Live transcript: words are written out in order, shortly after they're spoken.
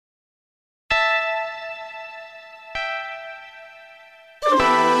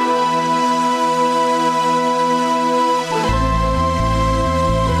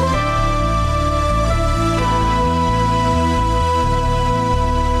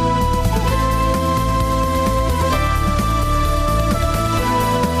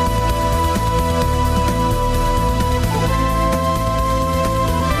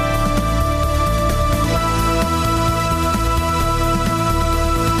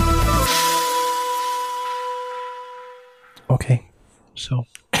So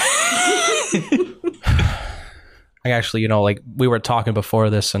I actually, like we were talking before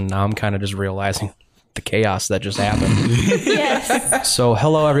this, and now I'm kind of just realizing the chaos that just happened. Yes. So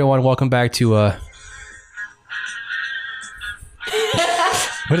hello everyone, welcome back to what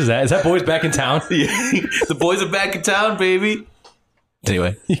is that? Is that Boys Back in Town? Yeah. The boys are back in town, baby.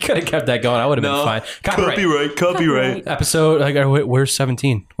 Anyway, You could have kept that going. I would have been fine. Copyright. Episode, where's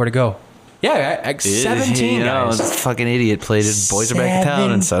 17? Where'd it go? Yeah, 17, guys. This fucking idiot played it. Boys are back in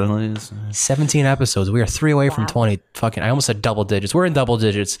town, and suddenly it's 17 episodes. We are 3 away from 20. Fucking, I almost said double digits. We're in double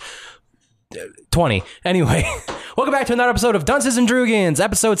digits. 20. Anyway, welcome back to another episode of Dunces and Drugans,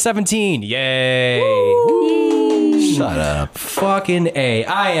 episode 17. Yay. shut up. Fucking A.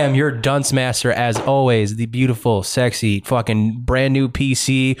 I am your dunce master, as always. The beautiful, sexy, fucking brand new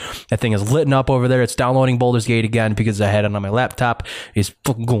PC. That thing is lit up over there. It's downloading Baldur's Gate again because I had it on my laptop. It's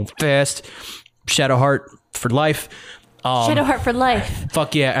fucking going fast. Shadowheart for life. Shadowheart for life.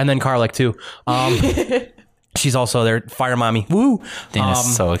 Fuck yeah. And then Karlek too. She's also there. Fire mommy. Woo.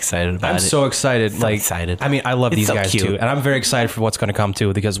 Dana's so excited about it. I'm so excited. So excited. I mean, I love these so guys cute. too. And I'm very excited for what's going to come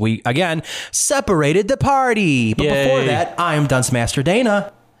too, because we, again, separated the party. But Yay. before that, I'm Dunce Master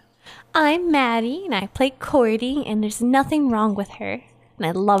Dana. I'm Maddie, and I play Cordy, and there's nothing wrong with her. And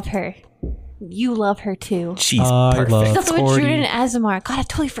I love her. You love her too. She's I perfect. love- She's also with Cordy. Juden and Azamar. God, I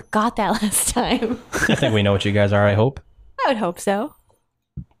totally forgot that last time. I think we know what you guys are, I hope. I would hope so.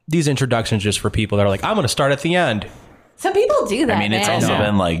 These introductions just for people that are like, I'm going to start at the end. Some people do that. I mean, it's man. also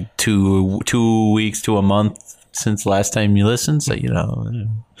been like two weeks to a month since last time you listened, so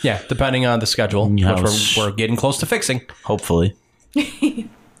Yeah, depending on the schedule, Yeah, which we're getting close to fixing. hopefully.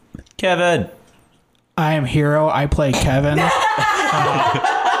 Kevin. I am Hero. I play Kevin.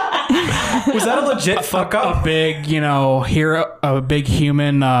 Was that a legit fuck up? A big, hero, a big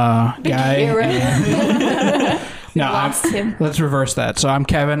human guy. Hero. No, Lost him. let's reverse that. So I'm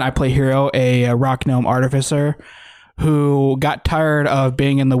Kevin. I play Hero, a rock gnome artificer who got tired of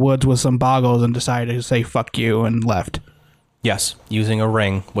being in the woods with some boggles and decided to say fuck you and left. Yes, using a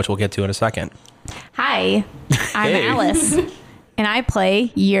ring, which we'll get to in a second. Hi, I'm Hey. Alice, and I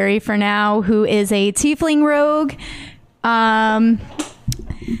play Yuri for now, who is a tiefling rogue,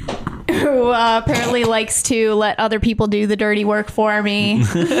 who apparently likes to let other people do the dirty work for me.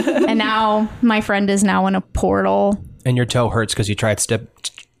 And now my friend is now in a portal. And your toe hurts because you tried tripping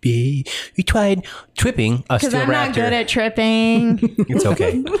us Because to a I'm raptor. not good at tripping. It's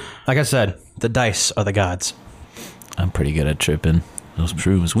okay. Like I said, the dice are the gods. I'm pretty good at tripping. Those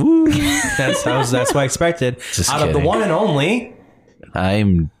proves. Woo. That's what I expected. Just Out of the kidding. one and only,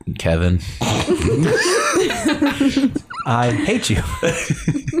 I'm Kevin. I hate you.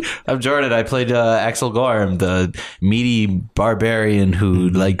 I'm Jordan. I played Axel Gorm, the meaty barbarian who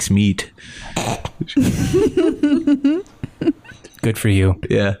likes meat. Good for you.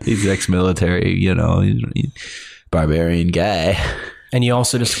 Yeah, he's ex-military, he's barbarian guy. And you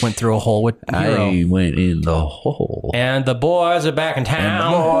also just went through a hole with Hero. I went in the hole. And the boys are back in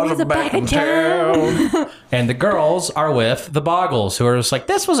town. Boys are back in town. And the girls are with the Boggles, who are just like,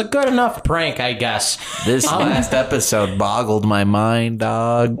 this was a good enough prank, I guess. This last episode boggled my mind,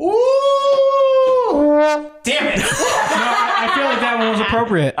 dog. Damn it. I feel like that one was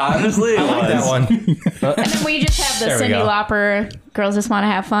appropriate. Honestly, I like that one. And then we just have There the we Cyndi go. Lauper, girls just want to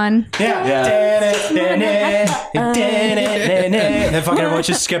have fun. And then fucking everyone's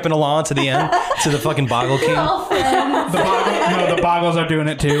just skipping along to the end, to the fucking Boggle King. All friends. The boggles are doing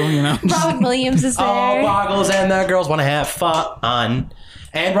it too, Robin Williams is there. All Boggles and the girls want to have fun.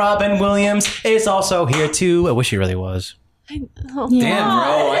 And Robin Williams is also here too. I wish he really was. damn, bro,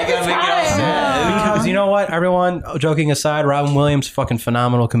 I gotta make y'all sad. Because you know what, everyone, joking aside, Robin Williams, fucking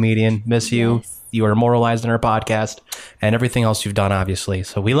phenomenal comedian. Miss you. Yes. You are immortalized in our podcast and everything else you've done, obviously.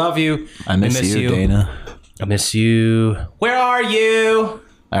 So we love you. I miss you, Dana. I miss you. Where are you?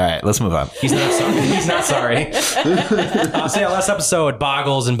 All right, let's move on. He's not sorry. He's not sorry. So yeah, last episode,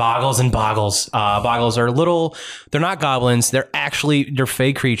 Boggles and Boggles and Boggles. Boggles are little, they're not goblins. They're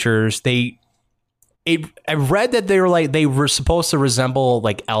fey creatures. I read that they were supposed to resemble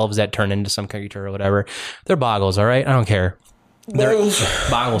like elves that turn into some creature or whatever. They're Boggles, all right? I don't care. They're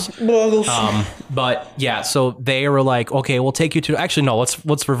Boggles. But yeah, so they were like, okay, we'll take you to. Actually, no.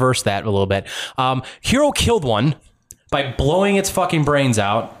 Let's reverse that a little bit. Hero killed one by blowing its fucking brains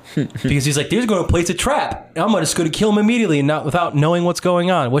out because he's like, "There's going to place a trap. I'm just going to kill him immediately, and not without knowing what's going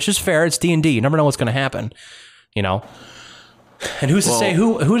on." Which is fair. It's D&D. You never know what's going to happen, And who's to say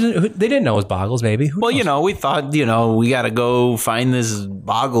who they didn't know it was Boggles? Maybe. Who knows? We thought, we got to go find this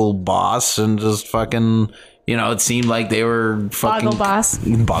Boggle boss and just fucking, it seemed like they were fucking Boggle boss.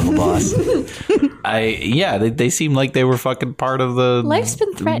 Boggle boss. They seemed like they were fucking part of the Life's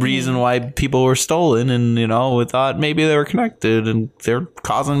been threatening. reason why people were stolen, and we thought maybe they were connected, and they're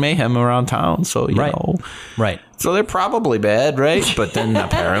causing mayhem around town. So you know, right. So they're probably bad, right? But then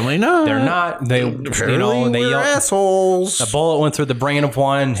apparently not. They're not. They Apparently yelled. assholes. A bullet went through the brain of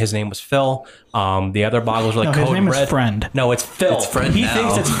one. His name was Phil. The other boggles were like No, code his name red. is Friend. No, it's Phil. It's Friend He now.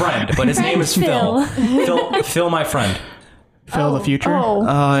 thinks it's friend, but his name is Phil. Phil, my friend. Phil the future. Oh,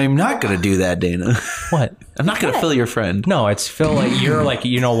 I'm not gonna do that, Dana. What? I'm not gonna fill your friend. No, it's Phil. Like you're like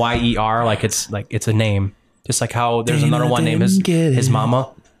YER. Like it's a name. Just like how there's another one named his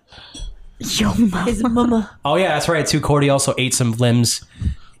mama. His mama. Oh yeah, that's right. Too. Cordy also ate some limbs,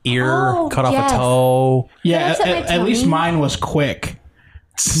 ear, Oh, cut off yes. a toe. Yeah, That's at my at least tummy. mine was quick.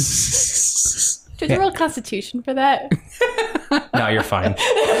 There's a real constitution for that. No, you're fine.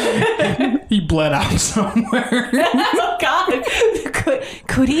 He bled out somewhere. Oh God.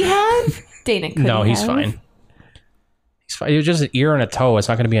 Could he have? Dana could No, he's have. fine. He's fine. You're just an ear and a toe. It's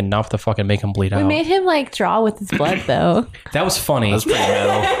not going to be enough to fucking make him bleed We out. made him like draw with his blood though. That was funny. That's pretty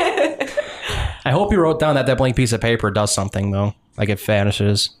metal. I hope you wrote down that blank piece of paper does something though. Like it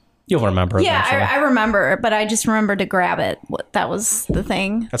vanishes. You'll remember yeah, eventually. I remember, but I just remembered to grab it. That was the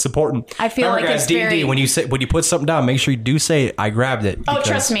thing. That's important. I feel Remember, like guys, it's D&D, very- when you put something down, make sure you do say I grabbed it. Oh, because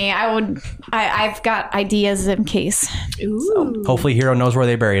trust me, I've got ideas in case. Ooh. Hopefully Hero knows where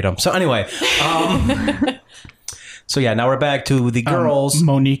they buried him. So anyway, so yeah, now we're back to the girls.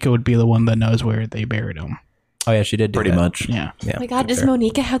 Monica would be the one that knows where they buried him. Oh yeah, she did do Pretty that. much. Yeah. Yeah. Oh my God, does fair.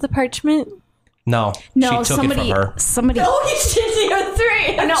 Monica have the parchment? No, No, she took it from her. somebody. Oh, he did you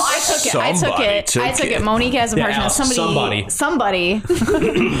three. No, I took it. I took it. Monica has a Yeah, parchment. Alex, Somebody.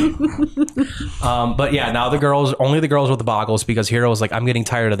 But yeah, now only the girls with the boggles because Hero was like, I'm getting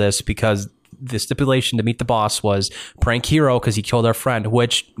tired of this because the stipulation to meet the boss was prank Hero because he killed our friend,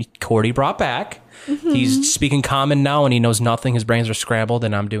 which Cordy brought back. He's speaking common now and he knows nothing. His brains are scrambled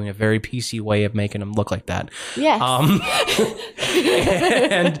and I'm doing a very PC way of making him look like that. Yes.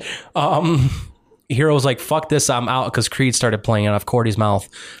 And Hero's like, fuck this, I'm out because Creed started playing out of Cordy's mouth.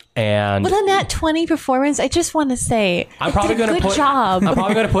 And But on that 20 performance, I just want to say, I'm probably did a going to good put job. I'm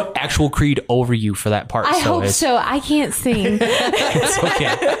probably going to put actual Creed over you for that part. I hope it's- so. I can't sing. It's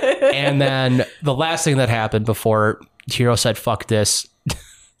okay. And then the last thing that happened before Hero said, fuck this,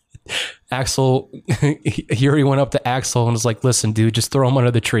 Axel, Yuri went up to Axel and was like, listen, dude, just throw him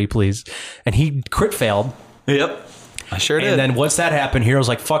under the tree, please. And he crit failed. Yep. I sure did. And then once that happened, Hero's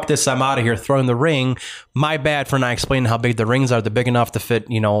like, fuck this, I'm out of here, throwing the ring. My bad for not explaining how big the rings are. They're big enough to fit,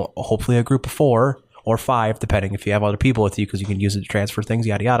 hopefully a group of 4 or 5, depending if you have other people with you, because you can use it to transfer things,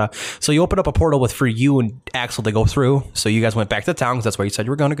 yada, yada. So you open up a portal for you and Axel to go through. So you guys went back to town because that's where you said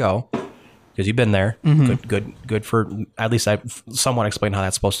you were going to go. Because you've been there. Good for, at least I somewhat explained how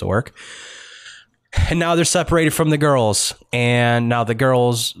that's supposed to work. And now they're separated from the girls. And now the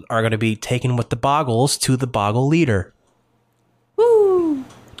girls are going to be taken with the boggles to the boggle leader. Woo.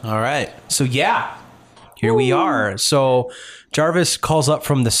 All right. So yeah, here we are. So Jarvis calls up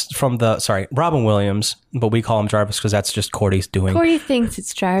from Robin Williams, but we call him Jarvis because that's just Cordy's doing. Cordy thinks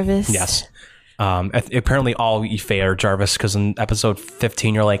it's Jarvis. Yes. Apparently all you Faye are Jarvis because in episode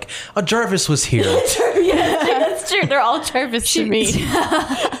 15 you're like, oh, Jarvis was here. Yeah, that's true. They're all Jarvis to me.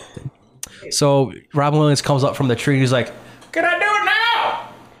 So Robin Williams comes up from the tree. He's like, can I do it now?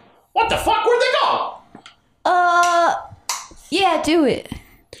 What the fuck? Where'd they go? Yeah, do it.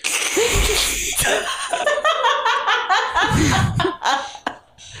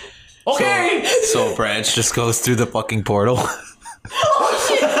 Okay. So Branch just goes through the fucking portal.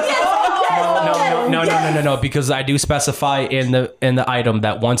 No, because I do specify in the item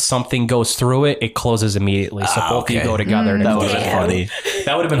that once something goes through it, it closes immediately. So both of you okay. go together. That would have been funny.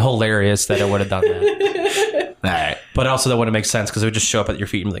 That would have been hilarious that it would have done that. All right. But also that wouldn't make sense because it would just show up at your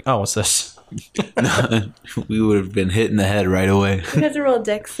feet and be like, oh, what's this? We would have been hit in the head right away. That's a real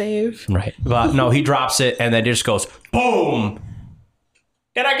deck save. Right. But no, he drops it and then it just goes, boom.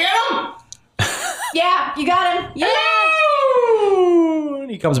 Did I get him? Yeah, you got him. Yeah. And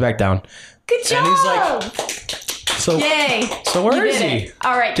he comes back down. Good job. And he's like, so, Yay. so where You is did he? it.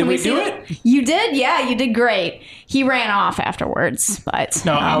 All right. Did Can we see do it? You did? Yeah, you did great. He ran off afterwards, but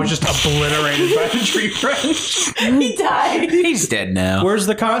No, I was just obliterated by the tree branch. he died. He's dead now. Where's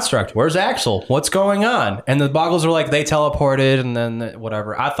the construct? Where's Axel? What's going on? And the boggles are like, they teleported and then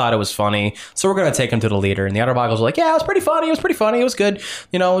whatever. I thought it was funny. So we're going to take him to the leader. And the other boggles are like, yeah, it was pretty funny. It was pretty funny. It was good.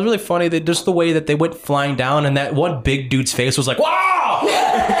 It was really funny. Just the way that they went flying down and that one big dude's face was like, wow!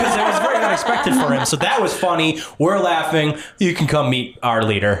 Because it was very unexpected for him. So that was funny. We're laughing. You can come meet our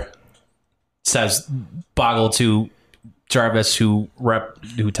leader, says Boggle to Jarvis, who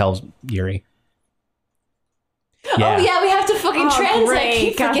tells Yuri. Yeah. Oh yeah, we have to fucking translate. great. I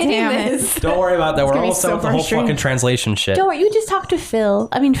keep God forgetting damn it. this. Don't worry about that. We're gonna be almost done so with the whole frustrating. fucking translation shit. Don't worry, you just talk to Phil.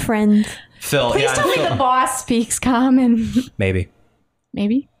 I mean, friends. Phil, Please tell me the boss speaks common. maybe.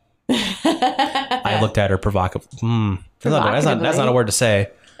 Maybe. I looked at her provocative. That's not a word to say.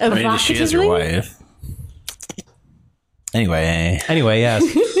 I mean, she is your wife. Anyway, yes.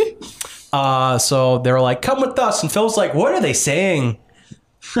 So they were like, "Come with us," and Phil's like, "What are they saying?"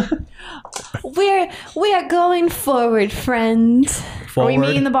 We are going forward, friends. Are we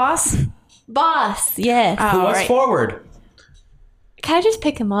meeting the boss? Boss, yes. Who was right. forward? Can I just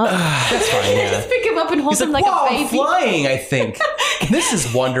pick him up? That's fine. Yeah. Just pick him up and hold He's him like, like "Wow, a I'm baby. flying!" I think this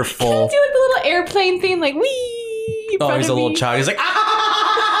is wonderful. Do like the little airplane thing, like wee. in Oh, front he's a of little me. child. He's like,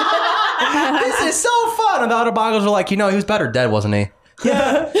 this is so fun. And the other boggles are like, he was better dead, wasn't he?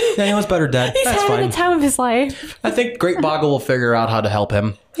 Yeah, he was better dead. He's That's having fine. the time of his life. I think Great Boggle will figure out how to help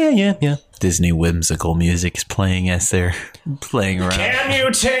him. Yeah. Disney whimsical music is playing as they're playing around. Can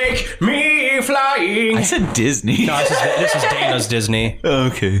you take me flying? I said Disney. No, this is Dana's Disney.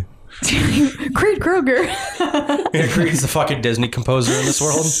 Okay. Creed Kruger. Creed's the fucking Disney composer in this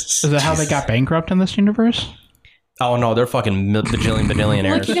world. Is that how they got bankrupt in this universe? Oh no, they're fucking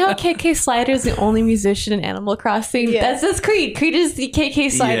bajillionaires. Like, you know how KK Slider is the only musician in Animal Crossing? Yeah. That's Creed. Creed is the KK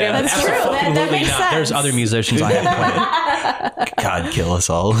Slider. Yeah. That's true. Absolutely That makes not. sense. There's other musicians I haven't played. God kill us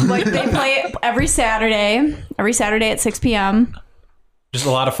all. Like they play it every Saturday at 6 p.m. Just a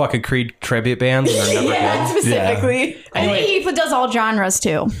lot of fucking Creed tribute bands, and they're never Yeah, good. specifically. And he does all genres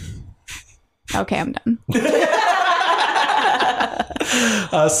too. Okay, I'm done.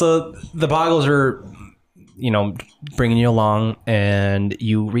 So the boggles are, bringing you along, and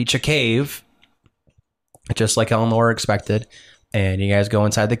you reach a cave, just like Eleanor expected. And you guys go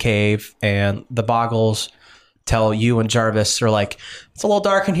inside the cave, and the boggles tell you and Jarvis, are like, it's a little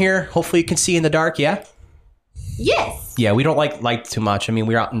dark in here. Hopefully you can see in the dark. Yeah. Yes. Yeah, we don't like light too much. I mean,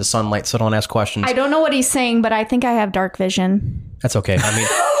 we're out in the sunlight, so don't ask questions. I don't know what he's saying, but I think I have dark vision. That's okay. I mean,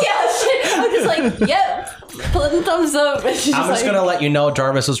 Yeah, shit. I'm just like, yep. Putting thumbs up. And she's I'm just going to let you know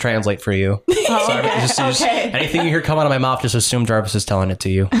Jarvis will translate for you. So just anything you hear come out of my mouth, just assume Jarvis is telling it to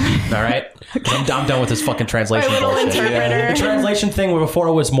you. All right? I'm done with this fucking translation My little bullshit. interpreter. The translation thing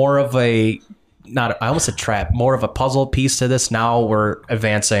before was more of I almost said trap, more of a puzzle piece to this. Now we're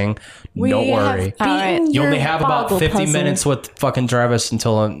advancing. Don't worry. All right. You only have about 50 minutes with fucking Jarvis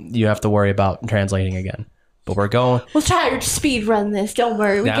until you have to worry about translating again. But we're going. We'll try to speed run this. Don't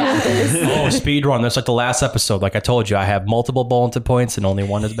worry. We got this. Oh, speed run. That's like the last episode. Like I told you, I have multiple bulletin points and only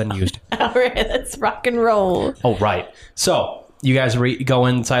one has been used. All right. Let's rock and roll. Oh, right. So you guys go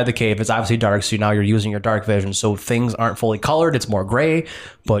inside the cave. It's obviously dark, so now you're using your dark vision. So things aren't fully colored. It's more gray,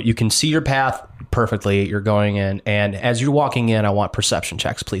 but you can see your path perfectly. You're going in. And as you're walking in, I want perception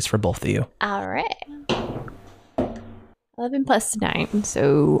checks, please, for both of you. All right. 11 plus 9.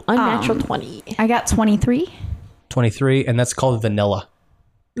 So unnatural 20. I got 23. 23, and that's called vanilla.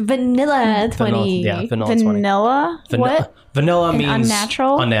 Vanilla 20. Yeah, vanilla 20. Vanilla? What? Vanilla means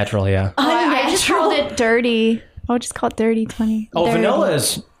unnatural? Unnatural, yeah. I just called it dirty. I would just call it dirty 20. Oh, Dirty. vanilla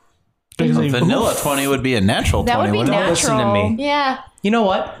is... Vanilla 20 would be a natural That 20, would be wouldn't it? Listen to natural. me. Yeah. You know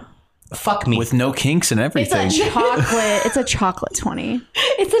what? Fuck me. With no kinks and It's everything. a chocolate. It's a chocolate 20.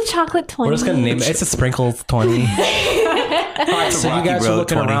 It's a chocolate 20. We're just going to name it. It's a sprinkle 20. All right, so you Rocky guys are Road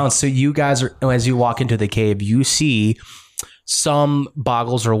looking 20. around. So you guys are, as you walk into the cave, you see some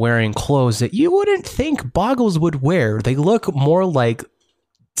boggles are wearing clothes that you wouldn't think boggles would wear. They look more like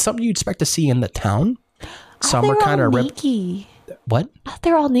something you'd expect to see in the town. Some are kind of ripped. naked. What?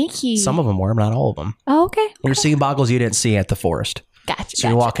 They're all naked. Some of them were, not all of them. Oh, okay. You're seeing boggles you didn't see at the forest. Gotcha. So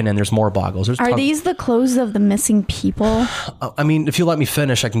you're walking in, there's more boggles. There's Are these the clothes of the missing people? I mean, if you let me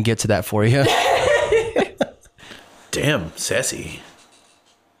finish, I can get to that for you. Damn, sassy.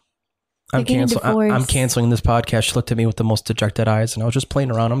 I'm getting divorced. I'm canceling this podcast. She looked at me with the most dejected eyes, and I was just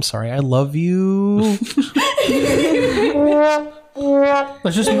playing around. I'm sorry. I love you.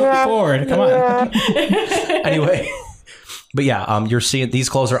 Let's just move forward. Come on. Anyway, but yeah, you're seeing these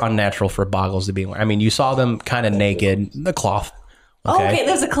clothes are unnatural for boggles to be wearing. I mean, you saw them kind of naked. The cloth. Okay,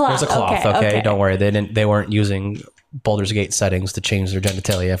 there's a cloth. There's a cloth. Okay, don't worry. They weren't using Baldur's Gate settings to change their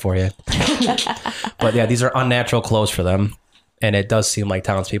genitalia for you. But yeah, these are unnatural clothes for them, and it does seem like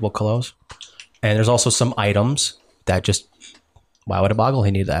townspeople clothes. And there's also some items that just, why would a boggle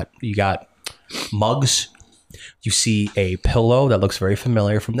need that? You got mugs. You see a pillow that looks very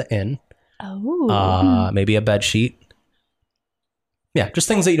familiar from the inn. Oh. Maybe a bed sheet. Yeah, just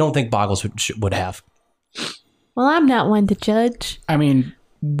things that you don't think boggles would have. Well, I'm not one to judge. I mean,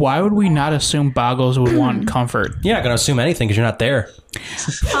 why would we not assume boggles would want comfort? You're not going to assume anything because you're not there.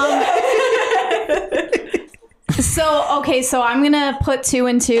 So I'm gonna put 2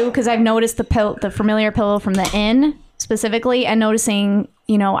 and 2 because I've noticed the familiar pillow from the inn specifically, and noticing,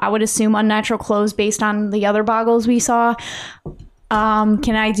 I would assume unnatural clothes based on the other boggles we saw.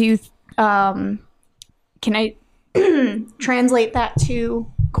 Can I translate that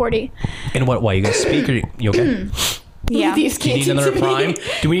to Cordy? In what way? You guys speak? Or you okay? Yeah. Thieves Do you can't need another prime?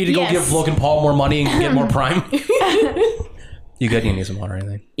 Do we need to go Yes. give Logan Paul more money and get more prime? You good? You need some water or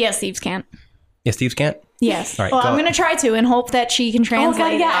anything? Yes, thieves can't. Yes, thieves can't? Yes. All right, well, go. I'm gonna try to and hope that she can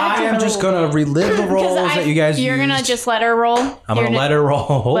translate. yeah, I am just going to relive the rolls that you guys You're gonna used. just let her roll. I'm going to let her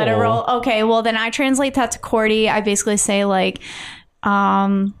roll. Let her roll. Okay, well then I translate that to Cordy. I basically say like,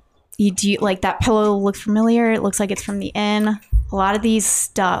 you like that pillow looks familiar. It looks like it's from the inn. A lot of the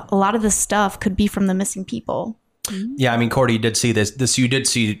stuff could be from the missing people. Yeah, I mean, Cordy, you did see this. You did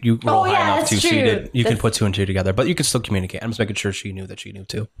see you roll high enough that's too, so you true. you can put 2 and 2 together, but you can still communicate. I'm just making sure she knew that she knew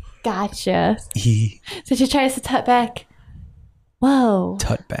too. Gotcha. So she tries to tut back. Whoa.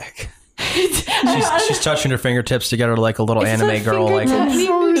 Tut back. She's touching her fingertips together like a little anime girl. Like,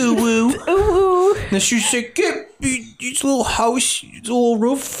 Ooh. and she said, "Get these little house, this little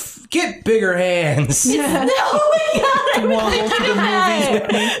roof. Get bigger hands." Oh my god. You want to go to the movies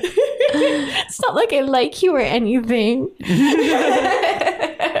with me? It's not like I like you or anything.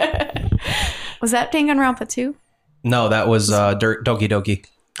 Was that Danganronpa 2? No, that was Doki Doki.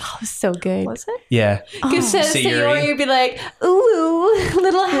 Oh, so good. Was it? Yeah. Good says Sayuri. Sayori, you'd be like, ooh,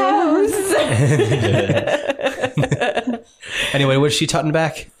 little house. Anyway, was she tutting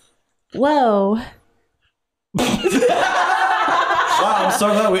back? Whoa. Wow, I'm so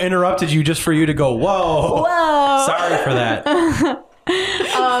glad we interrupted you just for you to go, whoa. Whoa. Sorry for that.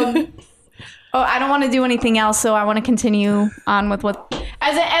 I don't want to do anything else, so I want to continue on with what,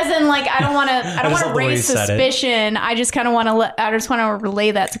 as in like I don't want to love the way you raise said it. suspicion. I just kind of want to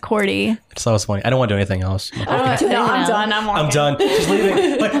relay that to Cordy. So that was funny. I don't want to do anything else. No, I'm done. I'm walking. I'm done. Just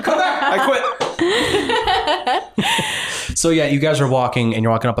leaving. Like, come back. I quit. So yeah, you guys are walking and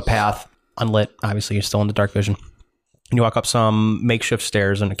you're walking up a path, unlit. Obviously, you're still in the dark vision. And you walk up some makeshift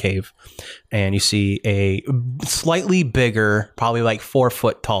stairs in a cave, and you see a slightly bigger, probably like 4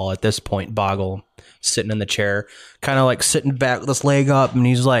 foot tall at this point, Boggle sitting in the chair, kind of like sitting back with his leg up, and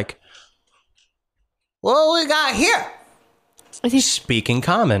he's like, "What we got here?" He's Speaking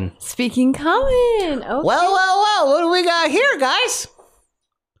common. speaking common. Okay. Well, what do we got here, guys?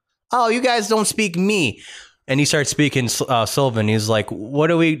 Oh, you guys don't speak me. And he starts speaking Sylvan. He's like, what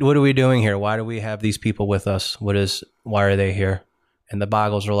are we doing here? Why do we have these people with us? Why are they here? And the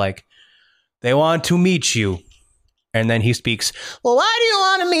Boggles are like, they want to meet you. And then he speaks, well, why do you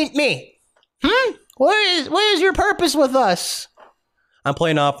want to meet me? What is your purpose with us? I'm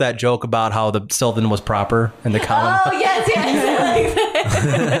playing off that joke about how the Sylvan was proper and the common. Oh, yes.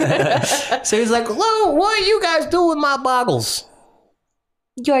 So he's like, "Hello, what do you guys do with my Boggles?"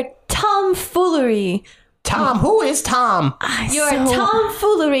 Your tomfoolery. Tom, who is Tom? Your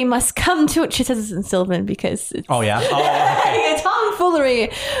tomfoolery must come to it. She says this in Sylvan because it's Oh, yeah? Oh, okay. your tomfoolery.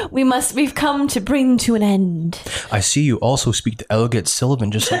 We've come to bring to an end. I see you also speak to elegant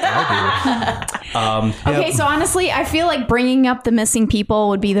Sylvan just like I do. Okay, so honestly, I feel like bringing up the missing people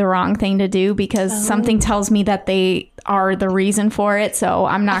would be the wrong thing to do because something tells me that they are the reason for it. So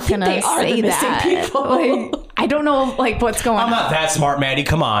I'm not gonna they are say the missing that. people. Like, I don't know, like what's going I'm on. not that smart, Maddie.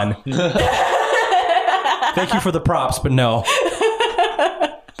 Come on. Thank you for the props, but no.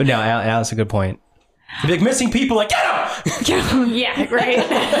 But no, that's a good point. You'd be like, missing people, like, get them! Yeah,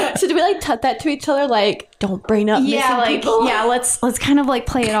 right. So do we like tut that to each other? Like, don't bring up Yeah, missing like people. yeah, let's kind of like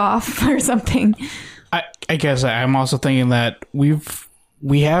play it off or something. I guess I'm also thinking that we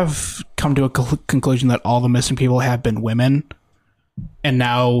have come to a conclusion that all the missing people have been women, and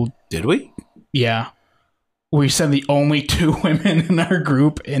now Did we? yeah, we send the only 2 women in our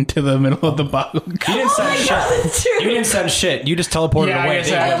group into the middle of the bottle. You didn't send shit. You didn't send shit. You just teleported Yeah, away.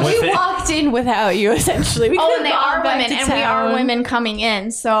 exactly. With We it. walked in without you, essentially. We Oh, could've and they gone are back women, to and we are town. women coming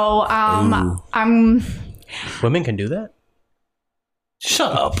in. So I'm Women can do that?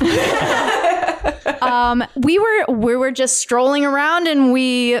 Shut up. we were just strolling around and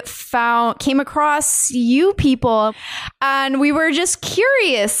we came across you people and we were just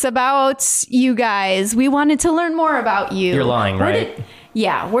curious about you guys. We wanted to learn more about you. You're lying, right?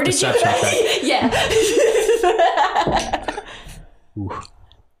 Where did Deception check. Yeah.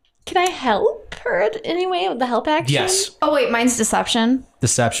 Can I help her in any way with the help action? Yes. Oh wait, mine's deception.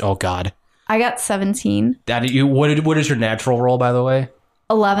 Deception. Oh, God. I got 17. What is your natural roll, by the way?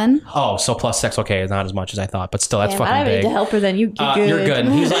 11. Oh, so +6. Okay, not as much as I thought, but still, that's Damn, I fucking don't need big. to help her then. You're good. You're good.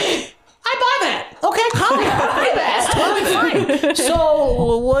 And he's like, I buy that. Okay, calm down. That's totally fine.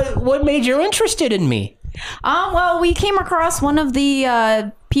 So, what made you interested in me? Well, we came across one of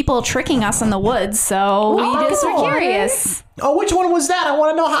the people tricking us in the woods, so we just were curious. Oh, which one was that? I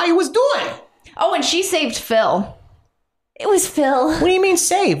want to know how he was doing. Oh, and she saved Phil. It was Phil. What do you mean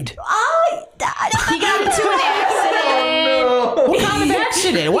saved? Oh, He got into an accident. What kind of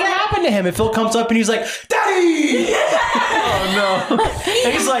accident? What happened to him? And Phil comes up and he's like, Daddy! Oh no.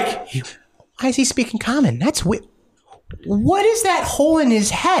 And he's like, why is he speaking common? That's weird. What is that hole in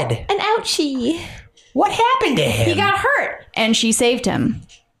his head? an ouchie. What happened to him? He got hurt, and she saved him.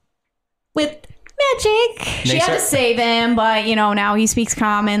 With magic. She had to save him, but, now he speaks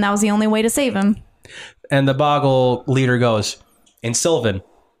common. That was the only way to save him. And the Boggle leader goes, and Sylvan,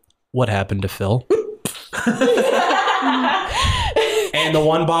 what happened to Phil? And the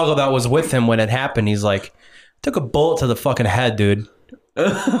one Boggle that was with him when it happened, he's like, took a bullet to the fucking head, dude.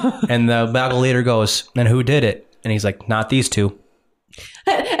 And the Boggle leader goes, and who did it? And he's like, not these two.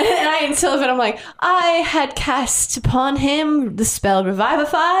 And I and Sylvan, I'm like, I had cast upon him the spell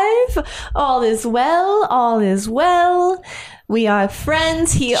Revivify. All is well. All is well. We are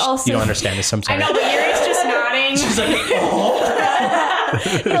friends. He also... You don't understand this, I'm sorry. I know, but Yuri's just nodding. She's like,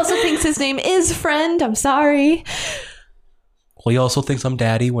 oh. He also thinks his name is Friend. I'm sorry. Well, he also thinks I'm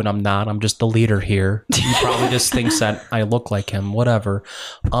daddy when I'm not. I'm just the leader here. He probably just thinks that I look like him, whatever.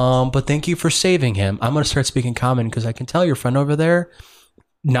 But thank you for saving him. I'm going to start speaking common because I can tell your friend over there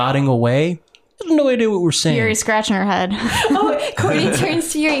nodding away has no idea what we're saying. Yuri's scratching her head. Oh, Cordy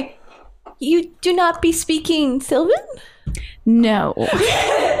turns to Yuri. You do not be speaking Sylvan? No.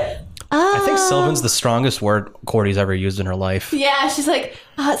 I think Sylvan's the strongest word Cordy's ever used in her life. Yeah, she's like,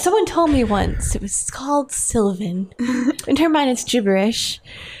 someone told me once it was called Sylvan. In her mind, it's gibberish.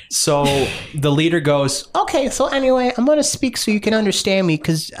 So the leader goes, okay, so anyway, I'm going to speak so you can understand me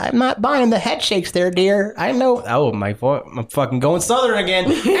because I'm not buying the head shakes there, dear. I know. Oh, I'm fucking going southern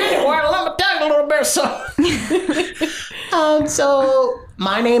again. Anyway, let me tell you a little bit. So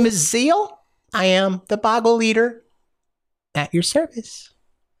my name is Zeal. I am the Boggle leader at your service.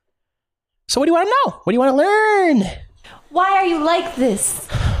 So what do you want to know? What do you want to learn? Why are you like this?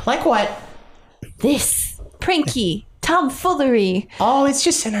 Like what? This. Pranky. Tomfoolery. Oh, it's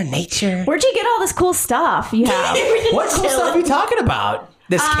just in our nature. Where'd you get all this cool stuff you have? What cool stuff are you talking about?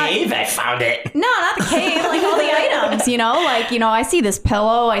 This cave? I found it. No, not the cave, like all the items, I see this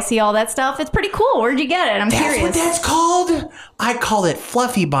pillow, I see all that stuff. It's pretty cool. Where'd you get it? I'm That's curious. what that's called? I call it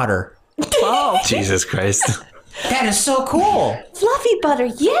fluffy butter. Oh, Jesus Christ. That is so cool. Fluffy butter.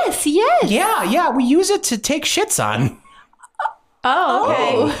 Yes, yes. Yeah, we use it to take shits on.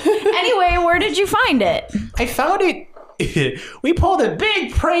 okay. Anyway, where did you find it? I found it. We pulled a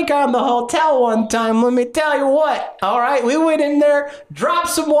big prank on the hotel one time, let me tell you what. All right, we went in there, dropped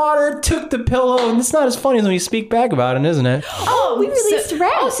some water, took the pillow, and it's not as funny as when you speak back about it, isn't it? Oh, we released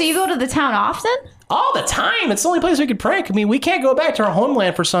rats. Oh, so you go to the town often? All the time. It's the only place we could prank. I mean, we can't go back to our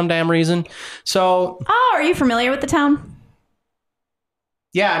homeland for some damn reason. So, Oh, are you familiar with the town?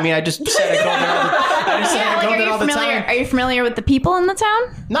 yeah, I mean, I just said I go there all the time. Are you familiar with the people in the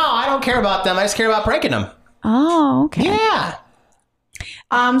town? No, I don't care about them. I just care about pranking them. Oh, okay. Yeah.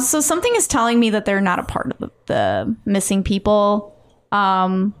 So something is telling me that they're not a part of the missing people.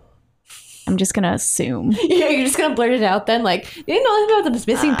 I'm just gonna assume. You're just gonna blurt it out then, like, you didn't know about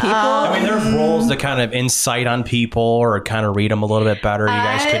the missing people. I mean, there are roles that kind of insight on people or kind of read them a little bit better. You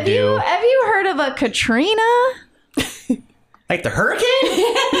guys could do. Have you heard of a Katrina? Like the hurricane?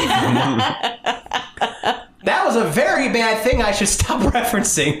 That was a very bad thing I should stop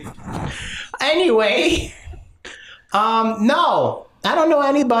referencing. Anyway, no, I don't know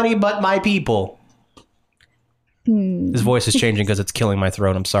anybody but my people. His voice is changing because it's killing my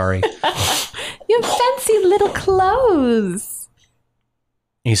throat. I'm sorry. You have fancy little clothes.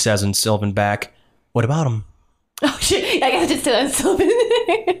 He says in Sylvan back, what about him? Oh shit! I guess it's still on Sylvan.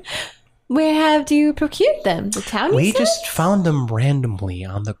 Where have you procured them? The town? We just found them randomly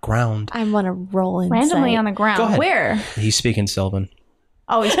on the ground. I want to roll in. Randomly on the ground. Go ahead. Where? He's speaking Sylvan.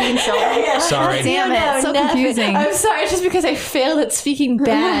 Oh, he's speaking Sylvan. Sorry. Damn it. It's so confusing. I'm sorry, it's just because I failed at speaking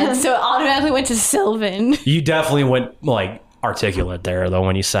bad, so it automatically went to Sylvan. You definitely went like articulate there though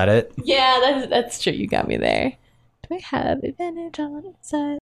when you said it. Yeah, that's true. You got me there. Do I have advantage on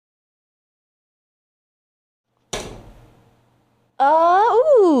inside?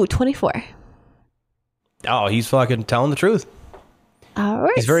 Ooh, 24. Oh, he's fucking telling the truth. All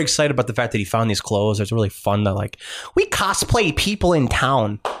right. He's very excited about the fact that he found these clothes. It's really fun to we cosplay people in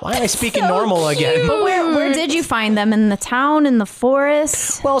town. Why am I speaking normal again? But where did you find them? In the town? In the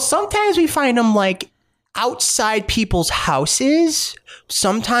forest? Well, sometimes we find them outside people's houses.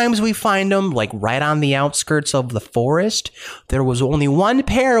 Sometimes we find them like right on the outskirts of the forest. There was only one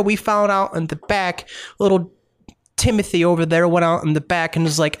pair we found out in the back. Little Timothy over there went out in the back and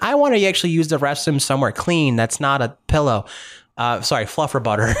was like, I want to actually use the restroom somewhere clean. That's not a pillow. Sorry, fluffer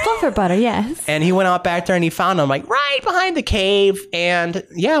butter. Fluffer butter, yes. And he went out back there and he found them like right behind the cave. And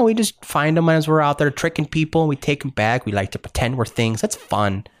yeah, we just find them as we're out there tricking people. We take them back. We like to pretend we're things. That's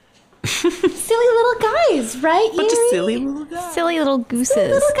fun. Silly little guys, right? Bunch of Yuri? silly little guys. Silly little gooses.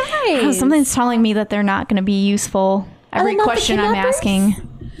 Little guys. Something's telling me that they're not going to be useful. Every they not the question I'm kidnappers? asking.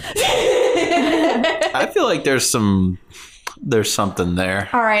 I feel like there's something there.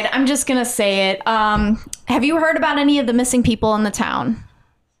 All right, I'm just going to say it. Have you heard about any of the missing people in the town?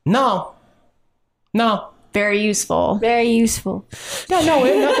 No. Very useful. Very useful. Yeah, no, we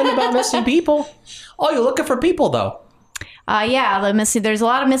have nothing about missing people. Oh, you're looking for people though. Yeah, there's a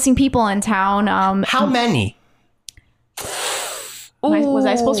lot of missing people in town. How many? Was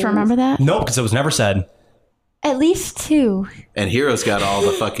I supposed to remember that? No, because it was never said. At least 2. And Hero's got all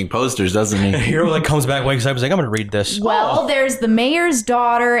the fucking posters, doesn't he? Hero like comes back, wakes up, is like, I'm gonna read this. Well, there's the mayor's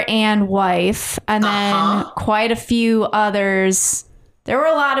daughter and wife, and then quite a few others. There were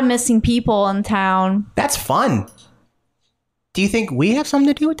a lot of missing people in town. That's fun. Do you think we have something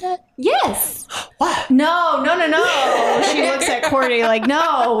to do with that? Yes. What? No. She looks at Courtney like,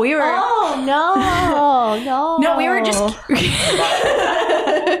 no, we were. Oh, no. No, we were just.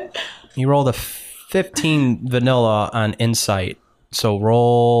 You rolled a 15 vanilla on insight. So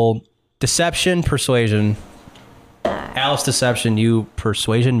roll deception, persuasion. Alice deception, you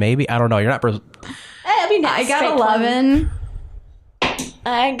persuasion, maybe? I don't know. You're not. I got 11.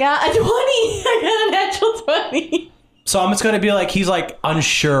 I got a 20. I got a natural 20. So I'm just going to be like, he's like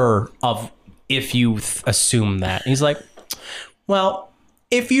unsure of if you assume that. He's like, well,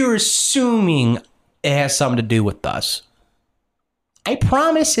 if you're assuming it has something to do with us, I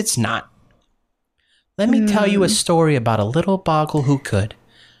promise it's not. Let me tell you a story about a little boggle who could.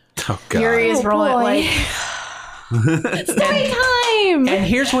 Oh, God. Yuri is rolling like. Story time. And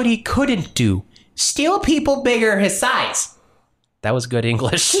here's what he couldn't do. Steal people bigger his size. That was good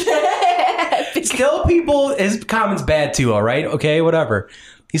English. Steal people, his comment's bad too, all right? Okay, whatever.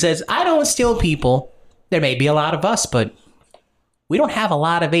 He says, I don't steal people. There may be a lot of us, but we don't have a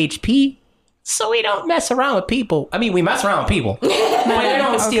lot of HP, so we don't mess around with people. I mean, we mess around with people, but we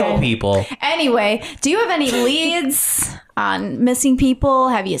don't steal people. Anyway, do you have any leads on missing people?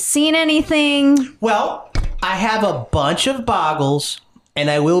 Have you seen anything? Well, I have a bunch of boggles, and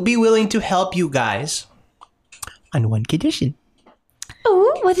I will be willing to help you guys on one condition.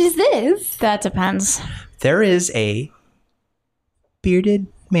 Oh, what is this? That depends. There is a bearded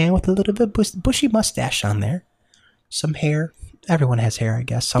man with a little bit of bushy mustache on there. Some hair. Everyone has hair, I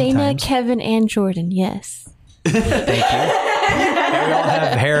guess, Dana, sometimes. Kevin, and Jordan, yes. Thank you. We all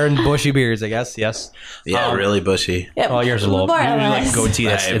have hair and bushy beards, I guess. Yes. Yeah, really bushy. Yep. Oh, yours is a little. More or You're like less. a goatee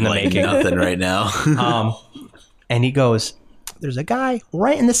that's I in the have, like, making. nothing right now. And he goes, there's a guy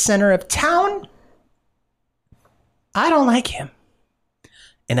right in the center of town. I don't like him.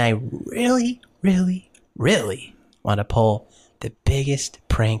 And I really, really, really want to pull the biggest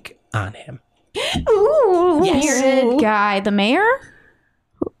prank on him. Ooh. Bearded guy, the mayor?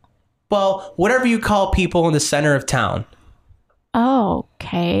 Well, whatever you call people in the center of town.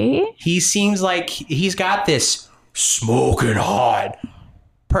 Okay. He seems like he's got this smoking hot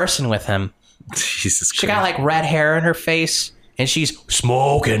person with him. Jesus She Christ. got like red hair in her face, and she's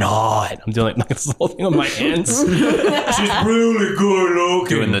smoking hot. I'm doing like this whole thing with my hands. She's really good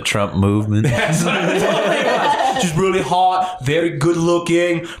looking. Doing the Trump movement. That's what I totally was. She's really hot, very good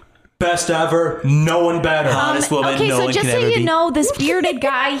looking, best ever, no one better. Hottest woman Okay, no so one just can so ever you be. know, this bearded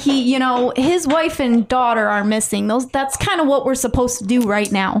guy, his wife and daughter are missing. That's kind of what we're supposed to do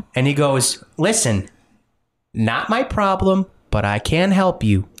right now. And he goes, listen, not my problem, but I can help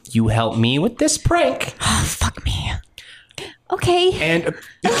you. You help me with this prank. Oh, fuck me. Okay. And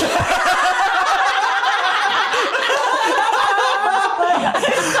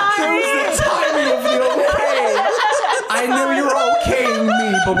I knew you were okaying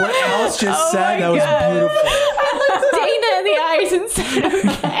me, but what Alice just said, that was beautiful. Dana in the eyes and said,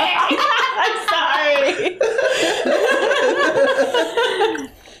 okay. I'm sorry.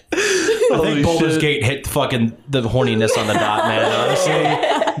 I think Baldur's Gate hit fucking the horniness on the dot, man.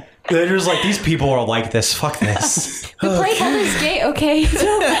 Honestly, they're just like, these people are like this. Fuck this. We play Baldur's Gate, okay?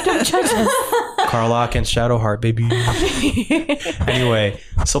 Don't judge us. Carlock and Shadowheart, baby. Anyway,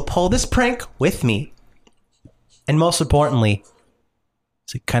 so pull this prank with me, and most importantly,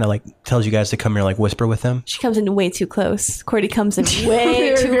 So he kind of like tells you guys to come here, like whisper with him. She comes in way too close. Cordy comes in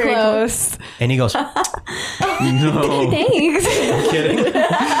way too close. And he goes, No. Thanks. kidding.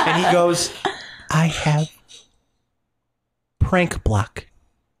 And he goes, I have prank block.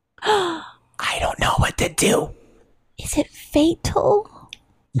 I don't know what to do. Is it fatal?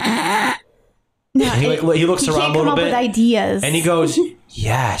 And he looks He around can't a come little up with bit. ideas. And he goes,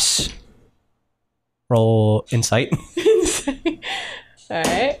 yes. Roll insight. All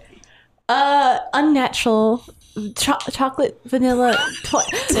right. Unnatural chocolate vanilla.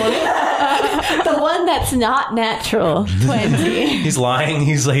 The one that's not natural. 20. He's lying.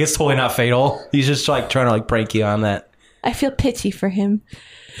 He's like, it's totally not fatal. He's just like trying to like prank you on that. I feel pity for him.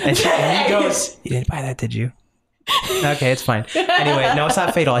 And he goes, you didn't buy that, did you? Okay, it's fine. Anyway, no, it's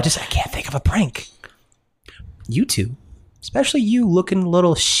not fatal. I can't think of a prank. You two, especially you, looking a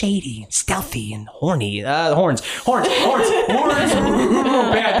little shady and stealthy and horny. Horns.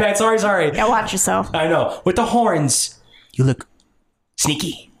 Bad. Sorry. Yeah, watch yourself. I know. With the horns, you look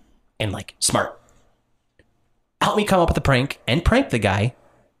sneaky and like smart. Help me come up with a prank and prank the guy.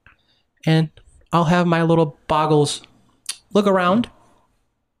 And I'll have my little boggles look around.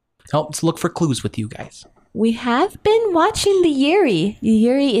 Help look for clues with you guys. We have been watching the Yuri.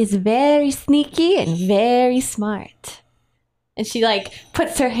 Yuri is very sneaky and very smart. And she like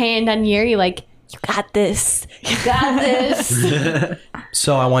puts her hand on Yuri like, you got this. You got this.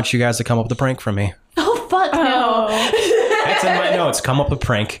 So I want you guys to come up with a prank for me. Oh, fuck no. That's in my notes. Come up with a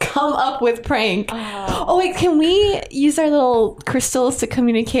prank. Come up with prank. Oh, wait, can we use our little crystals to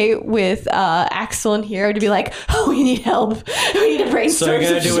communicate with Axel and Hero to be like, oh, we need help. We need to brainstorm. So you're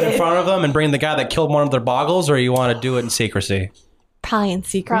going to some do it in shit. front of them and bring the guy that killed one of their boggles, or you want to do it in secrecy? Probably in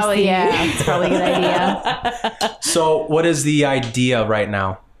secrecy. Probably, yeah. It's probably a good idea. So what is the idea right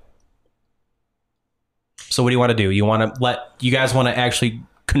now? So what do you want to do? You guys want to actually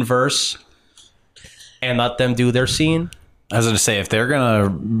converse and let them do their scene? I was going to say, if they're going to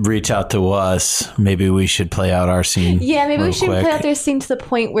reach out to us, maybe we should play out our scene. Yeah, maybe we real should quick. play out their scene to the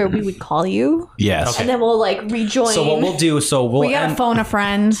point where we would call you. Yes. And then we'll like rejoin. So what we'll do, We gotta phone a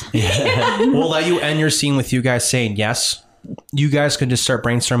friend. we'll let you end your scene with you guys saying yes. You guys can just start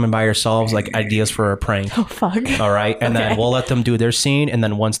brainstorming by yourselves, like ideas for a prank. Oh, fuck. All right. And then we'll let them do their scene. And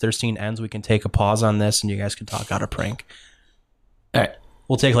then once their scene ends, we can take a pause on this and you guys can talk out a prank. All right.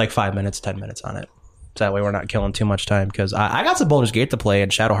 We'll take like 5 minutes, 10 minutes on it. So that way we're not killing too much time because I got some Baldur's Gate to play and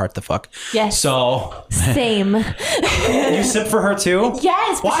Shadowheart the fuck. Yes. So Same. you sip for her too?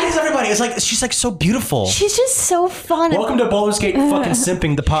 Yes. but Why is everybody? It's like she's like so beautiful. she's just so fun. Welcome to Baldur's Gate fucking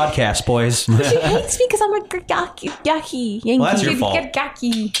simping the podcast, boys. She hates me because I'm a yucky Yankee. Well, that's your fault.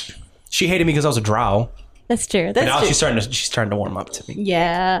 Gaki. She hated me because I was a drow. That's true. And That's now true. she's starting to warm up to me.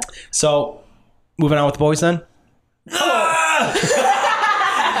 Yeah. So, moving on with the boys then.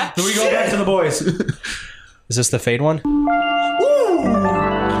 Then we go back to the boys. Is this the fade one?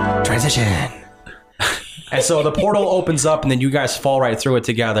 Transition. And so the portal opens up, and then you guys fall right through it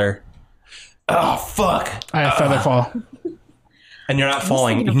together. Oh fuck! I have Featherfall. And you're not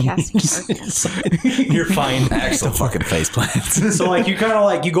falling. You're fine. Axel fucking face plants. So like you kind of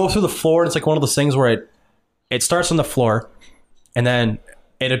like you go through the floor, and it's like one of those things where it starts on the floor, and then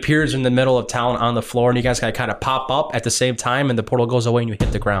it appears in the middle of town on the floor, and you guys gotta kind of pop up at the same time, and the portal goes away, and you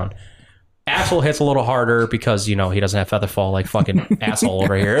hit the ground. Axel hits a little harder because he doesn't have Featherfall like fucking asshole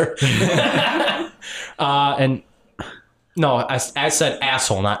over here. And no, I said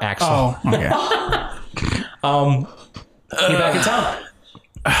asshole, not Axel. Oh, okay. He back in town.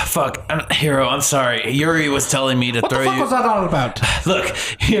 Fuck, Hero, I'm sorry. Yuri was telling me to What the throw fuck you. was that all about? Look,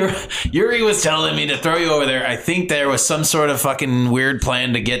 Yuri was telling me to throw you over there. I think there was some sort of fucking weird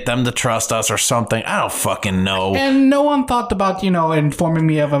plan to get them to trust us or something. I don't fucking know. And no one thought about, informing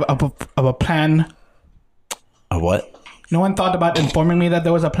me of a plan. A what? No one thought about informing me that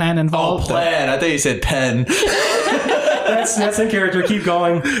there was a plan Oh, involved. plan. I thought you said pen. That's in character. Keep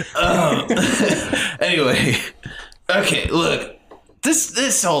going. Anyway, okay, look.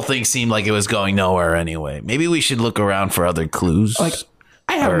 This whole thing seemed like it was going nowhere anyway. Maybe we should look around for other clues. Like,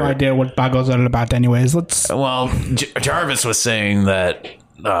 I have no idea what Boggles are about anyways. Well, Jarvis was saying that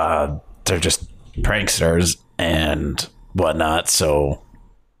they're just pranksters and whatnot, so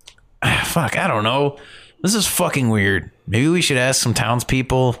fuck, I don't know. This is fucking weird. Maybe we should ask some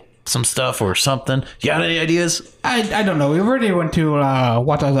townspeople some stuff or something. You got any ideas? I don't know. We already went to,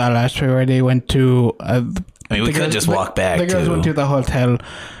 what was that last? We already went to... I mean, we could just walk back, The girls too. went to the hotel.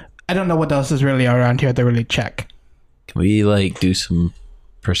 I don't know what else is really around here to really check. Can we, like, do some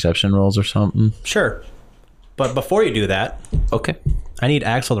perception rolls or something? Sure. But before you do that, Okay. I need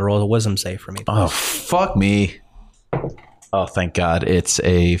Axel to roll a wisdom save for me. Oh, fuck me. Oh, thank God. It's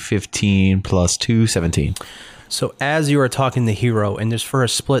a 15 plus 2, 17. So as you are talking to Hero, and just for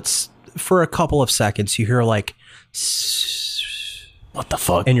a couple of seconds, you hear like What the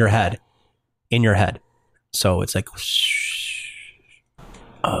fuck? in your head. So it's like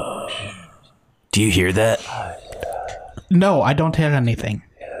Do you hear that? No, I don't hear anything.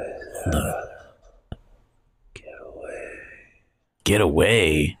 Get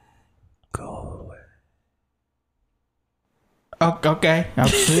away. Oh, okay. I'll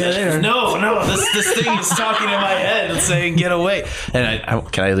see you later. No. This thing is talking in my head and saying get away. And I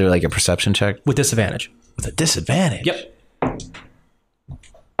can I do like a perception check? with disadvantage. With a disadvantage? Yep.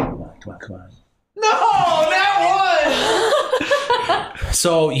 Come on.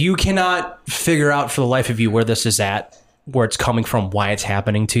 So you cannot figure out for the life of you where this is at, where it's coming from, why it's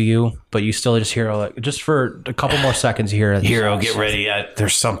happening to you, but you still just hear like just for a couple more seconds you hear Hero, get ready.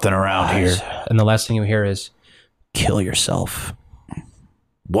 There's something around here. and the last thing you hear is kill yourself.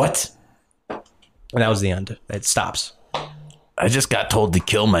 What? And that was the end. It stops. I just got told to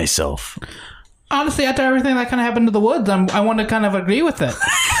kill myself. Honestly, after everything that kind of happened to the woods, I want to kind of agree with it.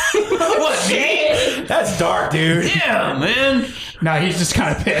 What, me? That's dark, dude. Yeah, man. No, he's just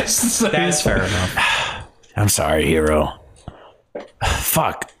kind of pissed. So That's fair enough. I'm sorry, Hero.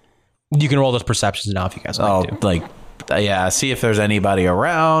 Fuck. You can roll those perceptions now if you guys like to. Yeah, see if there's anybody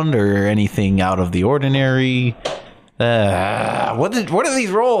around or anything out of the ordinary. What are these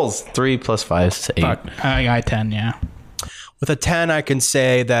rolls? 3 plus 5 is 8. I got 10, yeah. With a 10, I can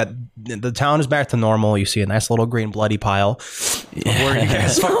say that the town is back to normal. You see a nice little green bloody pile. Where you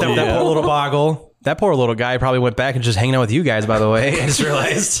guys fucked up that poor little Boggle. That poor little guy probably went back and just hanging out with you guys, by the way. I just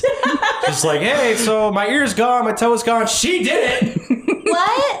realized. Just like, hey, so my ear's gone, my toe's gone. She did it.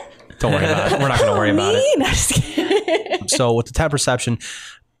 What? Don't worry about it. We're not going to worry about it. No, just kidding. So with the 10 perception,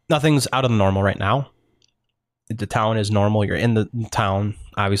 nothing's out of the normal right now. The town is normal. You're in the town.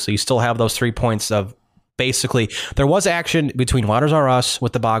 Obviously, you still have those 3 points of basically there was action between Waters R Us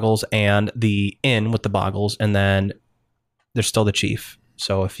with the Boggles and the inn with the Boggles, and then there's still the chief.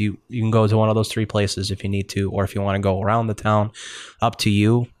 So if you can go to one of those 3 places if you need to, or if you want to go around the town, up to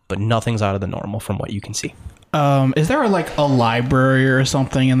you. But nothing's out of the normal from what you can see. Is there like a library or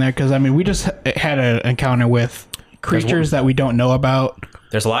something in there? Because I mean, we just had an encounter with creatures that we don't know about.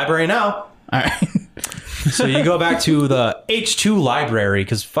 There's a library now. All right. So you go back to the H2 library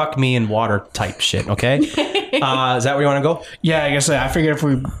because fuck me and water type shit. Okay, is that where you want to go? Yeah, I guess I figured if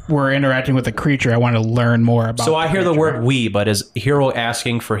we were interacting with a creature, I want to learn more about. So I hear the word "we," but is Hero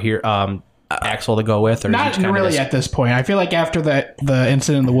asking for Axel to go with, or not is he really at this point. I feel like after the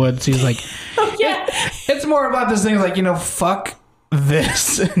incident in the woods, he's like, yeah, it's more about this thing. Like, fuck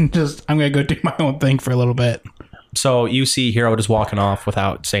this, and just I'm gonna go do my own thing for a little bit. So you see Hero just walking off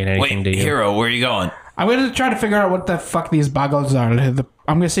without saying anything to you. Hero, where are you going? I'm going to try to figure out what the fuck these Boggles are. I'm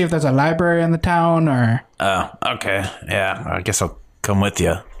going to see if there's a library in the town or... Okay. Yeah, I guess I'll come with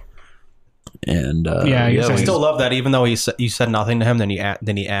you. And I still love that. Even though you said nothing to him, then he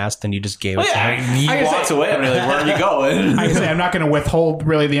asked, and you just gave it to him. He walks away. I'm like, where are you going? I can say I'm not going to withhold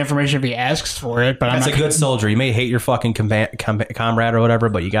really the information if he asks for it. But That's a good soldier. You may hate your fucking comrade or whatever,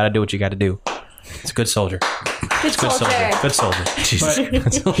 but you got to do what you got to do. It's a good soldier. Good soldier. Good soldier.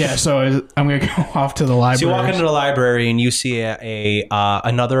 But, yeah, so I'm going to go off to the library. So you walk into the library and you see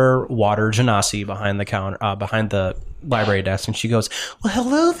another water genasi behind the counter, behind the library desk, and she goes, "Well,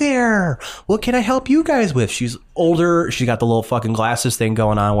 hello there. What can I help you guys with?" She's older. She's got the little fucking glasses thing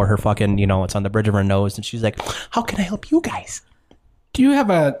going on where her fucking, it's on the bridge of her nose, and she's like, "How can I help you guys?" Do you have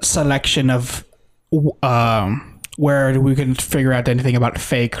a selection of where we can figure out anything about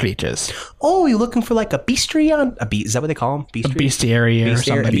fey creatures? Oh, you looking for like a bestiary is that what they call them? A bestiary or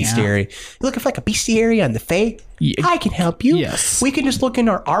something. A bestiary. You looking for like a bestiary on the fey? Yeah. I can help you. Yes. We can just look in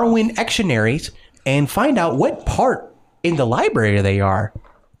our Arwen dictionaries and find out what part in the library they are.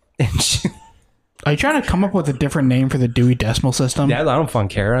 Are you trying to come up with a different name for the Dewey Decimal System? Yeah, I don't fucking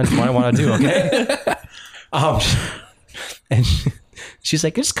care. That's what I want to do, okay? And she's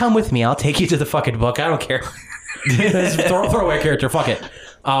like, just come with me. I'll take you to the fucking book. I don't care. throw away character. Fuck it.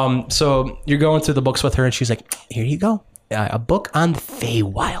 So you're going through the books with her, and she's like, here you go. A book on the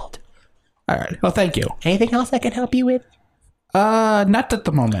Feywild. All right. Well, thank you. Anything else I can help you with? Not at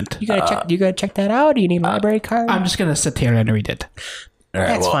the moment. You gotta check that out. Do you need a library card? I'm just gonna sit here and read it. All right,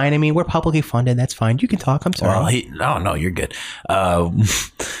 That's fine. I mean, we're publicly funded. That's fine. You can talk. I'm sorry. No, you're good. While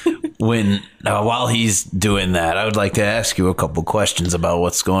he's doing that, I would like to ask you a couple questions about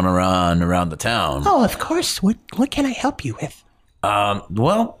what's going on around the town. Oh, of course. What can I help you with?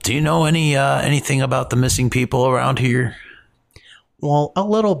 Well, do you know anything about the missing people around here? Well, a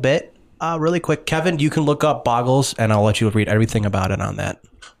little bit. Really quick, Kevin, you can look up Boggles, and I'll let you read everything about it on that.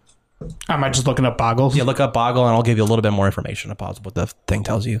 Am I just looking up Boggles? Yeah, look up Boggle, and I'll give you a little bit more information about what the thing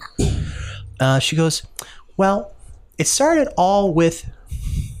tells you. She goes, well, it started all with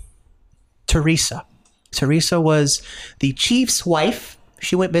Teresa. Teresa was the chief's wife.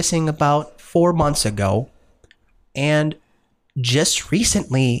 She went missing about 4 months ago. And just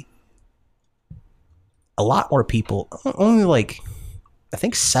recently, a lot more people, only like, I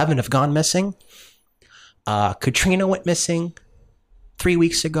think 7 have gone missing. Katrina went missing 3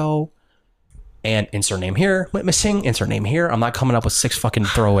 weeks ago. And insert name here went missing. Insert name here. I'm not coming up with 6 fucking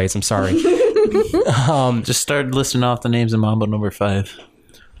throwaways. I'm sorry. Just started listing off the names of Mambo number 5.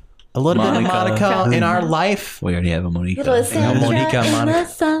 A little bit of Monica in our life. We already have a Monica. Monica,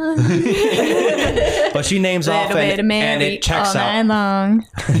 but she names off and it checks out. And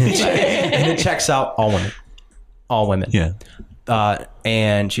it checks out all women. All women. Yeah.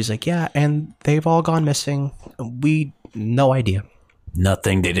 And she's like, yeah, and they've all gone missing. No idea.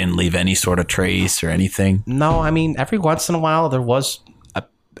 Nothing. They didn't leave any sort of trace or anything. No, I mean, every once in a while there was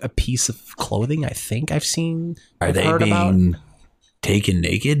a piece of clothing I think I've seen. Are they being taken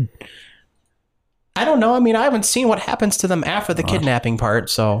naked? I don't know. I mean, I haven't seen what happens to them after the kidnapping part,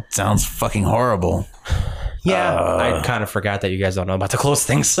 so. Sounds fucking horrible. Yeah, I kind of forgot that you guys don't know about the clothes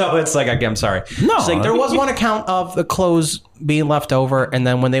thing, so it's like, I'm sorry. No. It's like, there was one account of the clothes being left over, and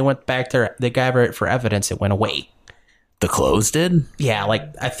then when they went back there, they gave it for evidence, it went away. The clothes did? Yeah, like,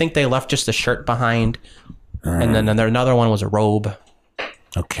 I think they left just a shirt behind, and then another one was a robe.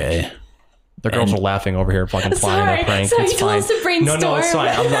 Okay. The girls are laughing over here, fucking flying their prank. Sorry, it's you told fine. us to brainstorm. No, it's fine.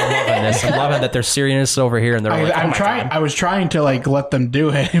 I'm loving this. I'm loving that there's seriousness over here, and they're like, I'm trying. I was trying to like let them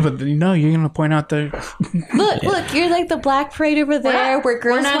do it, but no, you're gonna point out the. Look, you're like the black parade over there where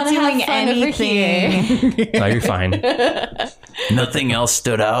girls want to have fun over here. No, you're fine. Nothing else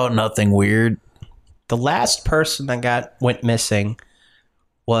stood out. Nothing weird. The last person that went missing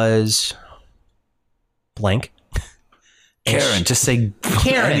was blank. Karen. Just say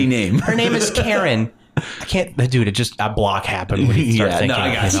Karen. any name. Her name is Karen. I can't, dude. It just a block happened when you start thinking. No,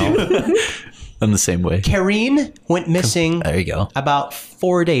 I got you. I'm the same way. Karine went missing. There you go. About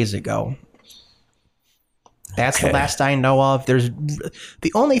 4 days ago. That's the last I know of. There's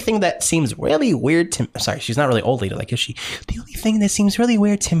the only thing that seems really weird to. Sorry, she's not really old lady, like is she? The only thing that seems really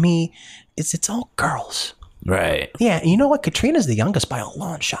weird to me is it's all girls. Right. Yeah, and you know what? Katrina's the youngest by a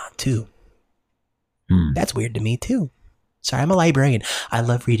long shot too. That's weird to me too. Sorry, I'm a librarian. I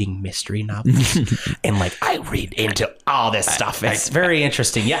love reading mystery novels, and like I read into all this stuff. It's very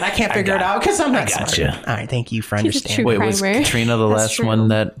interesting. Yeah, I can't figure it out because I'm not smart. Gotcha. All right, thank you for She's a understanding. true Wait, was primer. Katrina the That's last true. one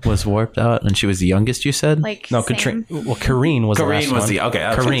that was warped out, and she was the youngest? You said. Like No, same. Katrina. Well, Karine was the last Karine was one. the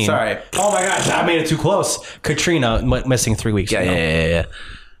okay. Karine. Sorry. Oh my gosh, I made it too close. Katrina went missing 3 weeks ago. Yeah.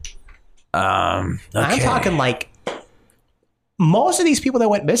 I'm Okay. talking like most of these people that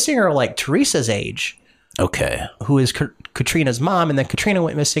went missing are like Teresa's age, Okay. who is Katrina's mom, and then Katrina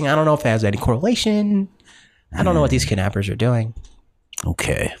went missing. I don't know if it has any correlation. I don't know what these kidnappers are doing.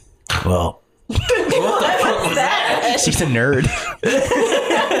 Okay. Well, She's a nerd.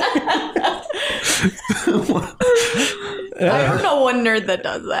 I don't know one nerd that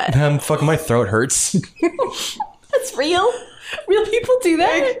does that. Fucking my throat hurts. That's real. Real people do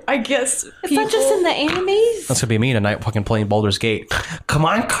that. I guess It's not just in the animes. That's gonna be me tonight, fucking playing Baldur's Gate. Come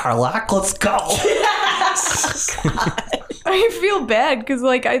on, Carlock, let's go. I feel bad because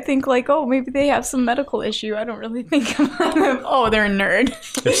like I think like oh maybe they have some medical issue. I don't really think about them. Oh, they're a nerd.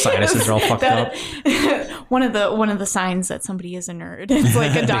 Their sinuses are all fucked up. One of the signs that somebody is a nerd. It's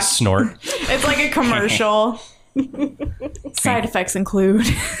like a They doc. snort. It's like a commercial. Side effects include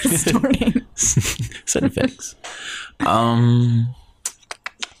snorting. side effects.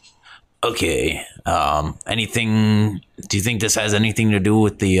 Okay. Anything? Do you think this has anything to do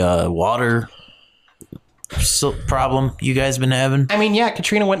with the water problem you guys been having? I mean, yeah,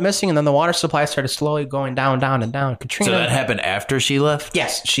 Katrina went missing, and then the water supply started slowly going down, down, and down. Katrina. So that happened after she left?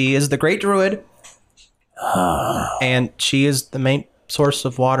 Yes, she is the great druid, and she is the main source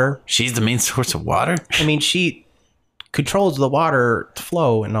of water. She's the main source of water? I mean, she controls the water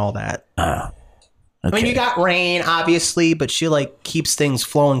flow and all that. Okay. I mean, you got rain, obviously, but she like keeps things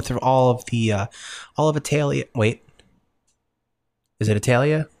flowing through all of Italia. Wait, is it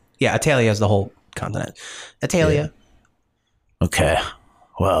Italia? Yeah, Italia is the whole continent. Italia. Yeah. Okay.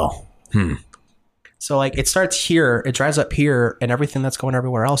 Well. So like it starts here, it dries up here, and everything that's going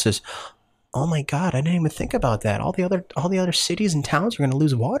everywhere else is. Oh my God! I didn't even think about that. All the other cities and towns are going to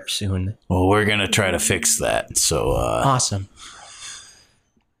lose water soon. Well, we're gonna try to fix that. So Awesome.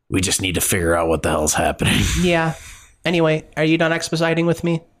 we just need to figure out what the hell's happening. Yeah. Anyway, are you done expositing with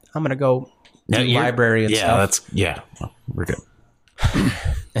me? I'm gonna go do you're- library and stuff. Well, we're good.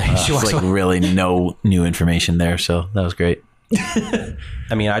 She walks It's like away. really no new information there, so that was great.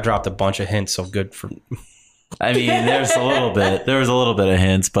 I mean, I dropped a bunch of hints, so good for. I mean, there's a little bit. There was a little bit of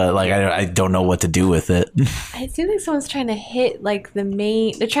hints, but like I don't know what to do with it. I do think someone's trying to hit like the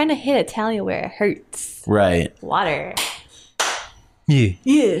main. They're trying to hit Italia where it hurts. Right. Water. Yeah.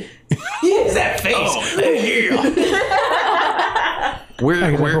 Yeah. That face.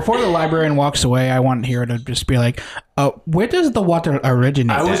 Before the librarian walks away, I want Hero to just be like, where does the water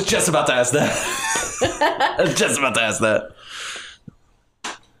originate? I was at? just about to ask that. I was just about to ask that.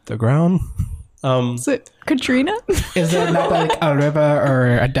 The ground. Is it Katrina? Is there not like a river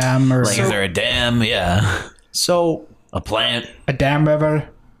or a dam or Like, is there a dam? Yeah. So A plant? a dam river?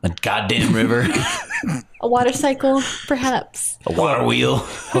 A goddamn river? A water cycle, perhaps. A water wheel?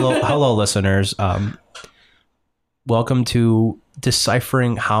 hello, listeners. Welcome to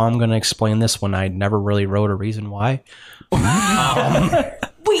deciphering how I'm going to explain this when I never really wrote a reason why.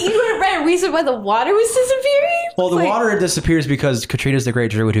 Wait, you didn't write a reason why the water was disappearing? Well, the water disappears because Katrina's the great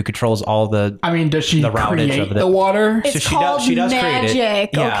druid who controls all the. I mean, does she The roundage create of it. the water? It's she called does create it. magic,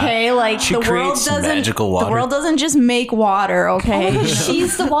 Yeah. okay? Like She the world creates doesn't magical water. The world doesn't just make water, okay?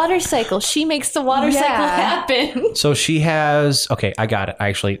 She's the water cycle. She makes the water cycle happen. So she has. Okay, I got it.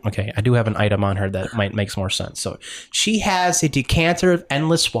 I do have an item on her that might makes more sense. So she has a decanter of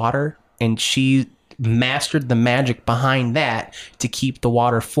endless water, and she mastered the magic behind that to keep the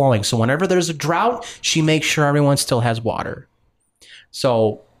water flowing. So whenever there's a drought, she makes sure everyone still has water.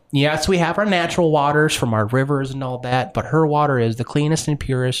 So yes, we have our natural waters from our rivers and all that, but her water is the cleanest and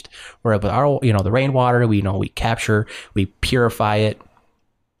purest. Where our, the rainwater, we capture, we purify it.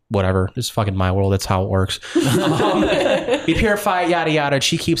 Whatever, it's fucking my world. That's how it works. We purify it, yada yada.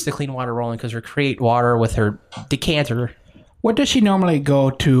 She keeps the clean water rolling because her create water with her decanter. Where does she normally go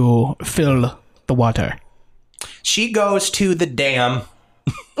to fill the water? She goes to the dam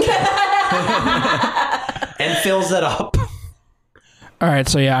and fills it up. All right,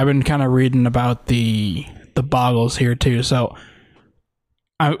 so yeah, I've been kind of reading about the boggles here too. So,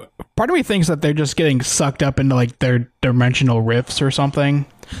 part of me thinks that they're just getting sucked up into like their dimensional rifts or something.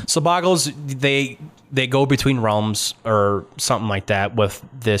 So boggles, they go between realms or something like that with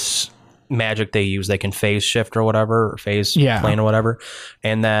this magic they use. They can phase shift or whatever, or phase plane or whatever.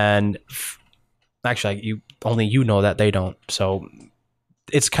 And then, actually, you know that, they don't. So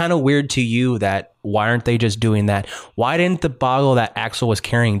it's kind of weird to you that why aren't they just doing that? Why didn't the boggle that Axel was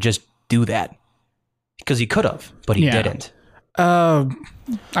carrying just do that? Because he could have, but he didn't. I'm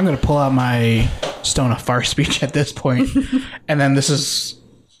gonna pull out my Stone of Far Speech at this point, and then this is.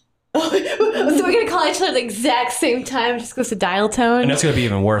 So we're going to call each other at the exact same time, just goes to dial tone. And that's going to be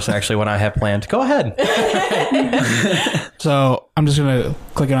even worse, actually, when I have planned. Go ahead. So I'm just gonna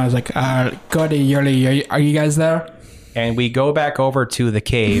click on. I was like, "Go to Yurley. Are you guys there?" And we go back over to the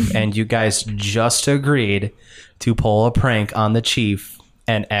cave, and you guys just agreed to pull a prank on the chief.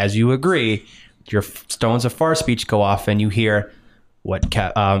 And as you agree, your stones of far speech go off, and you hear what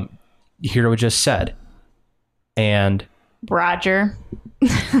Hero just said. And Roger.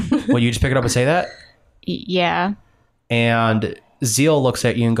 well, you just pick it up and say that? Yeah. And Zeal looks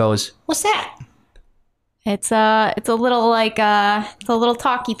at you and goes, "What's that?" It's a little like it's a little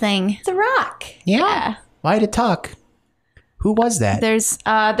talky thing. It's a rock. Yeah. Why to talk? Who was that? There's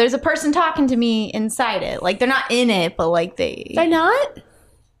a person talking to me inside it. Like they're not in it, but like They're not?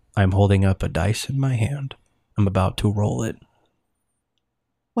 I'm holding up a dice in my hand. I'm about to roll it.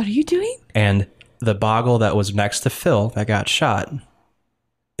 What are you doing? And the boggle that was next to Phil that got shot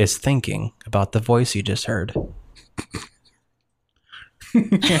is thinking about the voice he just heard.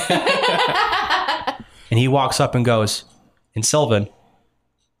 And he walks up and goes, and Sylvan,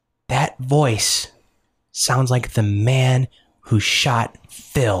 that voice sounds like the man who shot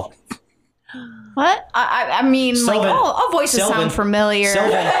Phil. What? I mean, Sylvan. like, all voices Sylvan. sound familiar.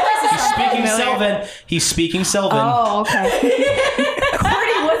 Sylvan. He's speaking familiar. Sylvan. He's speaking Sylvan. Oh, okay.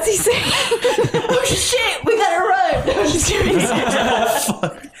 Cordy, what's he saying? Oh, shit. We got to run. I'm just kidding.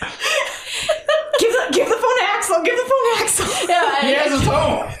 Give the phone to Axel. Give the phone to Axel. Yeah, He has his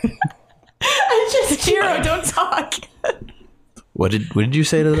phone. I just Hero, don't talk. What did you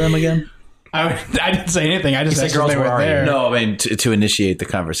say to them again? I didn't say anything. I just said, asked "Girls, if they where were are you?" there. No, I mean to initiate the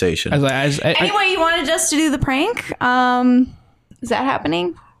conversation. I was like, Anyway, you wanted us to do the prank? Is that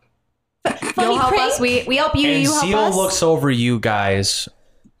happening? You'll help prank? us. We help you. And You help Zeal us. looks over you guys.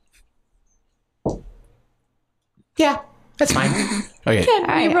 Yeah, that's fine. Okay.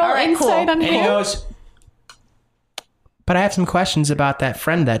 Can we roll insight on And he him? goes, but I have some questions about that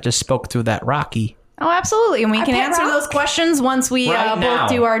friend that just spoke through that Rocky. Oh, absolutely. And we can pet answer rock? those questions once we Right now. both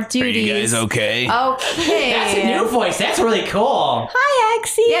do our Are duties. you guys okay? Okay. That's a new voice. That's really cool. Hi,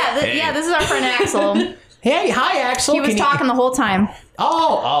 Axie. Yeah, this is our friend Axel. Hey, hi, Axel. He was talking the whole time.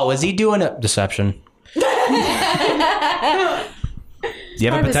 Oh, is he doing a deception? You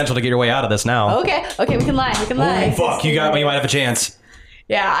have a potential to get your way out of this now. Okay, we can lie. We can lie. Oh, fuck, you might have a chance.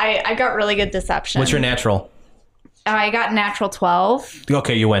 Yeah, I got really good deception. What's your natural? I got natural 12.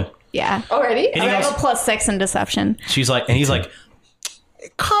 Okay, you win. Yeah. Already? I have a +6 in deception. He's like,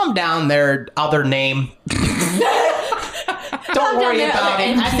 calm down there, other name. Don't worry there, about other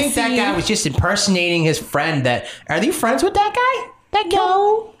it. I think that NPC. guy was just impersonating his friend. Are you friends with that guy? That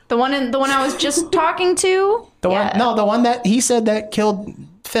killed No. The one I was just talking to. the Yeah. one? No, the one that he said that killed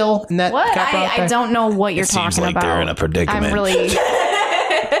Phil and that What? got brought I there. don't know what you're Seems talking like about. they're in a predicament. I'm really.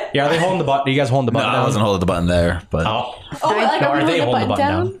 Yeah, are they holding the button? Are you guys holding the No, button? I wasn't holding the button there, but Oh, Like, are we they holding holding the button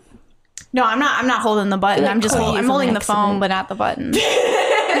down? No, I'm not holding the button. I'm just Cookie is I'm an holding the phone, accident. but not the button.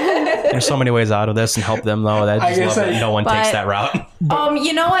 There's so many ways out of this and help them though. That I just guess love that I- no one takes but- that route.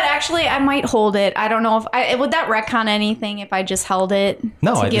 You know what? Actually, I might hold it. I don't know if would that retcon anything if I just held it.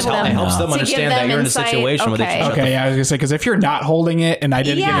 No, to it give just them- helps them to give understand that them you're in a insight? situation where they Okay. can shut Okay, yeah, I was gonna say because if you're not holding it and I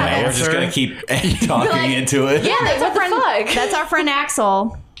didn't Yeah, get an we're we're answer, just gonna keep talking Like- into it. Yeah, that's our What the friend. fuck? That's our friend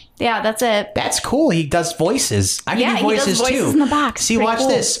Axel. Yeah, that's it. That's cool. He does voices. I can Yeah, do he does voices voices too. in the box. See, Pretty watch cool.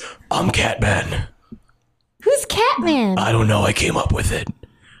 this. I'm Catman. Who's Catman? I don't know. I came up with it.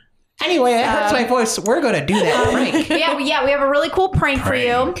 Anyway, it hurts my voice. We're gonna do that prank. Yeah, we have a really cool prank for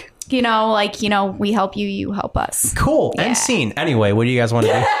you. You know, we help you, you help us. Cool. End scene. Anyway, what do you guys want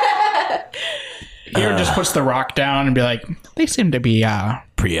to do? Hero just puts the rock down and be like, they seem to be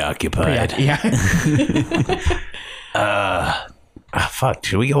Preoccupied. yeah. Fuck.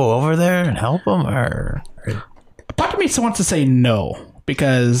 Should we go over there and help them, or? Part of me wants to say no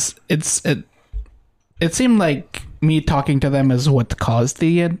because it seemed like me talking to them is what caused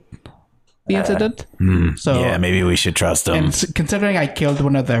the incident. So Yeah, maybe we should trust them. and considering I killed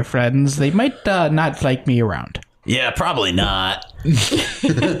one of their friends, they might not like me around. Yeah, probably not.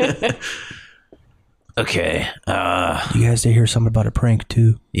 Okay. You guys did hear something about a prank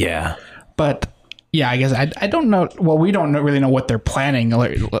too. Yeah. But yeah, I guess I don't know. Well, we don't really know what they're planning.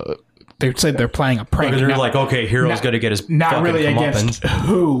 Like, they said they're planning a prank. They're not, like, okay, Hero's not- gonna get his not fucking really against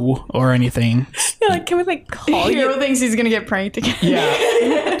who or anything. Like, can we call Hero thinks he's gonna get pranked again.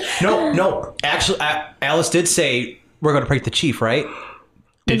 Yeah, No. Actually, Alice did say we're gonna prank the chief, right?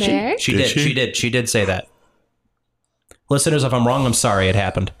 did she? There? She did say that. Listeners, if I'm wrong, I'm sorry. It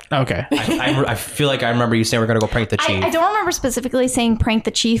happened. Okay. I feel like I remember you saying we're gonna go prank the chief. I don't remember specifically saying prank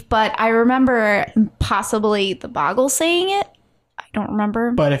the chief, but I remember possibly the Broggle saying it. I don't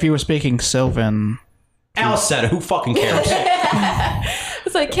remember. But if he was speaking Sylvan, Alice said it. Who fucking cares?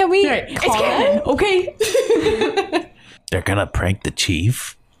 It's like, can we call them? Okay. They're gonna prank the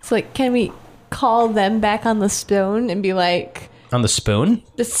chief. It's like, can we call them back on the stone and be like, On the spoon?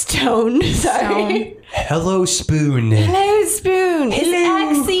 the stone? Sorry. Hello, spoon. Hello, spoon. Is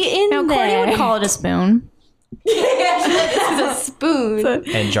Axie in Now, Courtney there? would call it a spoon. This is a spoon.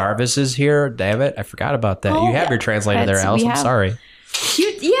 And Jarvis is here. Damn it. I forgot about that. You have your translator there, That's- Alice. we I'm have- sorry.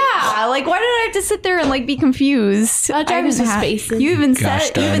 Yeah, like why did I have to sit there and be confused? Jarvis was spacing. You even Gosh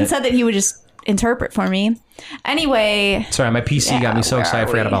said darn it. that he would just interpret for me. Anyway, Sorry, my PC got me so where excited. I are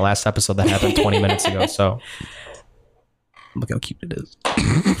forgot we? about last episode that happened 20 minutes ago. So look how cute it is.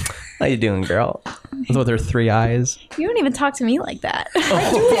 How you doing, girl? With her 3 eyes. you don't even talk to me like that.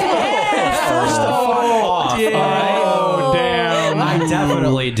 oh damn! I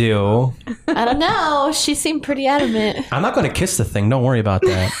definitely do. I don't know. She seemed pretty adamant. I'm not going to kiss the thing. Don't worry about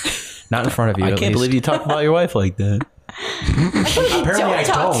that. Not in front of you. I at can't least. believe you talk about your wife like that. Apparently, I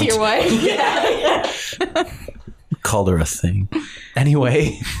Talk to your don't. wife. Called her a thing.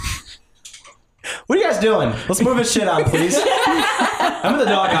 Anyway, what are you guys doing? Let's move this shit on, please. I'm in the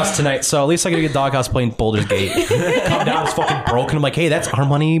doghouse tonight, so at least I get to get doghouse playing Boulder's Gate. Come down, it's fucking broken. I'm like, hey, that's our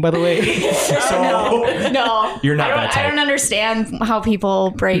money, by the way. So No, You're not I that don't, type. I don't understand how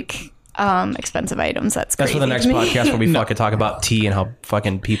people break expensive items. That's that's crazy for the next to me. podcast where we fucking talk about tea and how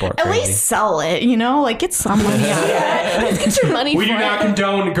fucking people are At crazy. least sell it, get some money out of it. Let's get your money We for do not it.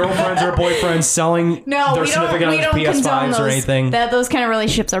 condone girlfriends or boyfriends selling No, their we significant don't other's condone PS5s those. or anything. Those kind of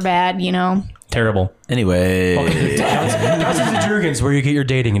relationships are bad. Terrible. Anyway, Dozens of Jurgens, where you get your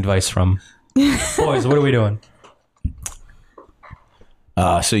dating advice from. Boys, what are we doing?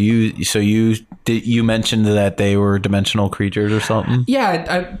 so you mentioned that they were dimensional creatures or something. Yeah,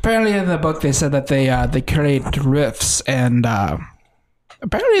 apparently in the book they said that they create rifts, and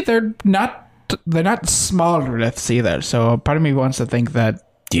apparently they're not small rifts either. So part of me wants to think that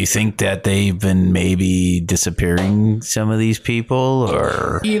Do you think that they've been maybe disappearing some of these people,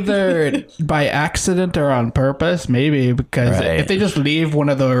 or Either by accident or on purpose, maybe, because Right. if they just leave one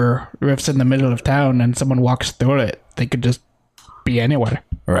of the rifts in the middle of town and someone walks through it, they could just be anywhere.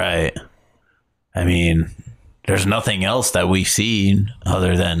 right? I mean, there's nothing else that we've seen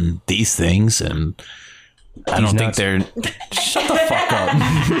other than these things, and I don't think nuts. they're. Shut the fuck up.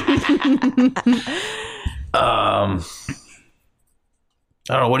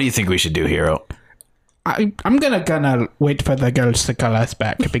 I don't know. What do you think we should do, Hero? I'm gonna wait for the girls to call us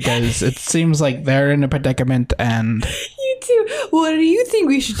back because it seems like they're in a predicament and You too. What do you think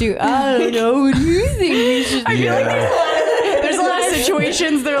we should do? I don't know. What do you think we should do? There's a lot of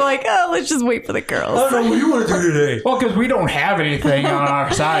situations they're like, oh, let's just wait for the girls. I don't know what you want to do today. well, because we don't have anything on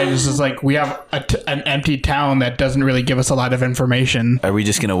our side. It's just like we have an empty town that doesn't really give us a lot of information. Are we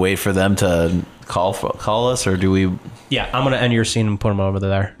just gonna wait for them to call us, or do we? Yeah, I'm gonna end your scene and put them over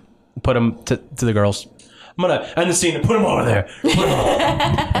there. Put them to the girls. I'm gonna end the scene and put them over there. Put 'em over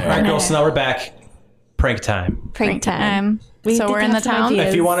there. All right, girls. So now we're back. Prank time. Prank time. We So did we're in the have some town? ideas.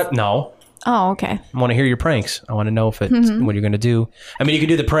 If you want to, no. Oh, okay. I want to hear your pranks. I want to know if it's what you're gonna do. I mean, you can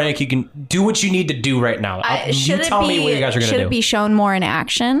do the prank. You can do what you need to do right now. You tell me what you guys are gonna should do. it be shown more in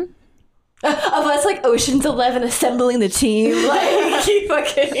action? Of us like Ocean's 11 assembling the team, like keep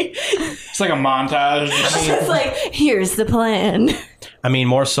fucking. It's like a montage. It's like here's the plan. I mean,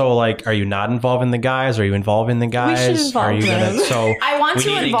 more so like, are you not involving the guys? Are you involving the guys? involve are you them. gonna? So I want we to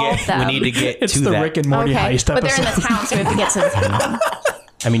need involve get, them. We need to get It's to the that. Rick and Morty Okay, heist but they're episode. in the town, so we have to get to the town.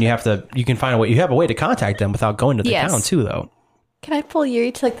 I mean, you have to. You can find a way. You have a way to contact them without going to the Yes. town too, though. Can I pull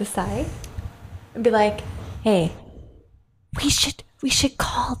Yuri to like the side and be like, "Hey, we should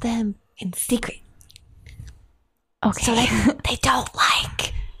call them in secret, Okay. so they don't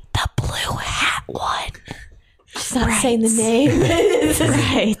like the blue hat one." Just not saying the name.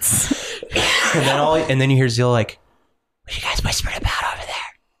 right. And then you hear Zeal like, What you guys whispering about over there?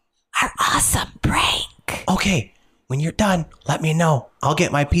 Our awesome prank. "Okay, when you're done, let me know. I'll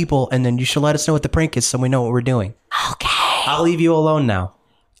get my people, and then you should let us know what the prank is, so we know what we're doing. Okay. I'll leave you alone now."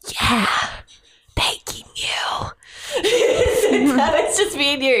 Yeah. Thanking you. Now it's just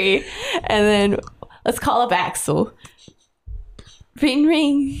me and Yuri. And then let's call up Axel. Ring,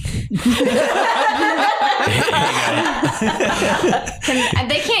 ring.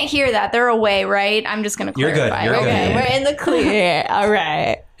 They can't hear that. They're away, right? I'm just going to You're good. clarify. You're good. Okay, we're in the clear. All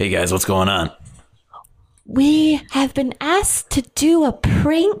right. Hey guys, what's going on? We have been asked to do a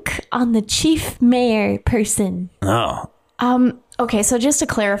prank on the chief mayor person. Oh, Okay, so just to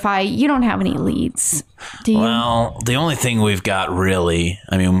clarify, you don't have any leads, do you? well, the only thing we've got really,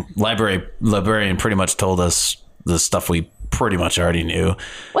 I mean, librarian pretty much told us the stuff we pretty much already knew.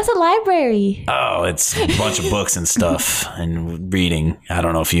 What's a library? Oh, it's a bunch of books and stuff and reading. I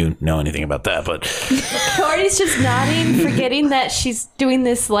don't know if you know anything about that, but Corey's just nodding, forgetting that she's doing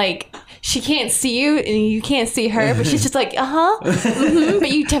this like she can't see you and you can't see her, but she's just like, but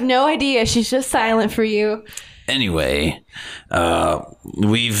you have no idea. She's just silent for you. anyway,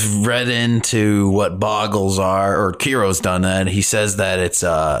 we've read into what boggles are, or Kiro's done that. He says that it's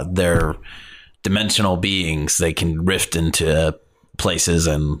they're dimensional beings. They can rift into places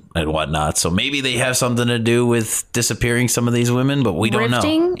and whatnot. So maybe they have something to do with disappearing some of these women, but we don't know.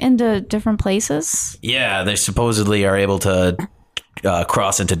 Rifting into different places? Yeah, they supposedly are able to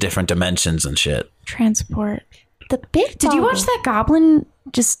cross into different dimensions and shit. Transport. The big Did you watch bottle. that goblin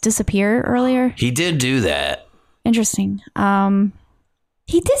just disappear earlier? He did do that. Interesting.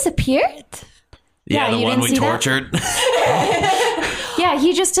 He disappeared? Yeah, Yeah, the you one didn't we see that? tortured. Yeah,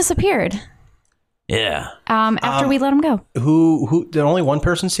 he just disappeared. Yeah. After we let him go. Who did only one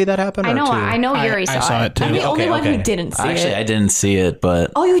person see that happen? I or know. two? I know. Yuri I saw it too. I'm the only one who okay. didn't see Actually, it. I didn't see it,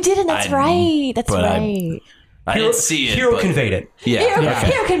 but Oh, you didn't? That's I- right. That's but I- right. I didn't see it. Hero but- conveyed it. Yeah.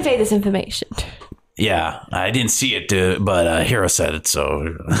 Hero convey this information. Yeah, I didn't see it, but Hero said it,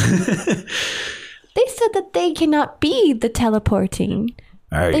 so. They said that they cannot be the teleporting.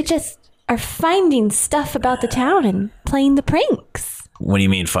 All right. They just are finding stuff about the town and playing the pranks. What do you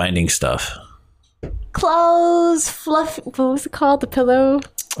mean finding stuff? Clothes, fluffy. What was it called? The pillow.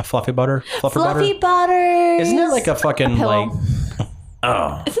 A fluffy butter. Fluffy butter. Isn't that like a fucking pillow. like?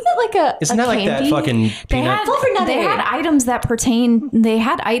 Oh, Isn't that like a? Isn't a that like that candy? fucking They peanut? had, Fluffernutter. they had items that pertain. They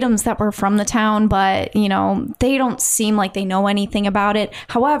had items that were from the town, but they don't seem like they know anything about it.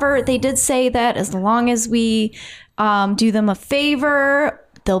 However, they did say that as long as we do them a favor,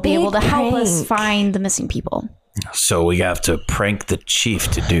 they'll be Big able to help us prank. find the missing people. so we have to prank the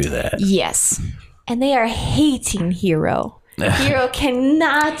chief to do that. Yes. And they are hating Hero. Hero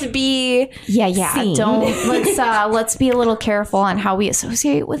cannot be seen. Let's be a little careful on how we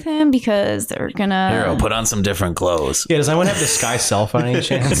associate with him because they're gonna Hero, put on some different clothes. Yeah, does anyone have disguise self on any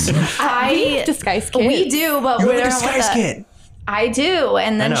chance? Disguise kit. We do, but You we have a don't disguise kit. I do,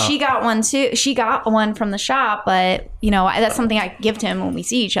 and then I know. she got one too. She got one from the shop, but that's something I give to him when we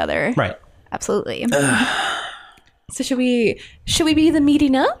see each other. Right. Absolutely. So should we be the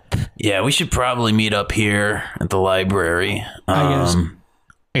meeting up? Yeah, we should probably meet up here at the library. I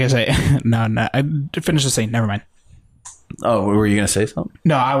guess no. I finished the scene. Never mind. Oh, were you gonna say something?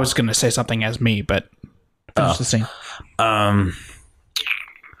 No, I was gonna say something as me, but finish the scene.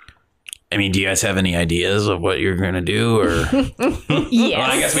 I mean, do you guys have any ideas of what you're gonna do, or? Yes.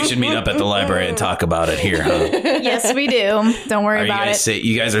 Well, I guess we should meet up at the library and talk about it here, huh? Yes, we do. Don't worry Are you about guys it.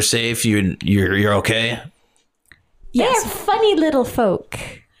 you guys are safe? You're okay? They're funny little folk.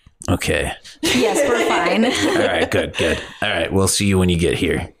 Okay. Yes, we're fine. All right. Good. All right. We'll see you when you get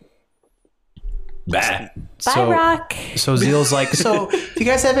here. Bye. Bye, Rock. So Zeal's like, so do you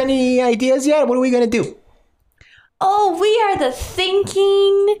guys have any ideas yet? What are we going to do? Oh, we are the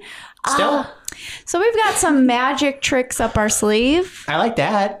thinking. Still? So we've got some magic tricks up our sleeve. I like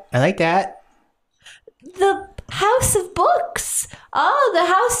that. The House of Books. Oh, the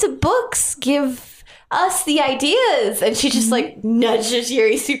House of Books give us the ideas. And she just like nudges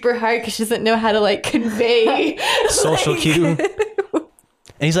Yuri super hard because she doesn't know how to like convey Social cue. And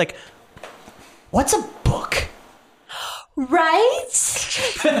he's like, what's a book? Right?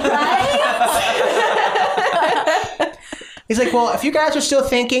 He's like, well, if you guys are still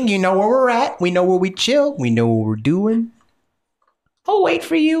thinking, you know where we're at. We know where we chill. We know what we're doing. I'll wait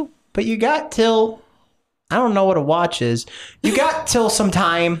for you. But you got till, I don't know what a watch is. You got till some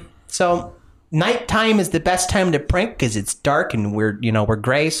time. So nighttime is the best time to prank because it's dark and we're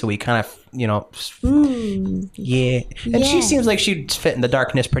gray. So we kind of, yeah. And she seems like she'd fit in the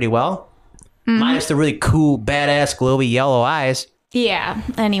darkness pretty well. Minus the really cool, badass, glowy yellow eyes. Yeah.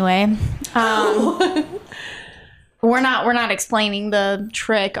 Anyway, we're not explaining the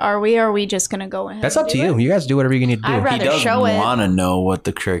trick, are we? Or are we just gonna go ahead? That's up to you. You guys do whatever you need to do. I'd rather He does show it. want to know what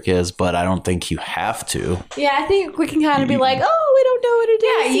the trick is, but I don't think you have to. Yeah, I think we can kind of be like, oh, we don't know what it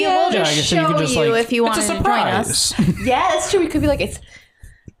is. Yeah, you will just I guess you show could just, you like, if you want it's to a join us. surprise. Yeah, that's true. We could be like, it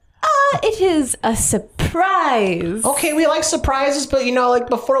is a surprise. Okay, we like surprises, but like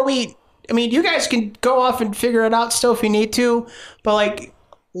before you guys can go off and figure it out still if you need to, but like,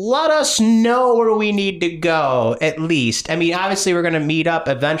 let us know where we need to go at least. I mean, obviously we're going to meet up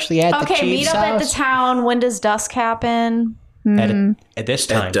eventually at the Okay, meet chief's up at the house. town. When does dusk happen? At this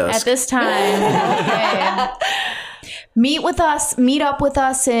time. At dusk. At this time. Okay. Meet up with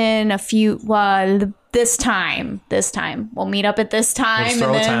us in a few, this time. We'll meet up at this time. Just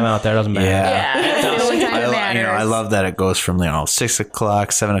throw a time out there, doesn't matter. Yeah, that's the only time it matters. I love that it goes from 6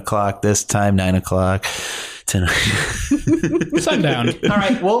 o'clock, 7 o'clock, this time, 9 o'clock, 10. Sundown. All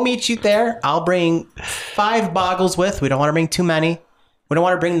right, we'll meet you there. I'll bring 5 boggles with. We don't want to bring too many. We don't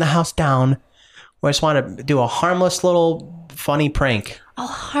want to bring the house down. We just want to do a harmless little funny prank. Oh,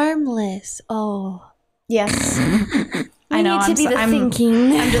 harmless. Oh. Yes. I know. I'm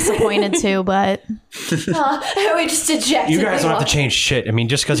thinking. I'm disappointed too, but We just dejected. You guys don't have to change shit. I mean,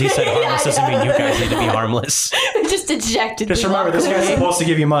 just because he said harmless doesn't mean you guys need to be harmless. Just dejected. Just remember, this guy's supposed to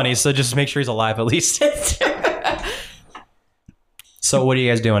give you money, so just make sure he's alive at least. So what are you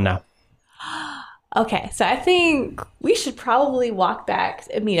guys doing now? Okay, so I think we should probably walk back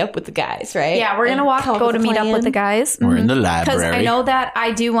and meet up with the guys, right? yeah, we're gonna And come go with to a meet up with the plan. guys. We're in the Because library. I know that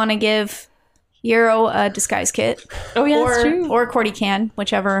I do want to give Euro a disguise kit. Oh yeah, that's true. Or Cordy can,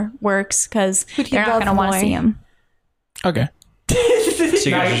 whichever works, because Who do you they're not love gonna want to more? see him. Okay. So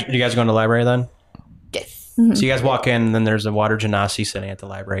you guys going to the library then? Yes. So you guys walk in, and then there's a water genasi sitting at the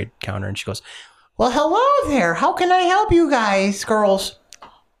library counter, and she goes, "Well, hello there. How can I help you guys, girls?"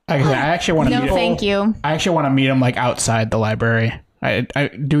 I actually want to No, meet thank you. I actually want to meet him like outside the library.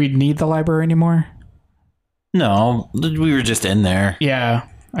 Do we need the library anymore? No, we were just in there. Yeah.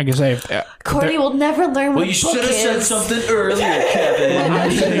 I guess Cordy will never learn what Well, you a book should have said is. something earlier, Kevin.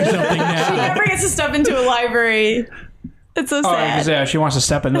 I'm saying something now. Never gets to step into a library. It's so Oh, because yeah, she wants to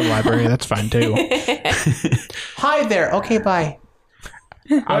step into the library. That's fine too. Hi there. Okay, bye.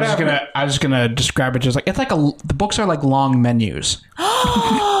 I was just gonna describe it just like the books are like long menus.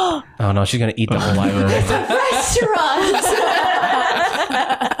 Oh no, she's gonna eat the whole library. Restaurant.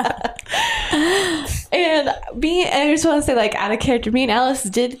 And And I just want to say, like, out of character, me and Alice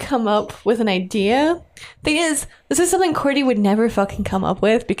did come up with an idea. Thing is, this is something Courtney would never fucking come up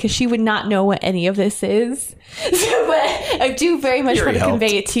with because she would not know what any of this is. So, but I do very much want to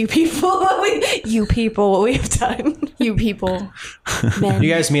convey it to you people. What we have done. You people. Men.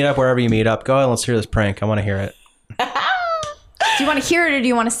 You guys meet up wherever you meet up. Go ahead, let's hear this prank. I want to hear it. Do you want to hear it or do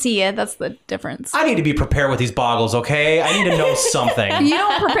you want to see it? That's the difference. I need to be prepared with these boggles, okay? I need to know something. You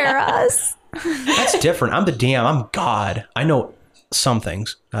don't prepare us. That's different. I'm the DM. I'm God. I know some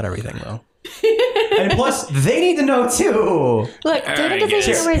things. Not everything, though. And plus, they need to know, too. Look, Dana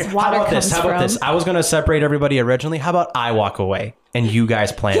doesn't know where his water comes How about from. this? I was going to separate everybody originally. How about I walk away and you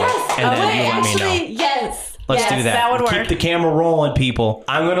guys plan it? And then you let me know. Yes. Let's do that. That would work. Keep the camera rolling, people.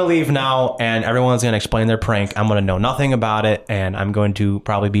 I'm going to leave now, and everyone's going to explain their prank. I'm going to know nothing about it, and I'm going to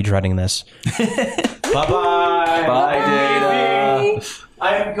probably be dreading this. Bye-bye. Bye, Dana.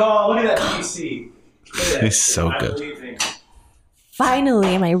 I'm gone. Look at that PC. He's so good. Leaving. Finally,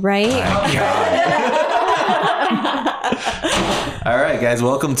 am I right? All right, guys,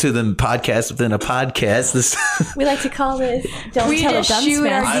 welcome to the podcast within a podcast. We like to call this Don't We Tell a just Dunce shoot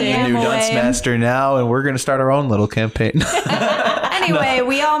our Master. DM. I'm the new away. Dunce Master now, and we're going to start our own little campaign. Anyway,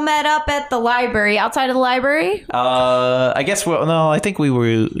 we all met up at the library. Outside of the library? I guess, I think we were...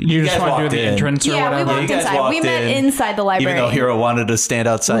 You just guys want to do walked the in. entrance or Yeah, we whatever. walked you guys inside. We walked met in, inside the library. Even though Hero wanted to stand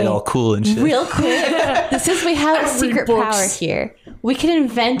outside all cool and shit. Real quick, we have a secret power here. We can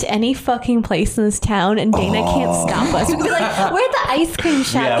invent any fucking place in this town, and Dana can't stop us. We can be like, we're at the ice cream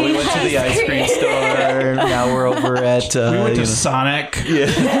shop. Yeah, we getting went to the ice cream store. Now we're over at... We went to Sonic.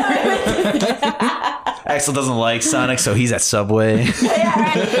 Axel doesn't like Sonic, so he's at Subway. Yeah,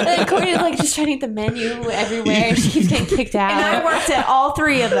 right. And then Courtney's like just trying to eat the menu everywhere. She keeps getting kicked out. And I worked at all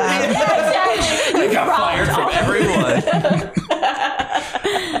three of them. Yeah, exactly. I got fired from everyone.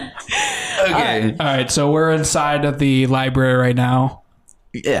 Okay. All right, so we're inside of the library right now.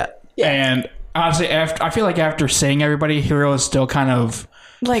 Yeah. And honestly, I feel like after seeing everybody, Hero is still kind of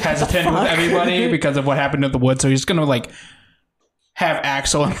Like, hesitant with everybody because of what happened in the woods. So he's going to have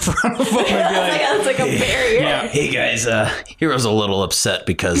Axel in front of him and be like, it's like a barrier. yeah. Hey guys, Hero's a little upset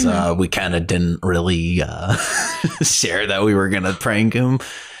because we kind of didn't really share that we were gonna prank him,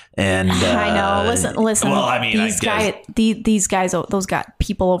 and I know. Listen. Well, I mean, these guys, those got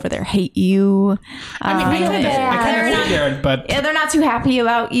people over there hate you. I kind of figured, but Yeah, they're not too happy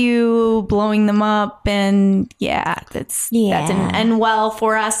about you blowing them up, and that's and well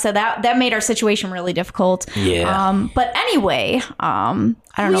for us. So that made our situation really difficult. Yeah. But anyway, I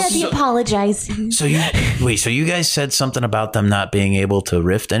don't know. We had to apologize. So you guys said something about them not being able to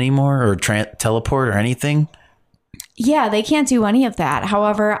rift anymore or teleport or anything? Yeah, they can't do any of that.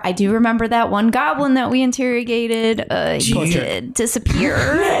 However, I do remember that one goblin that we interrogated. He did disappear.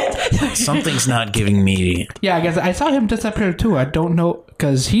 Something's not giving me. yeah, I guess I saw him disappear too. I don't know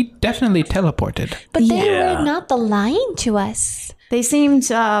because he definitely teleported. But they Yeah. were not the lying to us. They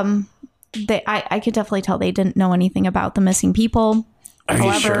seemed. I could definitely tell they didn't know anything about the missing people. Are you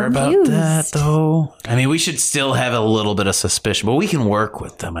However, sure about used. that though? I mean, we should still have a little bit of suspicion, but we can work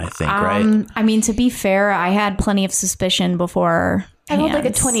with them. I think, right? I mean, to be fair, I had plenty of suspicion before. I rolled like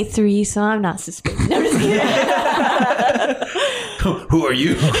a 23, so I'm not suspicious. No, I'm just kidding. Who are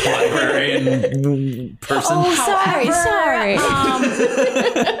you, librarian person? Oh, sorry.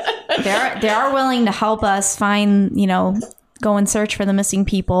 They are willing to help us find, go and search for the missing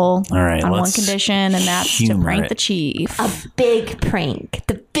people. All right, on one let's condition, and that's to humor prank it. the chief. A big prank.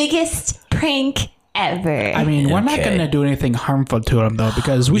 The biggest prank ever. I mean, we're not Okay. going to do anything harmful to him though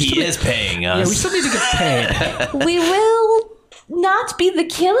because we He still is paying yeah, we us. still need to get paid. We will not be the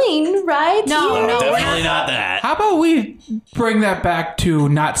killing, right? No, no, Definitely not that. How about we bring that back to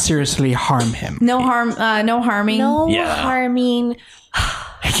not seriously harm him? no harm, no harming. No Yeah. harming.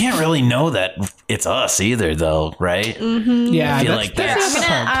 I can't really know that it's us either, though, right? Yeah, I feel that's- like that's that's- the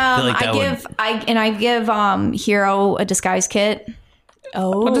part. feel like that I give Hero a disguise kit.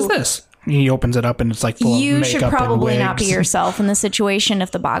 Oh. What is this? He opens it up and it's like full of You makeup should and probably not be wigs. yourself in the situation if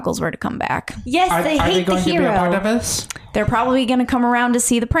the Boggles were to come back. Yes, Are they they hate the going to be a part of hero. this? They're probably going to come around to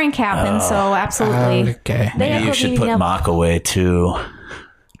see the prank happen. So absolutely. Okay. They Maybe you are should beating put up. Mock away too.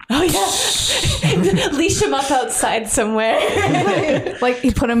 Oh, yeah. Leash him up outside somewhere. Like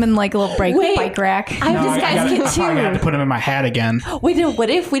you put him in like a little Wait. bike rack. I have No, disguise I kit probably have to too. put him in my hat again. Wait, no, what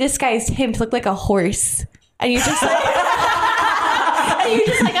if we disguised him to look like a horse? And you're just like... and you're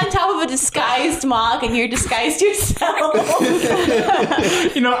just like on top of a disguised mock and you're disguised yourself.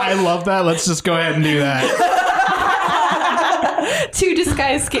 I love that. Let's just go ahead and do that. 2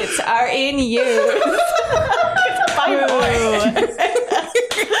 disguise kits are in use.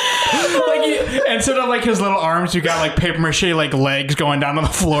 Like instead of like his little arms, you got like paper mache like legs going down on the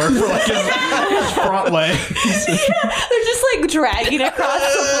floor for like his front legs. They're just like dragging across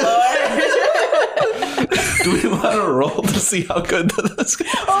the floor. Do we want to roll to see how good this is?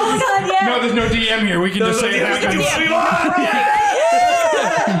 Oh my god, yeah. No, there's no DM here. We can just say that.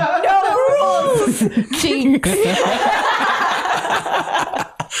 No rules. Jinx.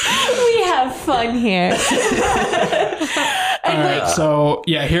 We have fun here. Alright, so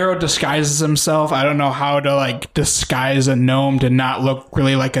yeah, Hero disguises himself. I don't know how to like disguise a gnome to not look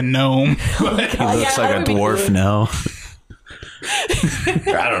really like a gnome. He looks like a dwarf now.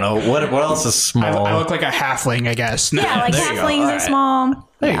 I don't know. What else is small? I look like a halfling, I guess. Yeah, like There you go. halflings All are right. small.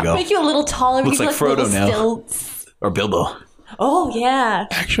 There you go. Make you a little taller. Looks Make like you Frodo little now. stilts. Or Bilbo. Oh yeah.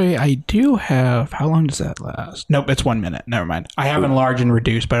 Actually, I do have. How long does that last? Nope, it's 1 minute. Never mind. I have enlarged and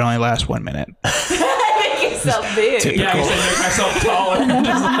reduced, but it only lasts 1 minute. Make yourself big. Yeah, I said make myself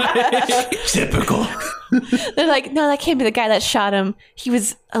taller. Typical. They're like, no, that can't be the guy that shot him. He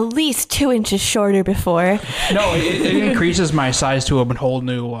was at least 2 inches shorter before. No, it increases my size to a whole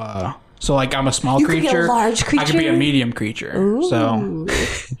new. So like I'm a small You could be a creature. large I could be a creature? medium creature. So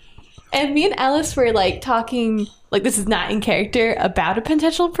And me and Alice were like talking, like this is not in character, about a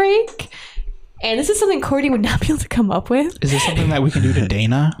potential prank. And this is something Courtney would not be able to come up with. is this something that we can do to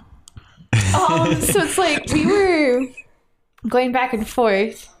Dana? So it's like we were going back and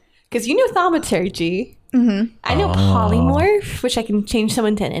forth because you know thaumaturgy. Mm-hmm. I know polymorph, which I can change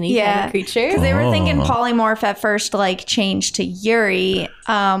someone to any kind of creature. Because they were thinking polymorph at first, like change to Yuri,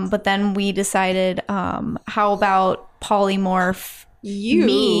 but then we decided, how about polymorph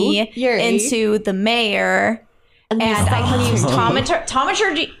me Yuri. into the mayor, and I can use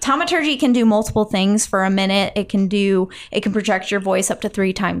taumaturgy. Taumaturgy can do multiple things for a minute. It can project your voice up to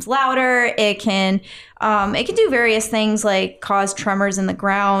 3 times louder. It can do various things like cause tremors in the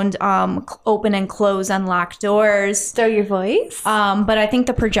ground, open and close unlocked doors. Throw your voice. But I think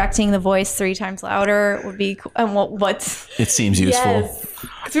the projecting the voice 3 times louder would be cool. And what's It seems useful. Yes.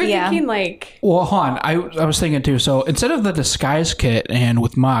 Because we're Yeah. thinking like, Well, hold on. I was thinking too. So instead of the disguise kit and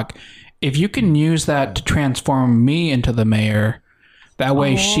with Mock, if you can use that to transform me into the mayor, that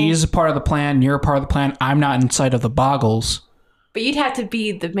way she's a part of the plan, you're a part of the plan. I'm not inside of the boggles. but you'd have to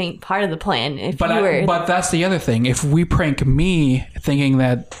be the main part of the plan if But you were. but that's the other thing. If we prank me thinking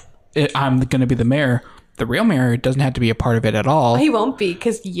that I'm going to be the mayor, the real mayor doesn't have to be a part of it at all. he won't be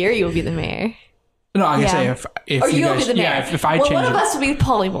because Yuri will be the mayor. No, I can say Yeah. if Or you you'll guys, be the mayor. yeah, if I well, change one of it, us will be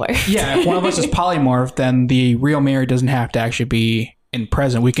polymorph. yeah, if one of us is polymorph, then the real mayor doesn't have to actually be in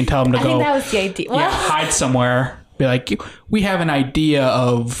present. We can tell him to I go. think that was the idea. Well, Yeah, hide somewhere. Be like, we have an idea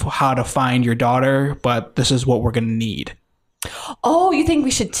of how to find your daughter, but this is what we're gonna need. oh, you think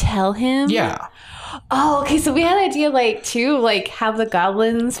we should tell him? Yeah, Oh, okay. So we had an idea, like, to like have the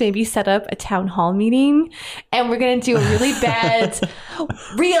goblins maybe set up a town hall meeting, and we're gonna do a really bad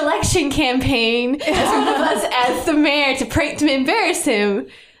re-election campaign as one of us as the mayor to embarrass him.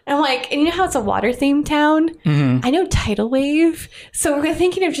 And I'm like, and you know how it's a water themed town? Mm-hmm. I know tidal wave, so we're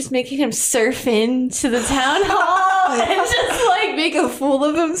thinking of just making him surf into the town hall and just like make a fool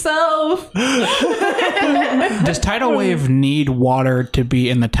of himself. does tidal wave need water to be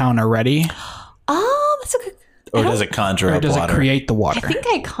in the town already, Oh, that's a good. Or does it conjure or up does water? it create the water? I think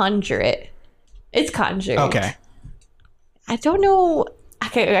I conjure it. It's conjured. Okay. I don't know.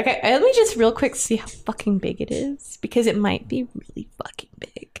 Okay. Let me just real quick see how fucking big it is because it might be really fucking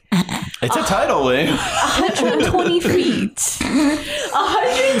big. It's a tidal wave. 120 feet.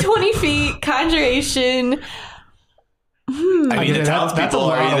 120 feet. Conjuration. I mean, the that's a townspeople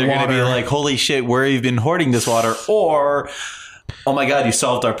lot are of either going to be water. like, holy shit, where have you been hoarding this water? Or, oh my God, you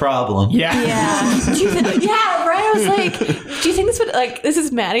solved our problem. Yeah. Yeah. Yeah. Right. I was like, do you think this would like? This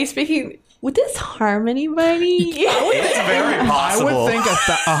is Maddie speaking. Would this harm anybody? It's very I possible. would think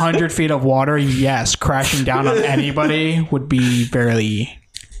 100 feet of water, yes, crashing down on anybody would be very.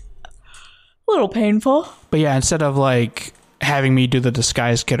 a little painful. But yeah, instead of like having me do the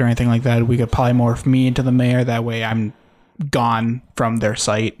disguise kit or anything like that, we could polymorph me into the mayor. That way I'm gone from their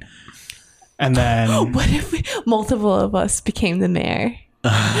sight. And then What if multiple of us became the mayor? Oh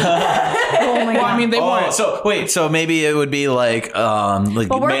my well, I mean, they Oh, want so maybe it would be like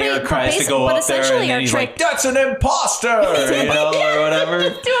we're mayor but tries to go but up there and essentially then our he's trick- like, that's an imposter, you know, or whatever.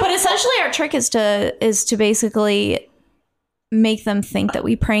 But essentially, our trick is to basically make them think that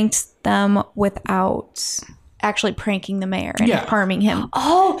we pranked them without actually pranking the mayor and Yeah. harming him.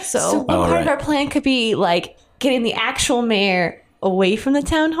 Oh, so one part right. of our plan could be like getting the actual mayor away from the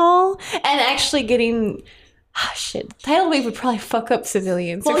town hall and actually getting Shit. Tidal wave would probably fuck up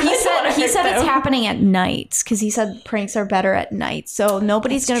civilians. Well, It he probably said don't hurt it's them. happening at night because he said pranks are better at night. So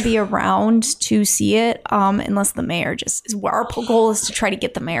nobody's going to be around to see it unless the mayor our goal is to try to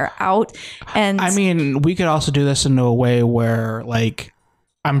get the mayor out. And I mean, we could also do this in a way where, like,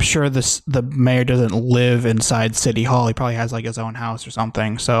 I'm sure the mayor doesn't live inside City Hall. He probably has like his own house or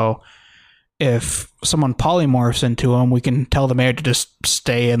something. So if someone polymorphs into him, we can tell the mayor to just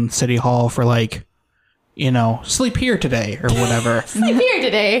stay in City Hall for like, sleep here today or whatever. Sleep here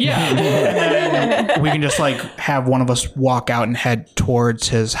today. Yeah. We can just like have one of us walk out and head towards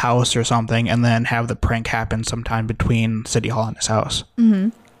his house or something, and then have the prank happen sometime between City Hall and his house.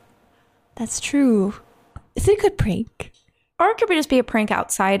 That's true. It's a good prank. or it could just be a prank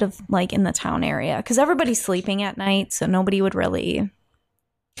outside of like in the town area because everybody's sleeping at night, so nobody would really.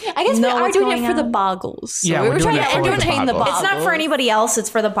 I guess we know are what's doing it going for the on. boggles. So Yeah, we we're were doing trying it to for the entertain the boggles. boggles. It's not for anybody else. It's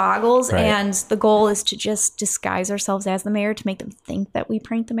for the boggles, Right. and the goal is to just disguise ourselves as the mayor to make them think that we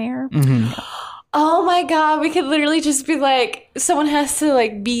pranked the mayor. Oh my god, we could literally just be like, someone has to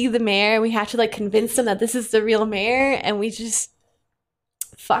like be the mayor. We have to like convince them that this is the real mayor, and we just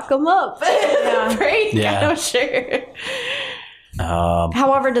fuck them up. Yeah. Prank, Yeah. I'm sure.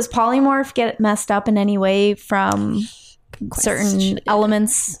 However, does polymorph get messed up in any way from certain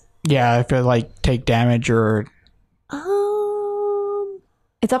elements? Yeah, if it like take damage or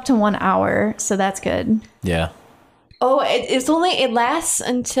It's up to 1 hour, so that's good. Yeah. Oh, it lasts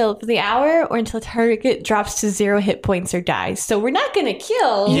until the hour or until target drops to 0 hit points or dies. So we're not gonna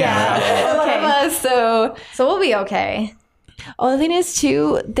kill one of us. So we'll be okay. the thing is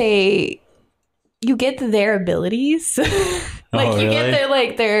too, you get their abilities. Like you get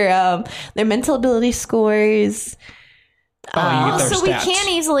really? their mental ability scores. you get their So we stats.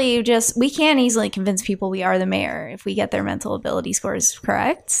 can't easily convince people we are the mayor if we get their mental ability scores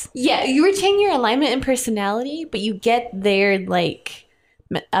correct. Yeah, you retain your alignment and personality, but you get their like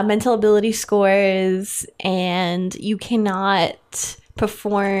mental ability scores, and you cannot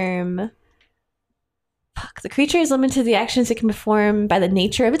perform. Fuck, the creature is limited to the actions it can perform by the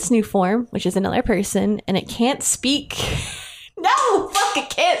nature of its new form, which is another person, and it can't speak. No, fuck, it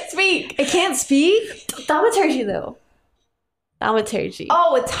can't speak. It can't speak? Thaumaturgy though. Thaumaturgy.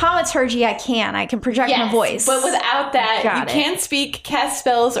 Oh, with thaumaturgy I can project my voice. But without that, Got you it. can't speak, cast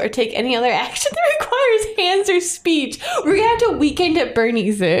spells, or take any other action that requires hands or speech. We're gonna have to weekend at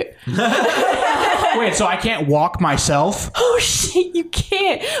Bernie's it. Wait, so I can't walk myself? Oh shit, you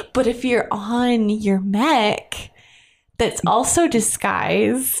can't. But if you're on your mech that's also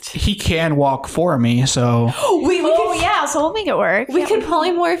disguised, He can walk for me, so we Oh could, yeah, so we'll make it work. we could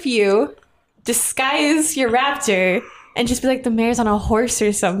polymorph you, disguise your raptor, and just be like the mayor's on a horse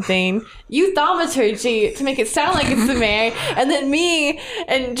or something. You thaumaturgy to make it sound like it's the mayor, and then me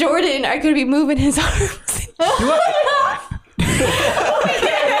and Jordan are going to be moving his arms.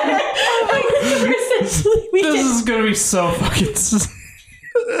 Essentially, we this can. is gonna be so fucking. Okay.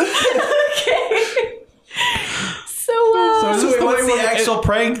 So, So Wait, what's the actual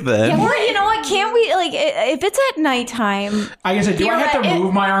prank then? Or you know what? Can't we like if it's at nighttime? I guess do I have to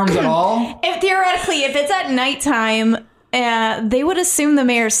move my arms at all? If theoretically, if it's at nighttime, they would assume the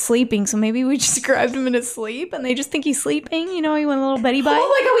mayor's sleeping. So maybe we just grabbed him in his sleep, and they just think he's sleeping. You know, he went a little Betty bite. oh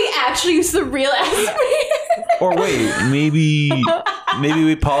my god, we actually use the real ass mayor. Or wait, maybe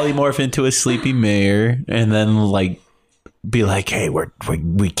we polymorph into a sleepy mayor and then like be like, hey,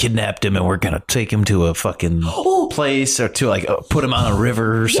 we kidnapped him and we're gonna take him to a fucking place or to like put him on a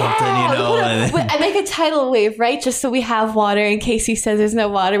river or something, you know. and then- I make a tidal wave, right? Just so we have water in case he says there's no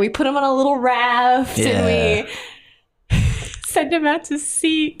water. We put him on a little raft and we send him out to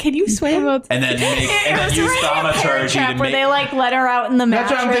sea. Can you swim? and then use thaumaturgy to where make. they like let her out in the That's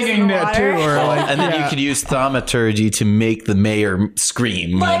mattress. what I'm thinking in the that too. water. Or like, And then you could use thaumaturgy to make the mayor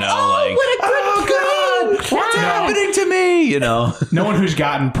scream, Like, you know, oh, like, what a good oh god, what's happening to me? You know, no one who's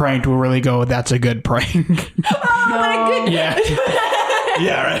gotten pranked will really go, "That's a good prank." Yeah.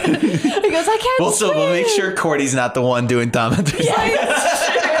 yeah, right. He goes, I can't Well, so we'll make sure Cordy's not the one doing thaumaturgy.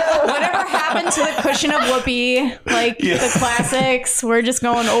 Whatever happened to the cushion of whoopee, like the classics, we're just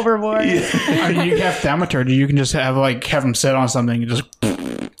going overboard. I mean, you can have thaumaturgy. You can just have him sit on something and just.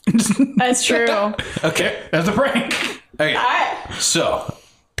 That's true. Okay, That's a prank. okay. So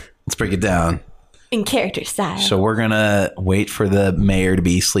let's break it down. in character style. So we're gonna wait for the mayor to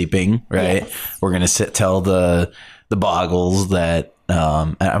be sleeping, right? Yes. We're gonna tell the boggles that.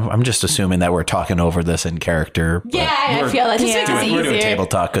 I'm just assuming that we're talking over this in character. but Yeah, I feel that just makes it we're doing easier. table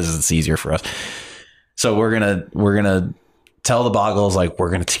talk because it's easier for us. So we're gonna tell the boggles like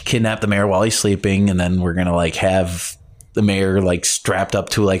we're gonna kidnap the mayor while he's sleeping, and then we're gonna like have the mayor like strapped up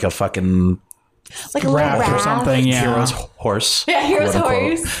to like a fucking Like a little raft or something. Yeah. Hero's horse. Yeah, hero's quote,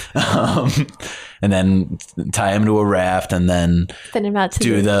 horse. And then tie him to a raft, and then Send him out to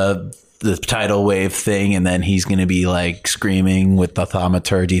do the tidal wave thing, and then he's gonna be like screaming with the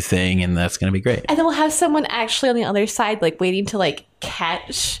thaumaturgy thing, and that's gonna be great. And then we'll have someone actually on the other side, like waiting to like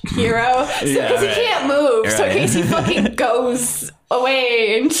catch Hero, because Yeah, he right. can't move. So in Right. case he fucking goes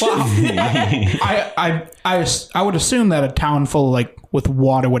away and I would assume that a town full like with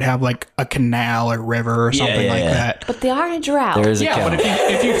water would have like a canal or river or something like that. But they are in a drought. There is a Yeah, cow. but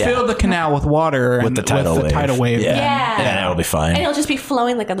if you fill the canal with water and with the tidal wave, then- Yeah. that'll be fine. and it'll just be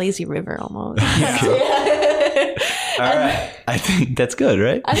flowing like a lazy river almost. All right, I think that's good,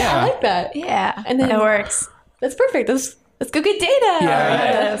 right? I like that. Yeah, And then it works. That's perfect. That's good data.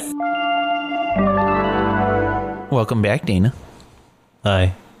 Yeah. Welcome back, Dana.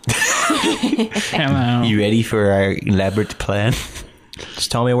 Hi. Hello. You ready for our elaborate plan?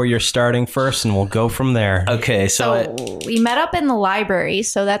 Just tell me where you're starting first, and we'll go from there. Okay, So we met up in the library,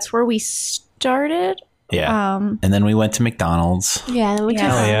 so that's where we started. yeah, and then we went to McDonald's. Yeah, then we took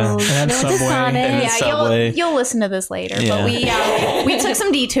Yeah. yeah. those. And then Then we went to Subway. Sonic. And then Yeah, Subway. you'll listen to this later. Yeah. But we took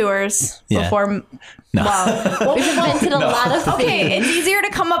some detours Yeah. before. No. Well, We've invented a lot of things. okay, it's easier to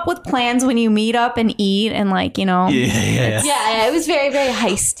come up with plans when you meet up and eat and like Yeah. Yeah, it was very, very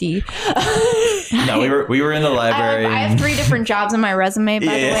heisty. No, we were in the library. I have 3 different jobs on my resume, by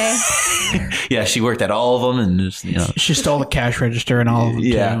the way. Yeah, she worked at all of them, and just She stole the cash register and all of them.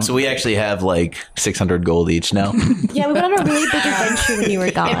 yeah. too. So we actually have like 600 gold each now. Yeah, we went on a really big adventure when you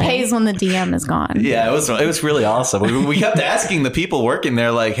were gone. It pays when the DM is gone. Yeah, it was really awesome. We kept asking the people working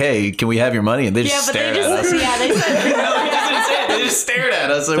there, like, "Hey, can we have your money?" And they just stared at us. they said No, they just didn't say it. They just stared at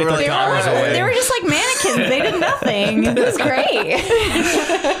us, and we were like, they were just like mannequins. They did nothing. It was great.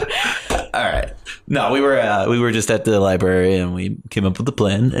 "All right." No, we were just at the library, and we came up with a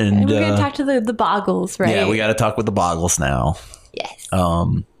plan. And we're going to talk to the Boggles, right? yeah, we got to talk with the Boggles now. Yes.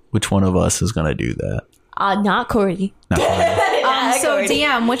 Which one of us is going to do that? Not Corey. So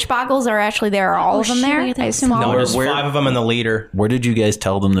DM, which boggles are actually there? Are all of them shit, there? I think I assume so. all No, of there's where- 5 of them and the leader. Where did you guys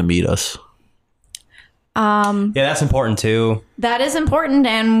tell them to meet us? Yeah, that's important too. that is important,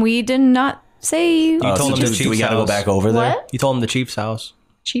 and we did not say You told so them the do we chief's got to go house. back over there? what You told them the chief's house.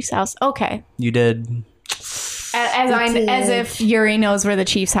 Chief's house. Okay, You did. as if Yuri knows where the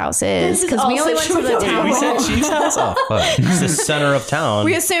Chief's house is, because we also only went to the true. town We hall. said Chief's house. Oh, fuck. It's the center of town.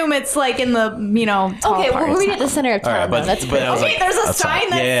 We assume it's like in the tall Okay, well, parts. we're at the center of town. All right, but that's but I was Okay, like, there's a that's sign fine.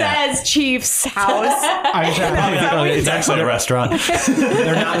 that Yeah. says Chief's house. I just have it's actually a restaurant.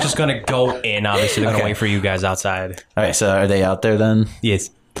 They're not just going to go in, obviously. They're going to wait for you guys outside. All right, so are they out there then? Yes.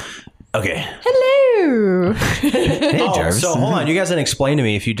 Okay. Hello. Hey, Oh, Jarvis. so hold on. You guys didn't explain to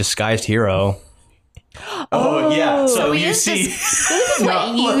me if you disguised Hero. Oh, yeah. So you is see. This is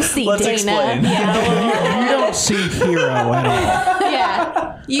what you see, let's Dana. explain. Yeah. you don't see Hero at all.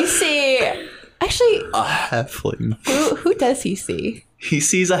 Yeah. You see. Actually, A halfling. who does he see? He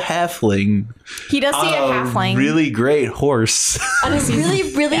sees a halfling. He does see a halfling. Really great horse. On a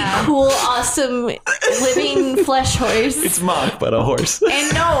really, really cool, awesome living flesh horse. It's mock, but a horse.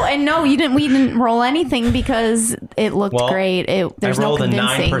 And no, we didn't roll anything because it looked Well, great. There's I no rolled a 9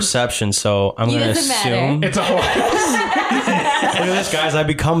 convincing. perception, so I'm It going to doesn't matter. assume. It's a horse. Look at this, guys. I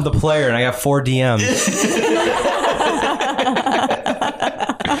become the player, and I got 4 DMs.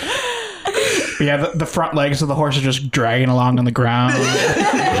 But yeah, the front legs of the horse are just dragging along on the ground.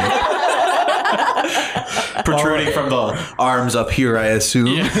 Protruding from the arms up here, I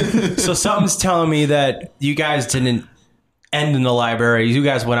assume. So something's telling me that you guys didn't end in the library. You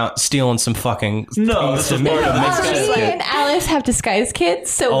guys went out stealing some fucking No, things this was to make part of a the mix. disguise Me and Alice have disguise kits.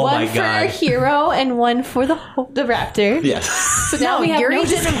 So Oh one my for God. Hero and one for the raptor. Yes. So now No, we have Yuri no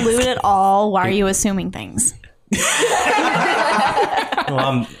didn't loot at all. Why are you assuming things? Well,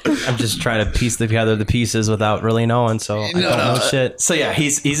 I'm just trying to piece together the pieces without really knowing. So I don't know shit. So yeah,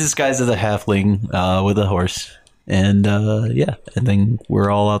 he's disguised as a halfling with a horse. And yeah, and then we're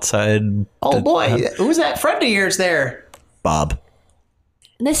all outside. Oh boy, who's that friend of yours there? Bob.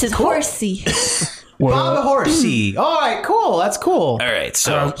 This is horsey. Bob the Horsey. All right, cool. That's cool. All right,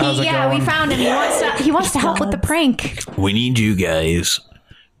 so How's it Yeah, we going? found him. He wants to help with the prank. we need you guys,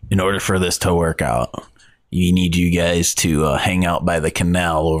 in order for this to work out, you need you guys to hang out by the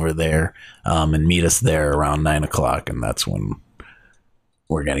canal over there and meet us there around 9 o'clock, and that's when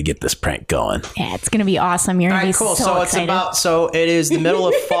we're gonna get this prank going. Yeah, it's gonna be awesome. You're All gonna right, be cool. so So excited. it is the middle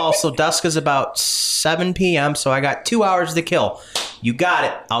of fall. So dusk is about 7 p.m. So I got 2 hours to kill. You got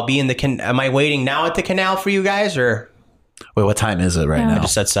it. I'll be in the am I waiting now at the canal for you guys, or Wait, what time is it right now? I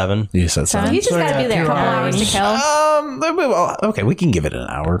just said 7. You said 7. You just gotta be there. A couple hours to kill. Well, okay, we can give it an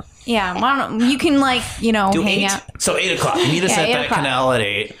hour. Yeah, why don't you can Do hang 8? out. So 8 o'clock. You meet us at 8 that o'clock. canal at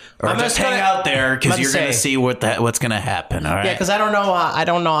 8, or I'm just just hang gonna- out there because I'm you're gonna gonna say- see what's gonna happen. All right. Yeah, because I don't know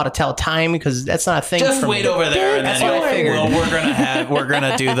how to tell time because that's not a thing. Just for wait me. over there, and That's then what I figured. we're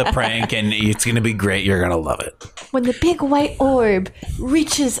gonna do the prank, and it's gonna be great. You're gonna love it. When the big white orb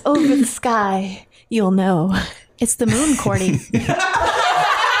reaches over the sky, you'll know. It's the moon, Cordy.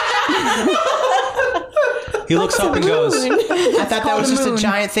 He looks up and goes, I thought that was the just a moon.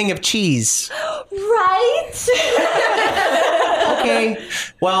 giant thing of cheese. Right? Okay.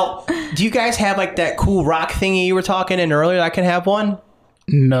 Well, do you guys have like that cool rock thingy you were talking in earlier? I can have one.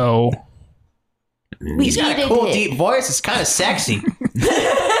 No. He's got a needed cool it. deep voice. It's kind of sexy.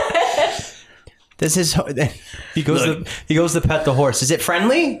 This is he goes to pet the horse. Is it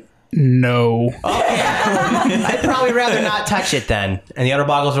friendly? No. I'd probably rather not touch it then. And the other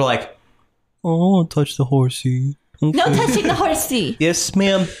boggles are like, oh, I'll touch the horsey. Okay. No touching the horsey. Yes,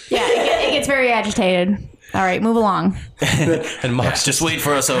 ma'am. Yeah, it gets very agitated. All right, move along. And Mox Just wait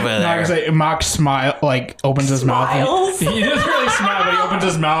for us over there. Mox smile, opens his mouth. And he doesn't really smile, but he opens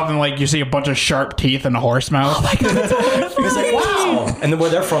his mouth and you see a bunch of sharp teeth in a horse mouth. Oh my He's like, wow. And then where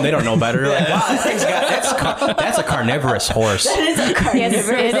they're from, they don't know better. They're like, wow, that thing's got, that's a carnivorous horse. Yes,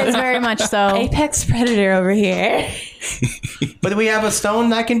 it is very much so. Apex predator over here. But do we have a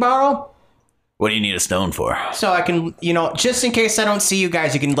stone I can borrow? What do you need a stone for? So I can, just in case I don't see you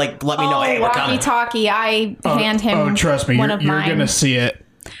guys, you can let me know. Hey, we're coming. Walkie-talkie. I hand him Oh, trust me, one you're of mine. gonna see it.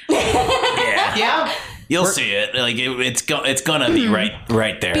 Yeah. You'll see it. It's gonna be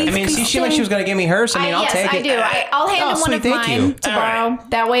right there. I mean, she seemed like she was gonna give me hers. I mean, I'll yes, take I it. do. I'll hand Oh, him one sweet, of thank mine you. to All right. borrow.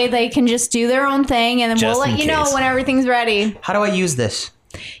 That way they can just do their own thing, and then Just we'll let in you know case. when everything's ready. How do I use this?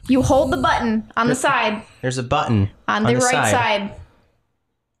 You hold the button on the side, There's a button on the right side.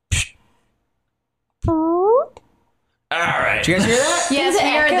 All right. Did you guys hear that? Yes, I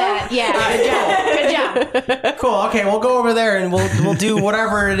heard that. Yeah, good job. Cool. Okay, we'll go over there and we'll do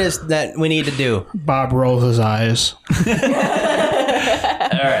whatever it is that we need to do. Bob rolls his eyes. All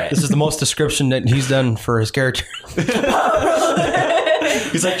right. This is the most description that he's done for his character.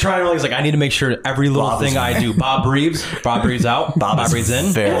 He's like he's like, I need to make sure every little Bob thing is- I do. Bob breathes out. Bob breathes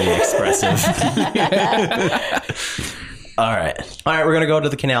in. Very expressive. All right. All right, we're gonna go to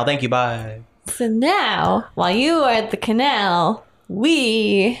the canal. Thank you. Bye. So now, while you are at the canal,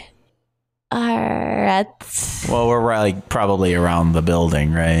 we are at... Well, we're probably around the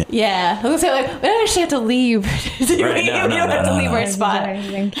building, right? Yeah. I was gonna say, we don't actually have to leave. Right, no, we don't no, have to no, leave no. our spot.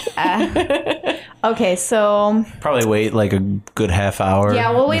 Okay, so Probably wait like a good half hour.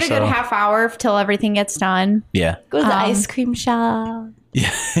 yeah, we'll wait or a good so. half hour till everything gets done. Yeah. Go to the ice cream shop.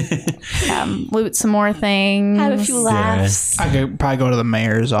 Loot some more things. Have a few laughs. I could probably go to the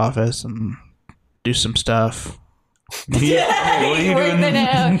mayor's office and do some stuff. What are you Work doing? that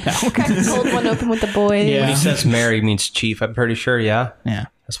out. Crack the cold one open with the boys. Yeah. When he says Mary means chief, I'm pretty sure. Yeah. Yeah.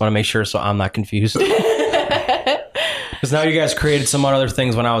 Just want to make sure so I'm not confused. Because now you guys created some other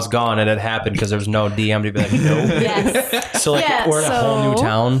things when I was gone, and it happened because there was no DM to be like, no. Yes. So Yeah, we're in a whole new so-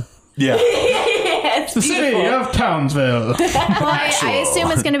 town. Yeah. Yes. The city of Townsville. Well, I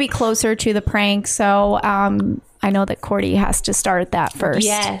assume it's going to be closer to the prank, so I know that Cordy has to start that first.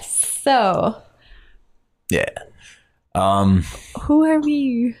 Yes. So, Yeah. who are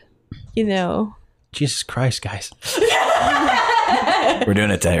we? Jesus Christ, guys. We're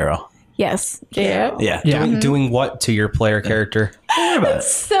doing it to Hero. Yes. Yeah. Yeah. Yeah. Doing what to your player character?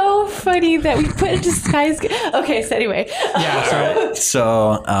 So funny that we put a disguise. Okay, so anyway. Yeah.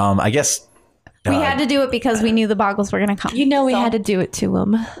 So, I guess. We had to do it because we knew the boggles were going to come. We had to do it to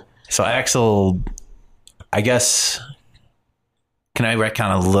him. So Axel, I guess, can I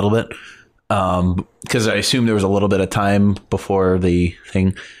retcon a little bit? Because I assume there was a little bit of time before the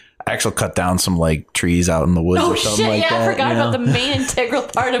thing. Axel cut down some trees out in the woods or something like that. I forgot you know? about the main integral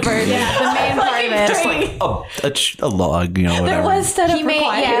part of our the main part of it. Just like a log, whatever. There was set up He made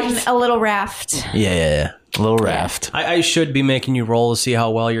required. a little raft. Yeah. A little raft. I should be making you roll to see how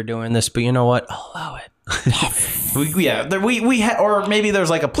well you're doing this, but you know what? I'll allow it. We had, or maybe there's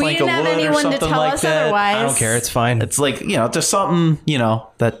like a plank didn't of have wood or anyone to something tell like us that. otherwise. I don't care. It's fine. It's like, just something,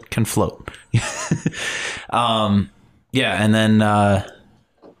 that can float. Yeah. And then I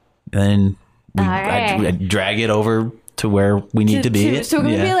drag it over to where we need to be. So we're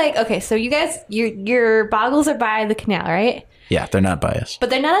gonna Yeah. be like, okay, so you guys, your boggles are by the canal, right? Yeah, they're not biased. But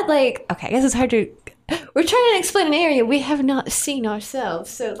they're not okay, I guess it's hard to. We're trying to explain an area we have not seen ourselves,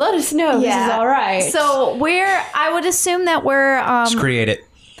 so let us know if this is all right. So I would assume that we're Just create it.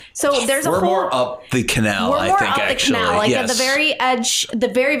 So there's a We're whole. more up the canal, We're I more think, up actually. the canal, like yes. at the very edge, the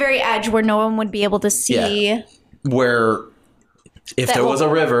very, very edge where no one would be able to see. Where if That there was a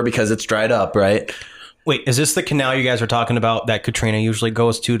whole- river, because it's dried up, right? Wait, is this the canal you guys were talking about that Katrina usually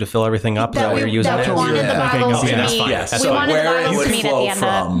goes to fill everything up? Is that what you're using that it? we wanted the Yeah. boggles Okay, to that's meet. fine. Yeah, That's we so wanted the where it boggles would to meet at flow the end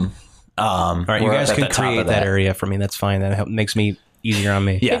from. All right, you we're guys up at can the top create of that area for me. That's fine. That makes me easier on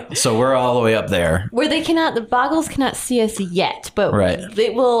me. Yeah, so we're all the way up there. Where they cannot, the boggles cannot see us yet, but Right.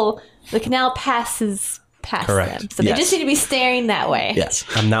 it will. The canal passes past Correct. them, so they Yes. just need to be staring that way. Yes.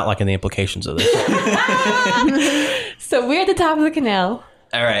 I'm not liking the implications of this. So we're at the top of the canal.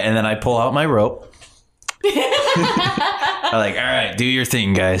 All right, and then I pull out my rope. I'm like, all right, do your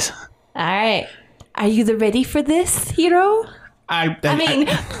thing, guys. All right, are you ready for this, hero? I mean,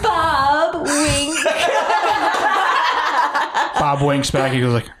 Bob Wink. Bob winks back. He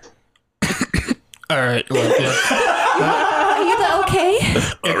goes like, "All right, look, Are you okay?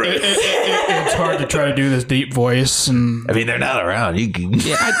 it's hard to try to do this deep voice, and I mean, they're not around. You can.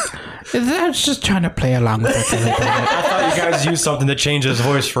 I was just trying to play along with it a little bit. I thought you guys used something to change his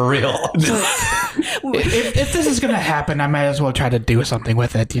voice for real. If this is gonna happen, I might as well try to do something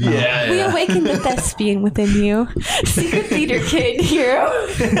with it. You know? We awakened the thespian within you. Secret theater kid, hero.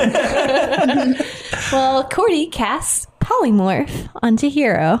 Well, Cordy casts polymorph onto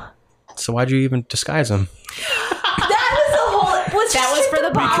hero. So why'd you even disguise him? That was for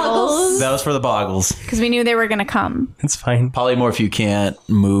the boggles. That was for the boggles. Because we knew they were going to come. It's fine. Polymorph, you can't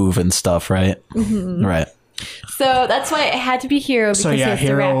move and stuff, right? Mm-hmm. Right. So that's why it had to be hero because So yeah, he has the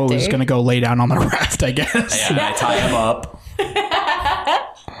Hero raptor. is gonna go lay down on the raft, I guess. And I tie him up.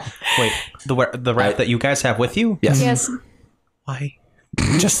 Wait, the raft that you guys have with you? Yes. Yes. Why?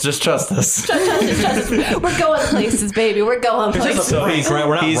 Just trust us. We're going places, baby. We're going places. So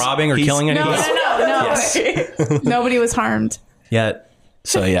we're not robbing or killing anyone. No. Nobody was harmed. Yet.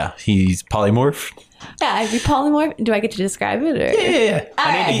 So yeah, he's polymorphed. Yeah, we polymorph. Do I get to describe it? Or? Yeah.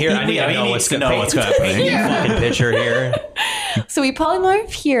 I need to hear. I need to know what's going to happen. Fucking picture here. So we polymorph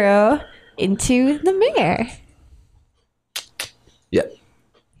hero into the mayor. Yep.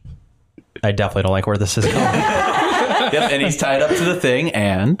 I definitely don't like where this is going. Yep. And he's tied up to the thing,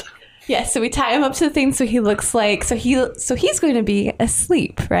 and Yeah, so we tie him up to the thing so he looks like so he's going to be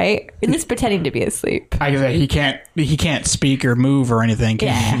asleep, right? At least pretending to be asleep. I guess he can't speak or move or anything. Can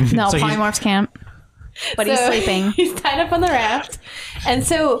Yeah. he? No, So he's- polymorphs can't. But he's So sleeping. He's tied up on the raft. And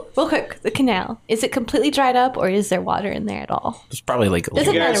so, real quick, the canal. Is it completely dried up or is there water in there at all? it's probably like a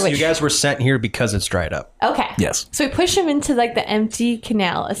Doesn't matter which. You guys were sent here because it's dried up. Okay. Yes. So we push him into like the empty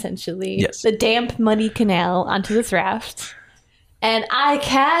canal, essentially. Yes. The damp, muddy canal onto this raft. And I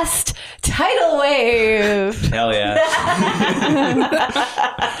cast Tidal Wave. Hell yeah.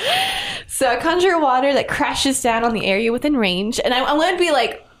 So I conjure water that crashes down on the area within range. And I'm going to be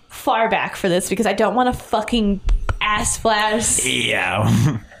like far back for this because I don't want to fucking ass flash.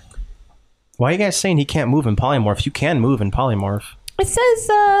 Yeah. Why are you guys saying he can't move in polymorph? You can move in polymorph. It says,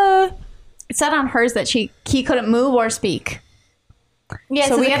 It said on hers that he couldn't move or speak. yeah,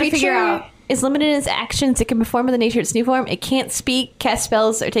 So so we the had to creature figure out- is limited in its actions. It can perform in the nature of its new form. It can't speak, cast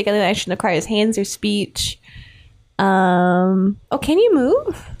spells, or take other action that requires hands or speech. Can you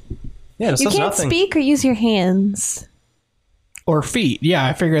move? Yeah, it You says can't nothing. speak or use your hands. or feet. Yeah,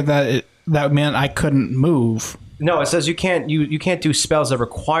 I figured that meant I couldn't move. No, it says you can't do spells that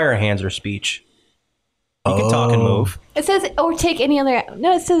require hands or speech. You can talk and move. It says, or take any other.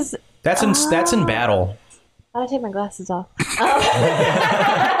 No, it says. That's in battle. I gotta take my glasses off.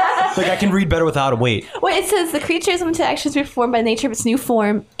 Like I can read better without a weight. Wait, it says the creature is limited to actions performed by nature of its new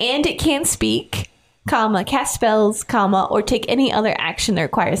form, and it can speak, comma, cast spells, comma, or take any other action that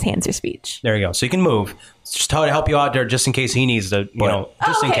requires hands or speech. There you go. So you can move. It's just how to help you out there, just in case he needs to. Just in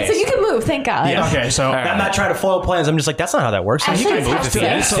Okay, case. so you can move. Thank God. Yeah. Okay, so I'm not trying to foil plans. I'm just like that's not how that works. So he Actually, can move it's if he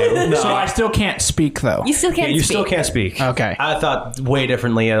how needs to- to. so I still can't speak though. You still can't. Yeah, you speak. still can't speak. Okay. I thought way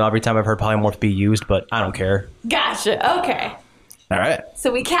differently every time I've heard polymorph be used, but I don't care. Gotcha. Okay. All right.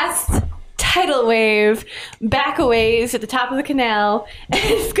 So we cast Tidal Wave back a ways at the top of the canal, and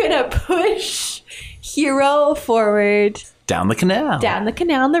it's gonna push Hero forward Down the canal. down the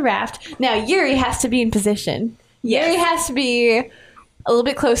canal on the raft. Now Yuri has to be in position. Yuri has to be a little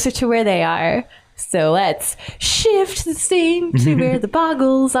bit closer to where they are. So let's shift the scene to where the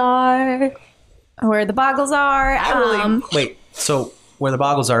boggles are. Where the boggles are. Wait, so where the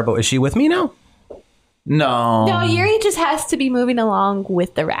boggles are, but is she with me now? No. No, Yuri just has to be moving along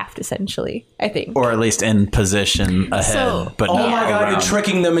with the raft, essentially, I think. Or at least in position ahead. So- but Oh not my god, around. you're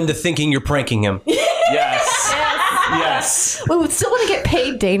tricking them into thinking you're pranking him. Yes. Yes. Yes. We would still want to get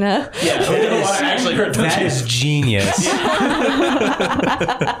paid, Dana. That is genius.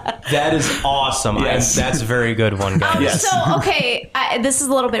 That is awesome. Yes. That's a very good one, guys. So, okay, this is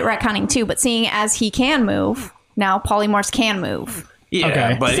a little bit retconning too, but seeing as he can move, now polymorphs can move. Yeah,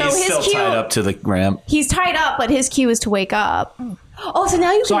 Okay. but So he's his still cue- tied up to the ramp. He's tied up, but his cue is to wake up. Oh, so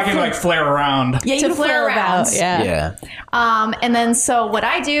now you So I can like flare around. yeah, you to can flare around. Yeah. Yeah. And then so what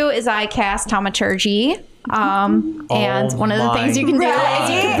I do is I cast taumaturgy. And one of the things you can do is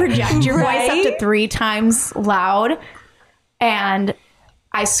you can project your voice up to 3 times loud. And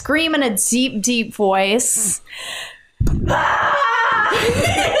I scream in a deep, deep voice.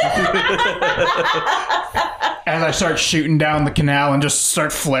 As I start shooting down the canal and just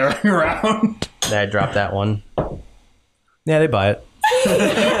start flaring around. I dropped that one. Yeah, they buy it.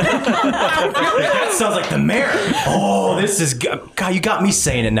 That sounds like the mayor. Oh, this is God. You got me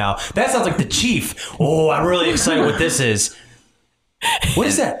saying it now. That sounds like the chief. Oh, I'm really excited what this is. What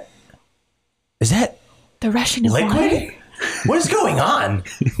is that? Is that The Russian liquid? What is going on?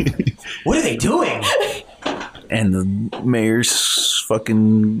 What are they doing? And the mayor's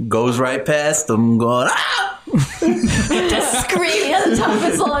fucking goes right past them going, ah! Just screaming at the top of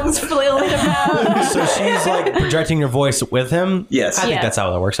his lungs, flailing about. So she's like projecting your voice with him? Yes. I think Yeah. that's how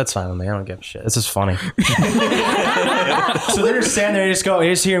that works. That's fine with me. I don't give a shit. This is funny. So they're just standing there and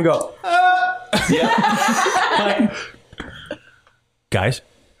you just hear him go, Like, guys,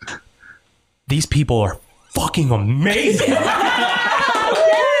 these people are fucking amazing.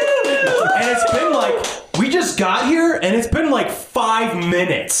 And it's been like, we just got here and it's been like 5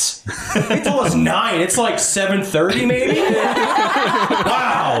 minutes. They told us 9. It's like 7:30 maybe.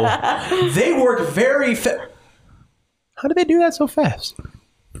 Wow. They work very fast. How did they do that so fast?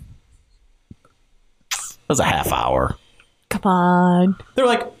 It was a half hour. Come on. They're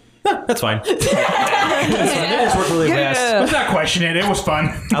like, that's fine. They just work really fast. Let's not question it. It was fun.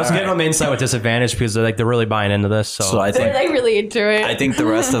 I was getting them insight with disadvantage because they're really buying into this. So I They're think like really into it. I think the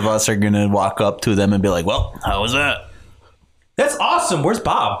rest of us are gonna walk up to them and be like, "Well, how was that?" That's awesome. Where's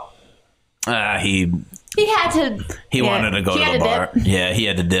Bob? He he had to. wanted to go He to had the to bar. Yeah, he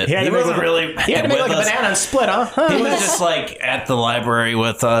had to dip. He to make wasn't like a- really. He had to make with like a us. banana and split, huh? He was just like at the library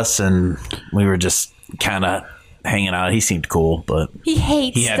with us, and we were just kind of hanging out. He seemed cool, but He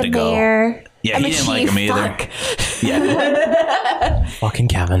hates He had the to go. mayor. yeah, I'm he a didn't like chief, him either. fuck. Yeah, Fucking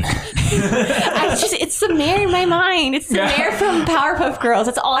Kevin. It's the mayor in my mind. It's the mayor from Powerpuff Girls.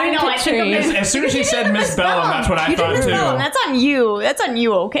 That's all I'm picturing. As soon as he said Miss Bellum, that's what I thought too. That's on you. That's on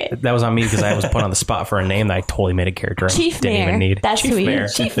you, okay? That was on me because I was put on the spot for a name that I totally made a character. I Chief didn't Mayor. even need. That's Chief sweet. Mayor.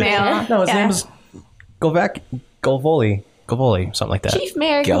 Chief Mayor. No, his Yeah. name was Golvoli, something like that. Chief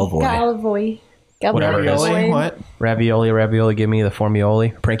Mayor Galvoy. Whatever it is. What? Ravioli, give me the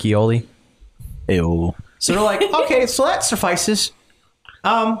formioli, prankioli. ew. So they're like, okay, so that suffices.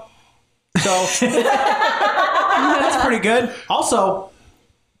 So that's pretty good. Also,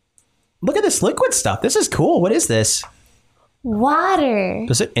 look at this liquid stuff. This is cool. What is this? Water.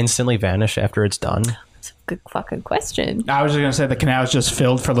 Does it instantly vanish after it's done? Good fucking question. I was just gonna say the canal's just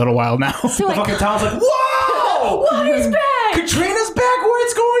filled for a little while now. So The fucking town's like, whoa! water's back. Katrina's back.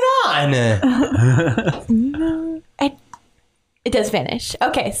 What's going on? It does vanish.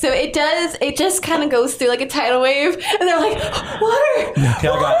 Okay, so it does. It just kind of goes through like a tidal wave, and they're like, water.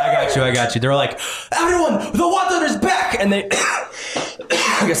 Yeah, I got you. They're like, everyone, the water is back, and they.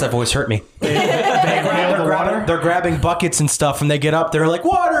 I guess that voice hurt me. They're grabbing buckets and stuff, and they get up. They're like,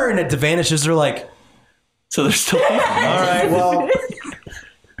 water, and it vanishes. They're like, So they're still. all right, well,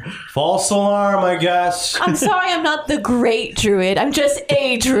 false alarm, I guess. I'm sorry, I'm not the great druid. I'm just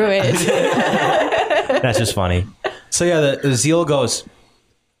a druid. That's just funny. So yeah, the Zeal goes,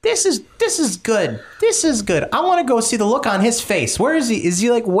 This is good. This is good. I want to go see the look on his face. Where is he? Is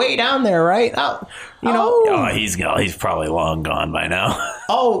he like way down there, right? Oh, Oh, he's probably long gone by now.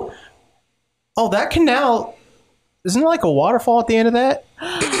 Oh, that canal. Isn't there like a waterfall at the end of that?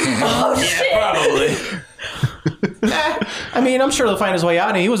 Yeah, probably. I mean, I'm sure he'll find his way out.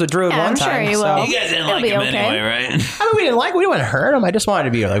 And he was a druid Yeah, one I'm sure time. he so- will. You guys didn't It'll like be him okay. anyway, right? I mean, we didn't want to hurt him. I just wanted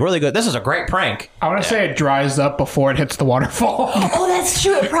to be like really good. This is a great prank. I want to say it dries up before it hits the waterfall. Oh, that's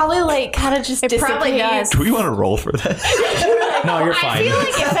true. It probably like kind of just probably dissipates. does. Do we want to roll for that? No, you're I fine. feel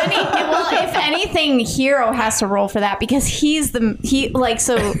like if anything, Hero has to roll for that because he's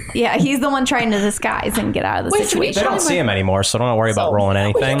the one trying to disguise and get out of the Wait, so situation. They don't see him anymore, so don't worry about rolling When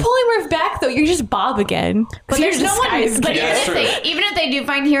anything. you polymorph back though, you're just Bob again. But there's no one. But even if they do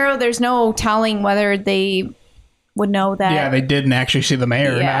find Hero, there's no telling whether they would know that. Yeah, they didn't actually see the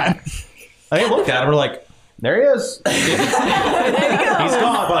mayor or Yeah. not. I looked at him. We're like, There he is. He's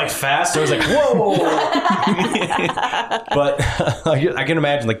gone, but like fast. So I was like, whoa. But I can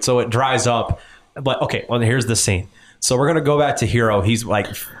imagine, like, so it dries up. But okay, well, here's the scene. So we're gonna go back to Hero. He's like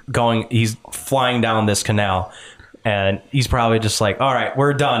he's flying down this canal, and he's probably just like, all right,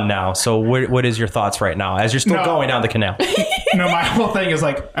 we're done now. So what is your thoughts right now as you're still going down the canal? No, my whole thing is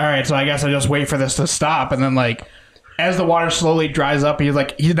like, all right, so I guess I just wait for this to stop, and then like, as the water slowly dries up, he's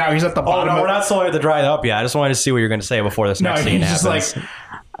like, he's at the bottom. Oh no, we're not slowly to dry up yet. I just wanted to see what you're going to say before this next scene happens. Just like,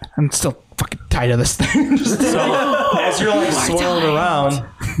 I'm still fucking tight of this thing. So as you're like swirling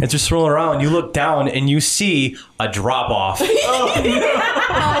around, you look down and you see a drop off. Oh,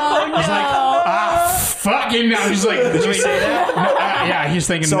 no. He's like, fucking now. He's like, did you say that? No, yeah, he's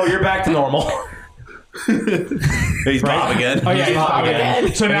thinking. So you're back to normal. He's Bob again. Oh yeah, he's Bob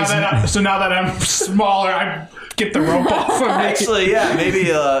again. So now that I'm smaller, I get the rope off of me. Actually, yeah, maybe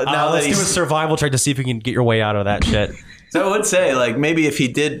now let's that do a survival check to see if we can get your way out of that shit. So I would say, like, maybe if he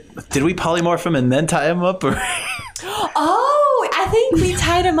did we polymorph him and then tie him up? Or? Oh, I think we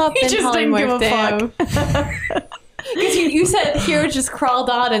tied him up and just didn't give a fuck. Because you said Hero just crawled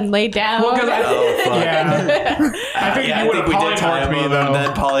on and laid down. Well, yeah. I think you would have we did tie polymorphed him me up though. and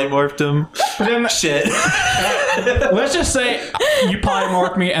then polymorphed him. But then, Shit. let's just say you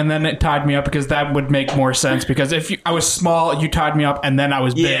polymorphed me and then it tied me up, because that would make more sense. Because if I was small, you tied me up, and then I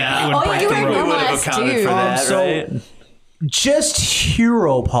was big, Yeah. it would break you the were rope. We would have Dumbass accounted dude. for that, So- right? Just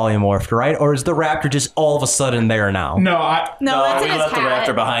Hero polymorphed, right? Or is the raptor just all of a sudden there now? No, No, that's we in his left the hat.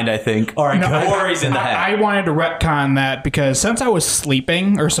 raptor behind, I think. All right, No, good. Or he's in the hat. I wanted to retcon that, because since I was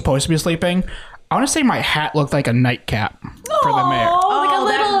sleeping, or supposed to be sleeping, I want to say my hat looked like a nightcap for the mayor. Oh, like a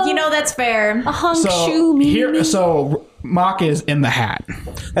Oh, little, that's fair. a hunk So shoe. so Mock is in the hat.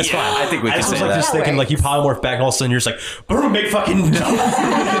 That's fine. I think we I can just was say like that. just thinking, like, you polymorph back, and all of a sudden you're just like, boom, make fucking jump.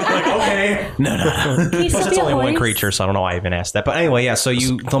 Like, okay. No. Plus, it's only one creature, so I don't know why I even asked that. But anyway, yeah. So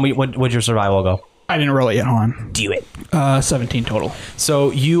you tell me, what'd your survival go? I didn't roll it yet. Hold on. Do it. 17 total.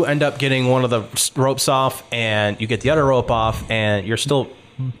 So you end up getting one of the ropes off, and you get the other rope off, and you're still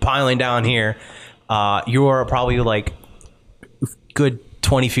piling down here. You are probably like good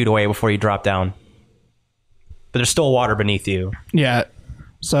 20 feet away before you drop down. But there's still water beneath you. Yeah.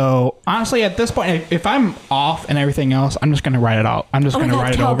 So honestly, at this point, if I'm off and everything else, I'm just gonna ride it out. I'm just gonna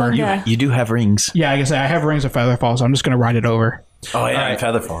ride it over. Cowabunga. You do have rings. Yeah, like I say, I have rings of Featherfall, so I'm just gonna ride it over. Oh, yeah, right.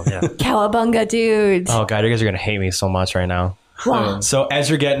 Featherfall, yeah. Cowabunga, dude. Oh god, you guys are gonna hate me so much right now. Wow. So as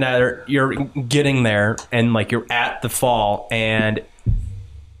you're getting at it, you're getting there, and like you're at the fall, and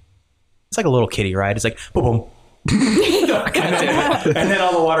it's like a little kiddie ride. It's like boom, boom. and then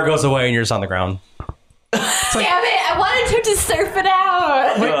all the water goes away, and you're just on the ground. Damn it! I wanted him to surf it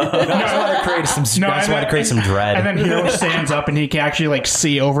out. I just wanted to create some. No, I just and wanted to then- create some dread. And then Hero stands up and he can actually like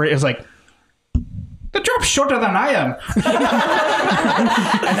see over it. It's like, the drop's shorter than I am.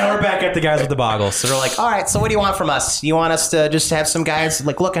 And now we're back at the guys with the boggles. So they're like, all right, so what do you want from us? You want us to just have some guys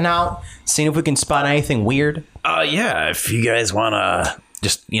like looking out, seeing if we can spot anything weird? Yeah, if you guys want to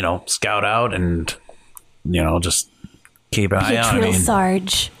just, scout out and, just keep an eye out. Drill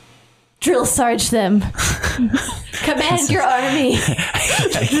Sarge. Drill Sarge them. Command your army.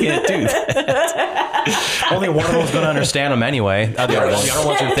 I can't do that. Only one of them's going to understand him anyway. The other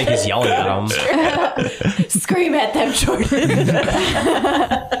ones would think he's yelling at them. Scream at them, Jordan.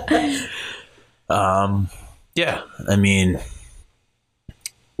 Yeah, I mean,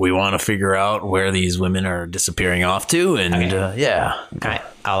 we want to figure out where these women are disappearing off to, and yeah. All right,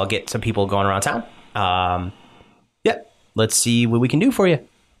 I'll get some people going around town. Yep, let's see what we can do for you.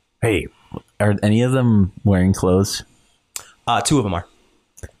 Hey, are any of them wearing clothes? 2 of them are.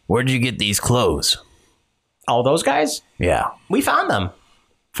 Where'd you get these clothes? All those guys? Yeah, We found them.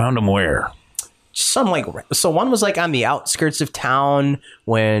 found them where? So one was like on the outskirts of town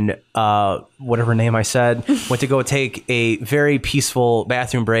when whatever name I said went to go take a very peaceful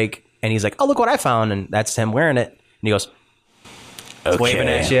bathroom break, and he's like, oh, look what I found, and that's him wearing it, and he goes waving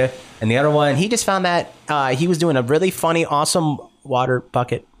at you. And the other one, he just found that he was doing a really funny, awesome water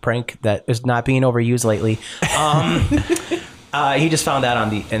bucket prank that is not being overused lately. He just found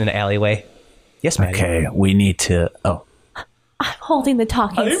that in an alleyway. Yes, Maddie. Okay, we need to. Oh, I'm holding the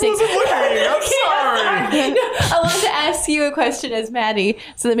talking stick. I'm sorry. I wanted to ask you a question as Maddie,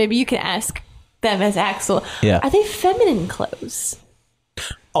 so that maybe you can ask them as Axel. Yeah. Are they feminine clothes?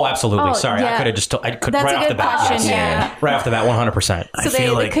 Oh, absolutely. Oh, Sorry, yeah. I could have just. I could That's right a off the good bat. question. Yes. Yeah. Right off the bat, 100%.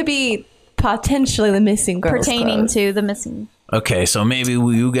 So they could be potentially the missing girls. Pertaining clothes. to the missing. okay. So maybe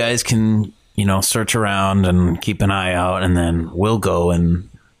you guys can, search around and keep an eye out, and then we'll go and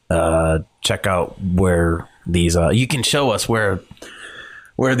check out where these. You can show us where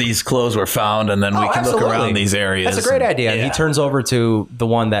where these clothes were found, and then we can look around these areas. That's a great idea. And Yeah. he turns over to the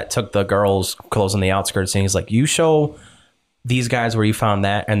one that took the girls' clothes on the outskirts, and he's like, "You show these guys where you found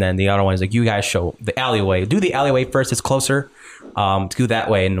that," and then the other one is like, "You guys show the alleyway. Do the alleyway first; it's closer. Do that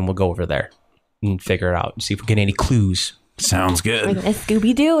way, and then we'll go over there and figure it out and see if we get any clues." Sounds good. Let's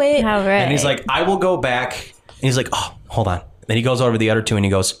Scooby Doo it. All right. And he's like, "I will go back." And he's like, "Oh, hold on." Then he goes over to the other two and he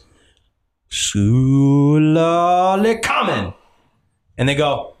goes, "Sulale Kamen," and they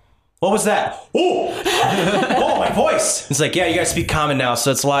go, "What was that?" Oh, my voice. It's like, yeah, you guys speak common now,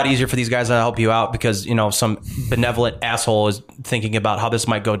 so it's a lot easier for these guys to help you out because, you know, some benevolent asshole is thinking about how this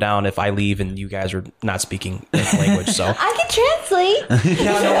might go down if I leave and you guys are not speaking the language. So I can translate.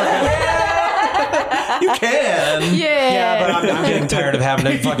 you can. yeah. But I'm getting tired of having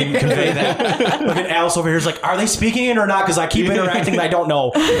to fucking convey that. Look at Alice over here is like, are they speaking it or not? Because I keep interacting and I don't know.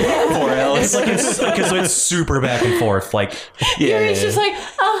 Poor Alice. It's super back and forth. Like, Yuri's just like,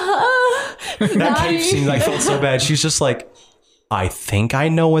 that cave scene, I felt so bad. She's just like, I think I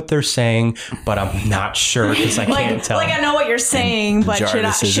know what they're saying, but I'm not sure because I can't tell. Like I know what you're saying, but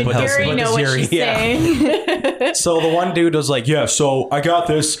Jarvis should isn't Yuri helpful. know what Yuri, she's yeah. saying? So the one dude was like, yeah, so I got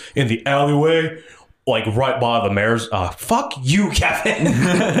this in the alleyway, like right by the mayor's. Fuck you, Kevin. By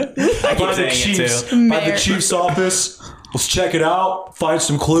the chief's office. Let's check it out. Find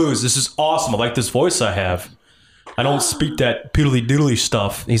some clues. This is awesome. I like this voice I have. I don't speak that piddly diddly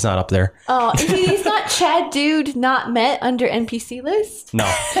stuff. He's not up there. oh, he's not Chad Dude not met under NPC list? No.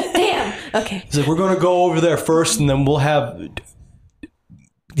 Damn. Okay. He's like, we're going to go over there first, and then we'll have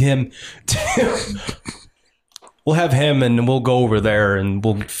him. We'll have him, and we'll go over there, and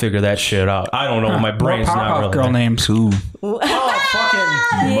we'll figure that shit out. I don't know. My brain's What not Powerpuff really Girl there. names? Oh,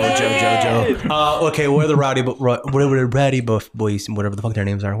 fucking Mojo Jojo. okay, what are the rowdy buff boys, whatever the fuck their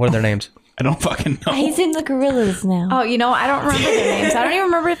names are? What are their names? I don't fucking know. He's in the gorillas now. Oh, you know, I don't remember their names. I don't even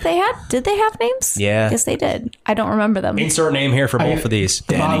remember if they had. Did they have names? Yeah. Yes, they did. I don't remember them. Insert name here for both of these.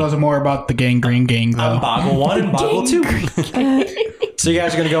 The Boggles are more about the Gangrene Gang, though. Boggle 1 and Boggle 2. So you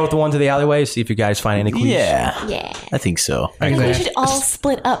guys are going to go with the one to the alleyway, see if you guys find any clues? Yeah, Yeah. I think so. I think we should all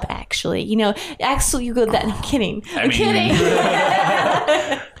split up, actually. You know, Axel, you go that. No, I'm kidding. I'm kidding.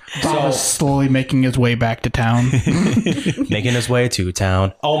 Bob is slowly making his way back to town. Making his way to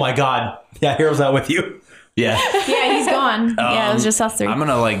town. Oh my god. Yeah, Hero's not with you. Yeah, Yeah, he's gone. Yeah, it was just us three. I'm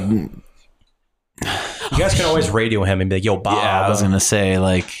gonna like. You guys can always radio him and be like, yo, Bob. Yeah, I was gonna say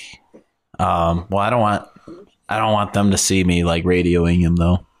like. Well, I don't want them to see me like radioing him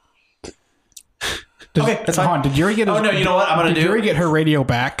though. Okay, that's fine. Hold on, did Yuri get his, Oh, no, you know what I'm gonna did do? Yuri get her radio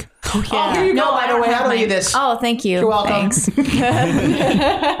back? Yeah. Here you No, go, by I the don't way. have How do you mine. this? Oh, thank you. You're welcome. Thanks.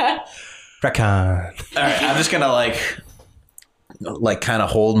 Recon. All right, I'm just gonna like kind of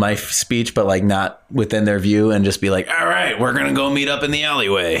hold my speech, but like not within their view, and just be like, "All right, we're gonna go meet up in the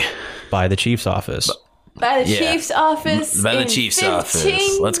alleyway." By the chief's office. By the Yeah. chief's office. By the in chief's 15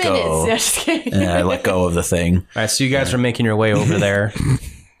 office. Let's go. minutes. No, just kidding. And I let go of the thing. All right, so you guys are making your way over there.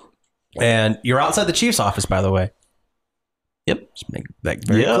 And you're outside the chief's office, by the way. Yep. Just make that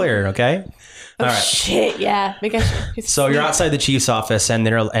very Yep. clear, okay? Oh, All right. shit, yeah. So you're outside the chief's office, and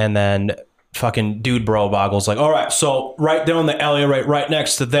then fucking dude bro Boggle's like, all right, so right down the alley, right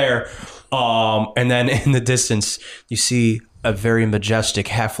next to there. And then in the distance, you see a very majestic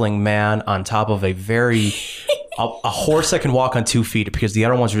halfling man on top of a horse that can walk on 2 feet because the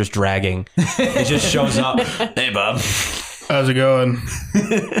other ones are just dragging. It just shows up. Hey, Bob. How's it going?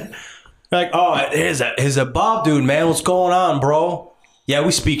 Like, oh, here's a Bob dude, man. What's going on, bro? Yeah,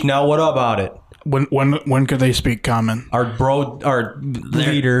 we speak now. What about it? When could they speak common? Our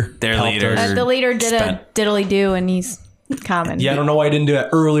leader. Their helped leader. us. The leader did a Spent- diddly do, and he's common. Yeah, I don't know why I didn't do that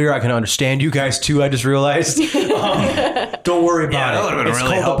earlier. I can understand you guys too. I just realized. Don't worry about that would've it. been It's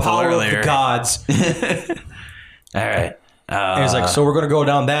really called the helpful power earlier. of the gods. All right. And he's like, so we're gonna go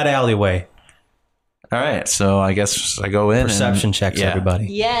down that alleyway. All right. So I guess I go in. Perception checks, yeah. everybody.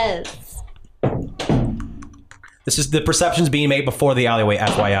 Yes. This is the perception's being made before the alleyway.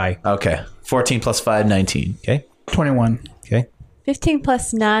 FYI. Okay. 14 plus 5, 19. Okay. 21. Okay. 15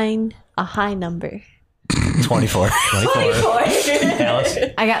 plus 9, a high number. 24. 24. Alice.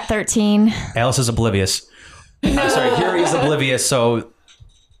 I got 13. Alice is oblivious. I'm sorry, Yuri is oblivious. So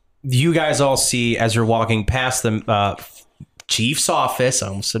you guys all see as you're walking past the chief's office. I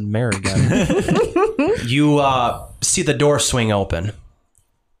almost said mayor again. You see the door swing open.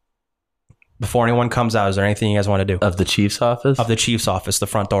 Before anyone comes out, is there anything you guys want to do? Of the chief's office? Of the chief's office, the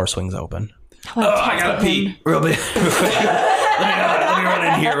front door swings open. I gotta pee real big. let me run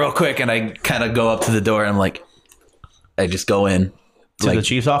in here real quick. And I kind of go up to the door and I'm like, I just go in. To the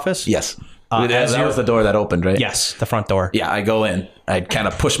chief's office? Yes. That was the door that opened, right? Yes, the front door. Yeah, I go in. I kind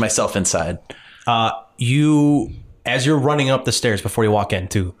of push myself inside. As you're running up the stairs before you walk in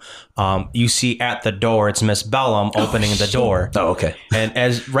too, you see at the door, it's Miss Bellum opening the door. Oh, okay. And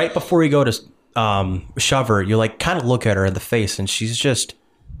as right before you go to shove her, you like kind of look at her in the face and she's just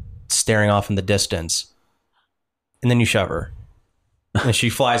staring off in the distance. And then you shove her and she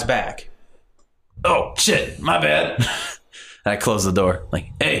flies back. Oh, shit. My bad. And I close the door.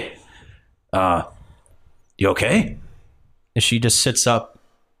 Like, hey, you okay? And she just sits up,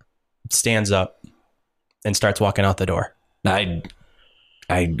 stands up, and starts walking out the door. I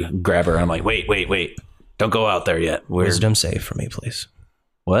grab her and I'm like, wait. Don't go out there yet. Wisdom save for me, please.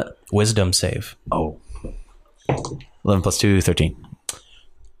 What? Wisdom save. Oh. 11 plus 2, 13.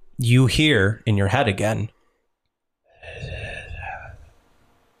 You hear in your head again.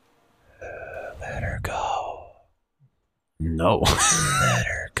 Let her go. No. Let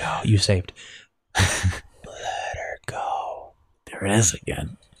her go. You saved. Let her go. There it is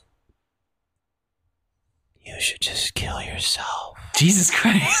again. You should just kill yourself. Jesus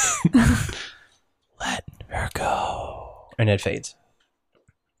Christ. Let her go. And it fades.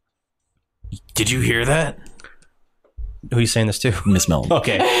 Did you hear that? Who are you saying this to? Miss Mellon.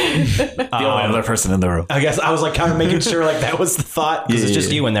 Okay. The only other person in the room. I guess I was like kind of making sure like that was the thought because it's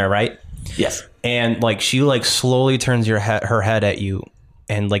just you in there, right? Yes. And like she like slowly turns her head at you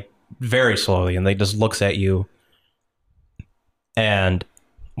and like very slowly and like just looks at you and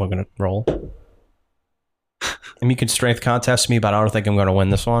we're going to roll. And you can strength contest me, but I don't think I'm going to win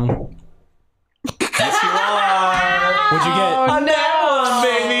this one. Yes, you are. What'd you get? On that one,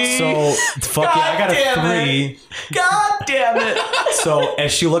 baby. So, fuck yeah, I got a 3. God damn it. So,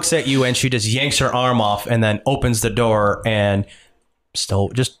 as she looks at you and she just yanks her arm off and then opens the door and still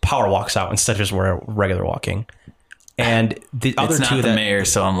just power walks out instead of just regular walking. And the other it's two not the mayor,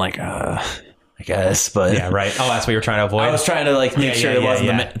 so I'm like, I guess, but yeah, right. Oh, that's what you're trying to avoid. I was trying to like make sure it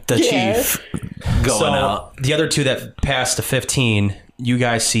wasn't the chief going out. The other two that passed to 15, you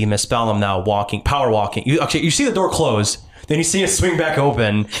guys see Miss Bellum now power walking. You see the door close, then you see it swing back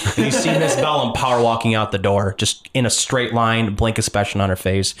open, and you see Miss Bellum power walking out the door, just in a straight line, blank expression on her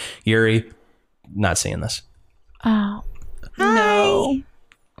face. Yuri, not seeing this. Oh. No.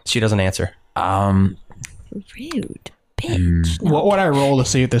 She doesn't answer. Rude bitch. What would I roll to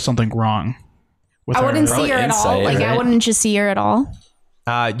see if there's something wrong with I her? wouldn't see her at all. insight, Like, I right? wouldn't just see her at all.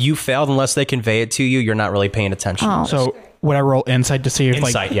 You failed unless they convey it to you. You're not really paying attention. Oh. So would I roll insight to see if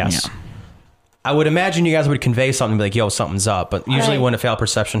Insight, like yes. Yeah. I would imagine you guys would convey something and be like, yo, something's up. But usually when a failed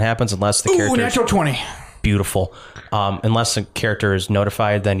perception happens, unless the Ooh, character natural 20. beautiful. Unless the character is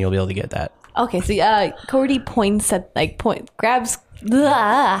notified, then you'll be able to get that. Okay, so Cordy points at grabs.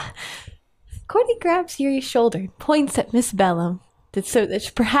 Blah. Cordy grabs Yuri's shoulder, points at Miss Bellum, so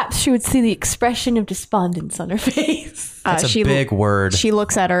that perhaps she would see the expression of despondence on her face. That's a big word. She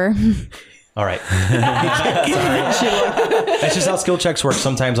looks at her. All right. That's just how skill checks work.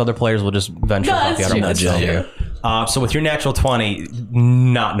 Sometimes other players will just venture off the other that's ones. So with your natural 20,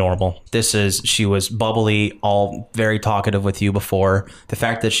 not normal. She was bubbly, all very talkative with you before. The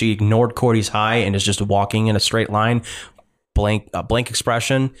fact that she ignored Cordy's high and is just walking in a straight line, blank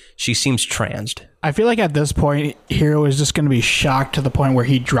expression, she seems transed. I feel like at this point, Hero is just going to be shocked to the point where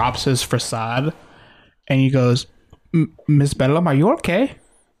he drops his facade and he goes, Miss Bellum, are you okay?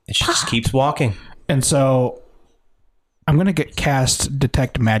 And she just keeps walking. And so I'm going to cast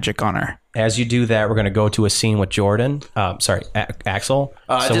Detect Magic on her. As you do that, we're going to go to a scene with Jordan. Axel. So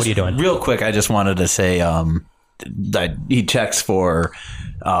what are you doing? Real quick, I just wanted to say that he checks for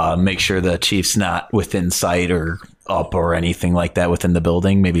make sure the chief's not within sight or up or anything like that within the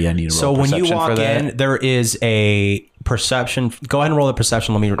building. Maybe I need to roll So when you perception for walk that. in, there is a perception. Go ahead and roll the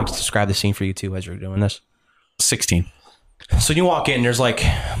perception. Let me describe the scene for you too as you're doing this. 16. So you walk in, it's like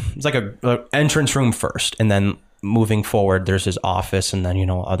a entrance room first, and then moving forward, there's his office, and then,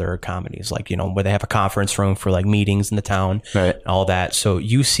 other comedies, like, where they have a conference room for like meetings in the town, Right. and all that. So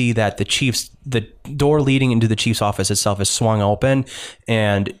you see that the door leading into the chief's office itself is swung open,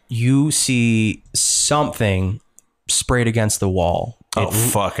 and you see something sprayed against the wall.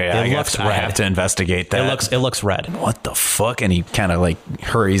 Fuck. I looks I red. have to investigate that. It looks red. What the fuck? And he kind of like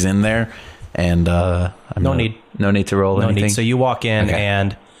hurries in there and no need to roll No anything. need. So you walk in, Okay.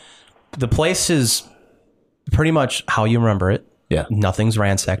 and the place is pretty much how you remember it. Yeah. Nothing's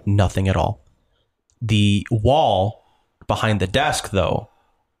ransacked, nothing at all. The wall behind the desk, though,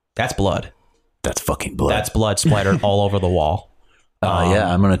 that's blood. That's fucking blood. That's blood splattered all over the wall.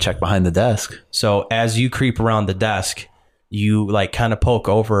 yeah, I'm gonna check behind the desk. So as you creep around the desk, you like kind of poke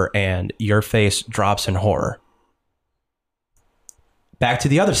over, and your face drops in horror. Back to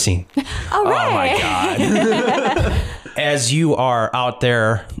the other scene. All right. God. As you are out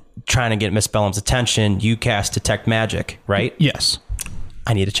there trying to get Miss Bellum's attention, you cast Detect Magic, right? Yes.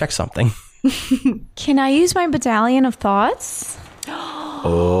 I need to check something. Can I use my Battalion of Thoughts?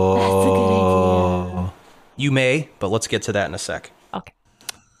 Oh. You may, but let's get to that in a sec. Okay.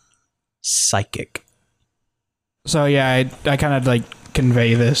 Psychic. So yeah, I kind of like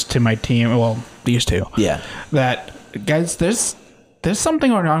convey this to my team. Well, these two. Yeah. That guys, there's something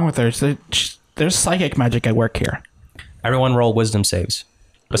going on with her. There's psychic magic at work here. Everyone roll wisdom saves,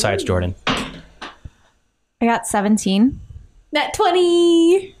 besides Jordan. I got 17. Nat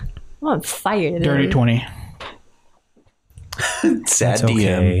 20. I'm on fire today. Dirty 20. Sad It's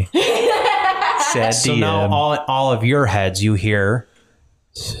okay. Sad So DM. now all of your heads, you hear...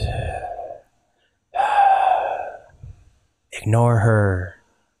 Ignore her.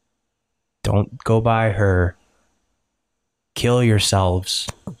 Don't go by her. Kill yourselves.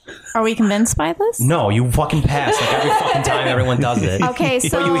 Are we convinced by this? No, you fucking pass like every fucking time everyone does it. Okay,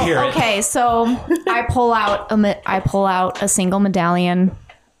 so But you hear it. okay, so I pull out a single medallion,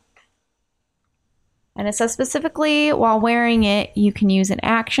 and it says specifically, while wearing it, you can use an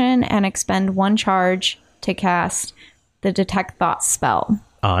action and expend 1 charge to cast the Detect Thoughts spell,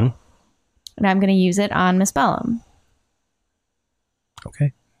 On. and I'm going to use it on Miss Bellum.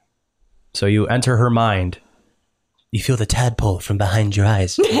 Okay. So you enter her mind. You feel the tadpole from behind your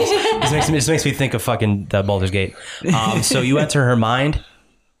eyes. This makes me think of fucking the Baldur's Gate. So you enter her mind.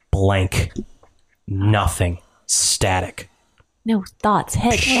 Blank. Nothing. Static. No thoughts.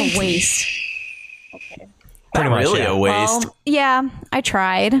 Head. What a waste. Pretty Not much, really yeah. a waste. Well, yeah, I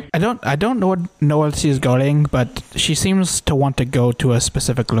tried. I don't know where she's going, but she seems to want to go to a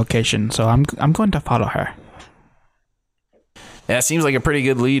specific location. So I'm going to follow her. Yeah, seems like a pretty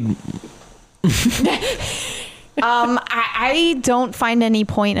good lead. I don't find any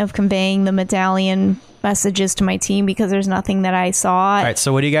point of conveying the medallion messages to my team because there's nothing that I saw. All right,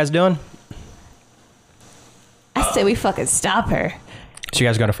 so what are you guys doing? I say we fucking stop her. So you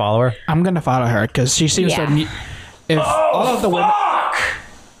guys going to follow her? I'm going to follow her because she seems Yeah. to need. If all of the women,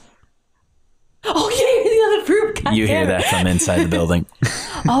 Oh, you hear the other group. God You hear damn it. that from inside the building.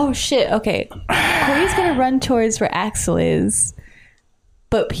 Oh, shit. Okay. Corey's going to run towards where Axel is.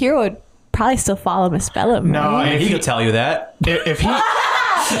 But Pierre would probably still follow Miss Bellum. no, right? He could tell you that. if he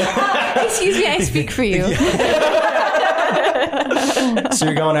Excuse me, I speak for you. So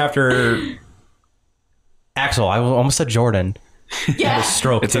you're going after Axel. I almost said Jordan. Yeah. A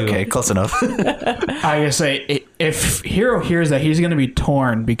stroke It's too. okay, close enough. I gotta say, if Hero hears that, he's gonna be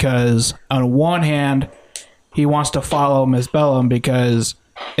torn because on one hand, he wants to follow Miss Bellum because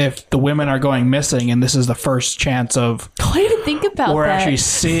if the women are going missing and this is the first chance of I didn't even think about we're that. actually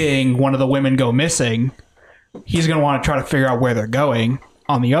seeing one of the women go missing, he's gonna want to try to figure out where they're going.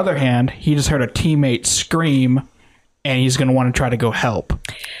 On the other hand, he just heard a teammate scream and he's gonna want to try to go help.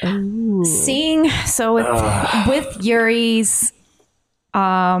 Seeing so with Yuri's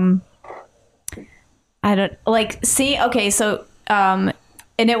I don't like see okay so and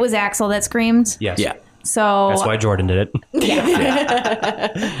it was Axel that screamed. Yes. Yeah. So That's why Jordan did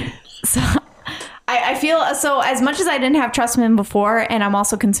it. so I feel so as much as I didn't have trust in him before, and I'm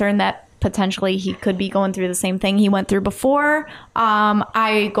also concerned that potentially he could be going through the same thing he went through before.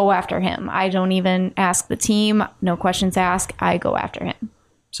 I go after him. I don't even ask the team. No questions asked. I go after him.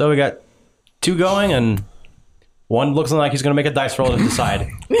 So we got 2 going, and one looks like he's going to make a dice roll to decide.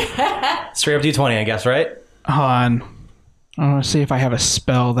 Straight up D20, I guess, right? Hold on, I want to see if I have a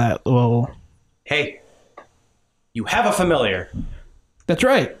spell that will. Hey, you have a familiar. That's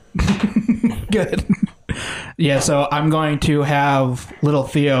right. Good. Yeah, so I'm going to have little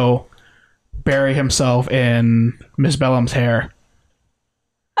Theo bury himself in Miss Bellum's hair.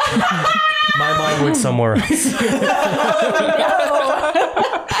 My mind went somewhere else.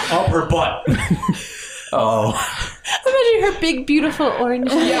 Up her butt. Oh. Imagine her big, beautiful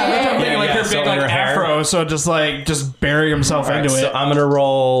orange hair. Yeah, like her so big in her like hair. afro, so just bury himself All right, into so it. I'm going to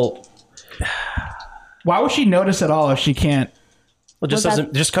roll... Why would she notice at all if she can't? Well, just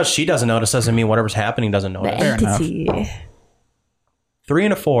because she doesn't notice doesn't mean whatever's happening doesn't The notice. Fair enough. entity. 3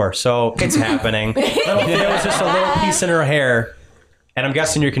 and a 4, so it's happening. There was just a little piece in her hair, and I'm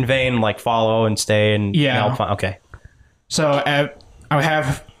guessing you're conveying like follow and stay and Yeah. no, okay. So I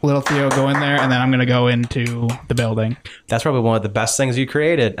have little Theo go in there, and then I'm gonna go into the building. That's probably one of the best things you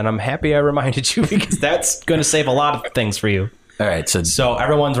created, and I'm happy I reminded you because that's going to save a lot of things for you. All right, So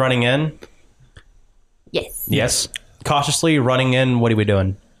everyone's running in. Yes. Yes. Cautiously running in. What are we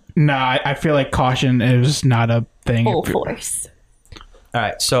doing? No, I feel like caution is not a thing. Full force. All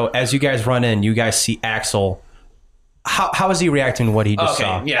right. So as you guys run in, you guys see Axel How is he reacting to what he just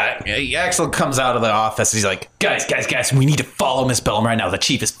saw? Yeah. Axel comes out of the office. He's like, guys, we need to follow Miss Bellum right now. The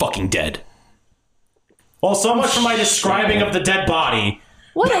chief is fucking dead. Well, so much for my describing of the dead body.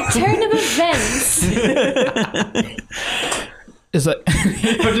 What a turn of events. Is that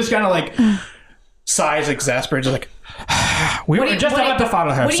but just kind of like sighs, exasperated, like we were just about to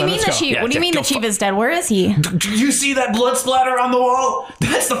follow her. What do you mean the chief? What do you mean the chief is dead? Where is he? Do you see that blood splatter on the wall?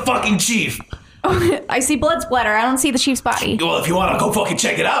 That's the fucking chief. I see blood splatter. I don't see the chief's body. Well, if you want to go fucking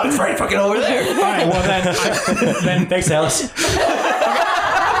check it out, it's right fucking over there. All right, well then Thanks, Alice.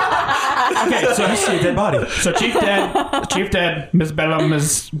 okay, so I see a dead body. So Chief dead. Miss Bellum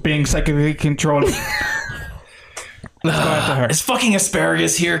is being psychically controlled. Let's go after her. It's fucking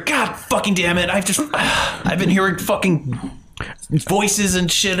asparagus here. God fucking damn it. I've been hearing fucking voices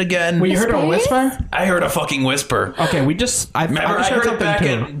and shit again. Well, you heard a whisper? I heard a fucking whisper. Okay, I Remember, just I heard it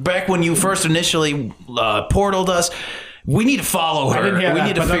something back when you first initially portaled us. We need to follow her. I didn't hear we that,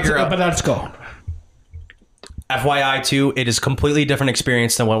 need to figure out. But let's go. FYI, too, it is completely different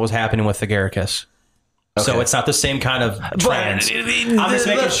experience than what was happening with the Garricus. So Okay. it's not the same kind of trans. I'm just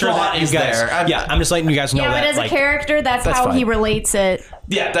making sure that you is guys. there. I'm just letting you guys know Yeah, that. but as a character, that's how fine. he relates it.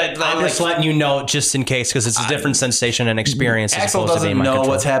 Yeah, I'm just letting you know just in case because it's a different sensation and experience. as Axel opposed to being doesn't my know control.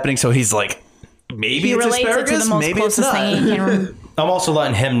 what's happening, so he's like, maybe He it's relates it to asparagus, the most maybe it's closest not. thing he can. I'm also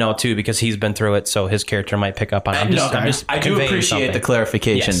letting him know too because he's been through it, so his character might pick up on it. I'm just I do conveying appreciate something. the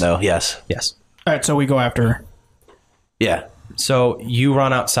clarification, Yes. though. Yes. Yes. All right, so we go after her. Yeah. So you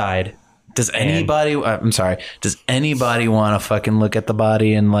run outside. Does anybody? I'm sorry. Does anybody want to fucking look at the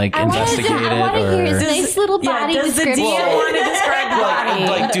body and like investigate it? I want to hear his or nice little body does the description. DM want to describe the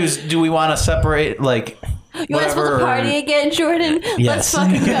body? like do we want to separate like You want to split the party again, Jordan? Yes. Let's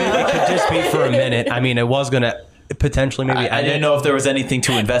fucking It go. could just be for a minute. I mean, it was gonna potentially maybe. I didn't know if there was anything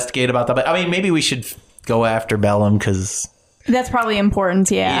to investigate about that. But I mean, maybe we should go after Bellum because That's probably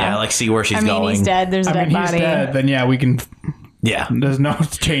important, yeah. like see where she's I mean, going. he's dead. There's a dead He's body. dead. Then yeah, we can. Yeah. There's no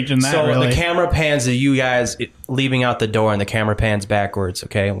changing that. So really. the camera pans to you guys leaving out the door, and the camera pans backwards.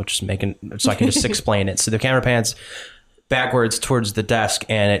 Okay, which is making so I can just explain it. So the camera pans backwards towards the desk,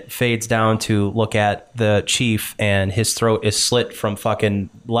 and it fades down to look at the chief, and his throat is slit from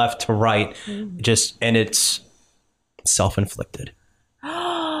fucking left to right, and it's self-inflicted.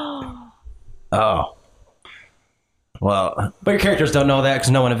 Oh. Well, But your characters don't know that because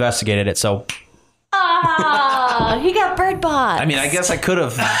no one investigated it. So He got bird box. I mean, I guess I could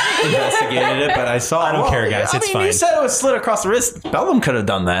have investigated it, but I saw. I don't care, guys. It's You fine. said it was slit across the wrist. Bellum could have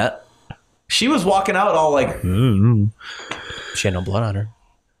done that. She was walking out all like, she had no blood on her.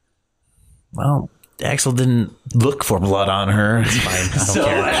 well, Axel didn't look for blood on her. It's fine. I don't so,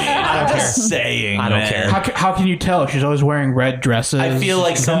 care. I mean, I'm just saying. I don't man. care. How can you tell? She's always wearing red dresses. I feel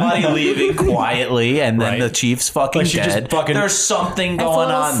like somebody leaving quietly and then Right. the chief's fucking Like she just dead. fucking- There's something That's a going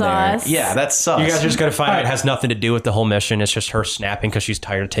little on sus. there. Yeah, that's sus. You guys are just gonna find out Alright. it has nothing to do with the whole mission. It's just her snapping because she's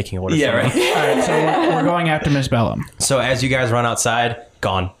tired of taking orders. yeah, from him. right. All right, so we're going after Miss Bellum. So as you guys run outside,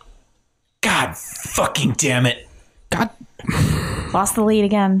 gone. God fucking damn it. God, Lost the lead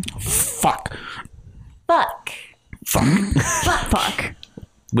again. fuck. Fuck. Fuck.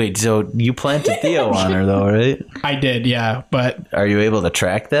 Wait, so you planted Theo on her though, right? I did, yeah, but Are you able to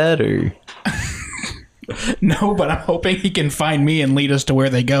track that or? no. But I'm hoping he can find me and lead us to where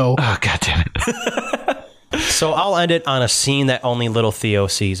they go. Oh god damn it. So I'll end it on a scene that only little Theo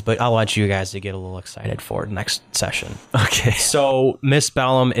sees, but I'll want you guys to get a little excited for the next session. Okay. So Miss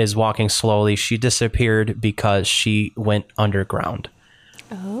Bellum is walking slowly. She disappeared because she went underground.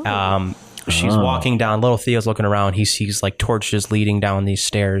 She's walking down. Little Theo's looking around. He sees like torches leading down these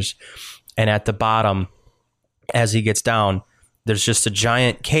stairs. And at the bottom, as he gets down, there's just a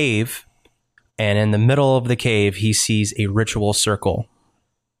giant cave. And in the middle of the cave, he sees a ritual circle.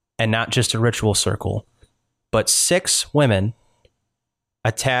 And not just a ritual circle, but 6 women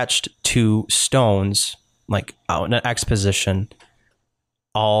attached to stones, like out in an exposition,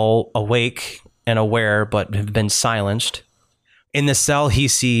 all awake and aware, but have been silenced. In the cell, he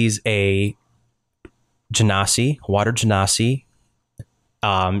sees a genasi, water genasi,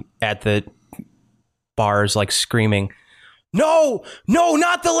 at the bars, like screaming, "No, no,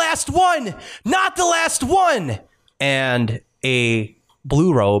 not the last one, not the last one!" And a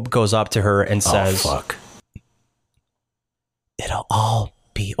blue robe goes up to her and says, Oh fuck. "It'll all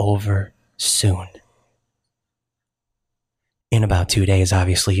be over soon." In about 2 days,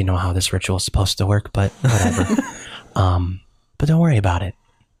 obviously, you know how this ritual is supposed to work, but whatever. But don't worry about it.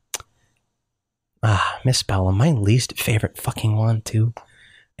 Miss Bellum, my least favorite fucking one, too.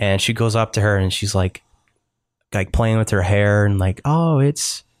 And she goes up to her and she's like playing with her hair and like, oh,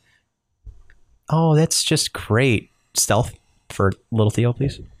 that's just great. stealth for little Theo,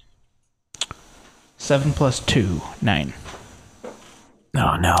 please? 7 + 2, 9.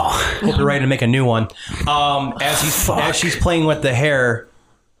 Oh no. Hope you're ready to make a new one. As she's playing with the hair,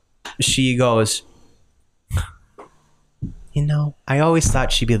 she goes, you know, I always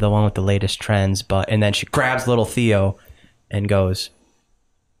thought she'd be the one with the latest trends, and then she grabs little Theo and goes,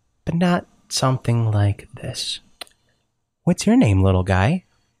 but not something like this. What's your name, little guy?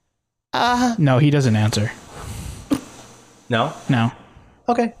 No, he doesn't answer. No? No.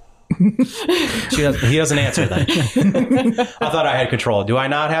 Okay. He doesn't answer then. I thought I had control. Do I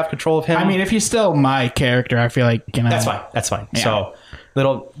not have control of him? I mean, if he's still my character, I feel like, you know. That's fine. Yeah. So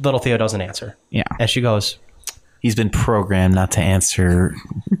little Theo doesn't answer. Yeah. And she goes, He's been programmed not to answer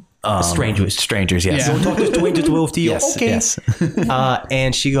strangers. Strangers, yes. Yeah. don't talk to strangers, little Theo. Yes, Okay. yes.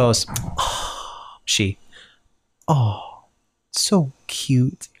 And she goes, so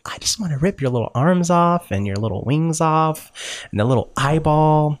cute. I just want to rip your little arms off and your little wings off and the little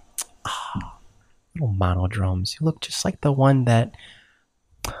eyeball. Little monodromes. You look just like the one that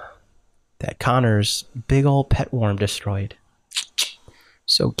Connor's big old pet worm destroyed.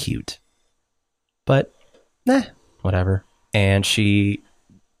 So cute. But, whatever. And she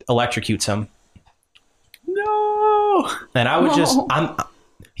electrocutes him. No! And I would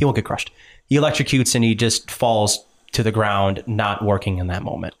he won't get crushed. He electrocutes and he just falls to the ground, not working in that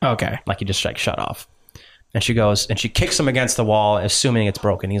moment. Okay. Like he just like shut off. And she goes and she kicks him against the wall, assuming it's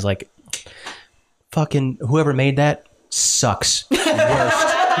broken. He's like, fucking whoever made that sucks. Worst.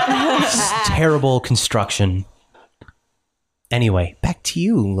 Terrible construction. Anyway, back to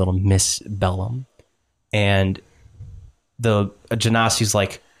you, little Miss Bellum. And the Genasi's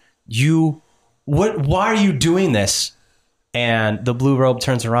like, why are you doing this? And the blue robe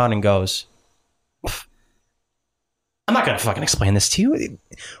turns around and goes, I'm not going to fucking explain this to you.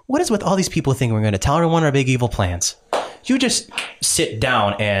 What is with all these people thinking we're going to tell everyone our big evil plans? You just sit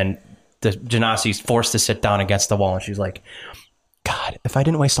down. And the Genasi's forced to sit down against the wall. And she's like, God, if I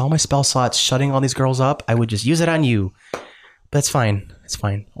didn't waste all my spell slots shutting all these girls up, I would just use it on you. But it's fine. It's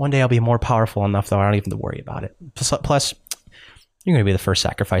fine. One day I'll be more powerful enough, though I don't even have to worry about it. Plus, you're going to be the first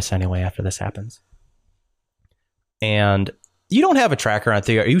sacrifice anyway after this happens. And you don't have a tracker on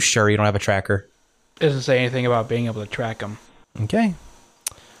Theo. Are you sure you don't have a tracker? Doesn't say anything about being able to track him. Okay.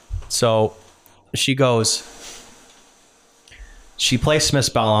 So she goes, she placed Miss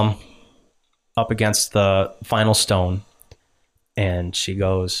Bellum up against the final stone, and she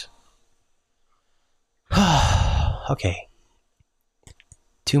goes, okay.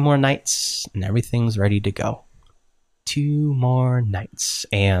 2 more nights and everything's ready to go. 2 more nights.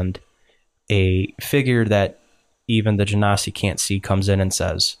 And a figure that even the Genasi can't see comes in and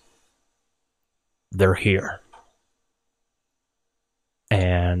says, they're here.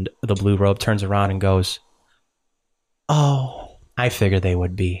 And the blue robe turns around and goes, oh, I figured they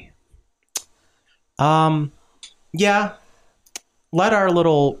would be. Yeah. Let our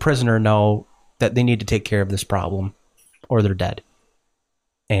little prisoner know that they need to take care of this problem or they're dead.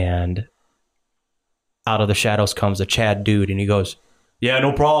 And out of the shadows comes a Chad dude and he goes, yeah,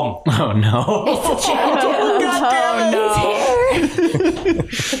 no problem. Oh no. It's a Chad.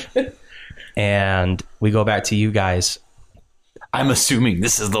 Oh, no. And we go back to you guys. I'm assuming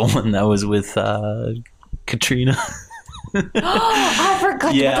this is the one that was with Katrina. I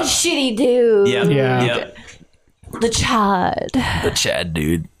forgot Yeah. about the shitty dude. Yeah. Yeah. The Chad. The Chad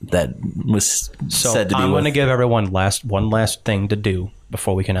dude that was So said to be I'm going to with. give everyone one last thing to do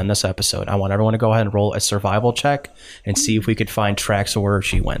before we can end this episode. I want everyone to go ahead and roll a survival check and see if we could find tracks of where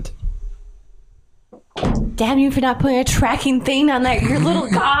she went. Damn you for not putting a tracking thing on that your little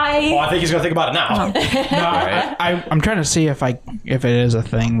guy. Oh, I think he's going to think about it now. No, I'm trying to see if it is a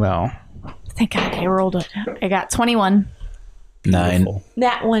thing, though. Thank God I rolled it. I got 21. 9. Beautiful.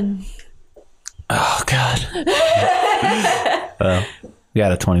 That one. Oh God. Well, we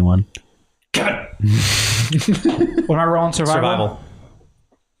got a 21. Kevin! When I roll on survival,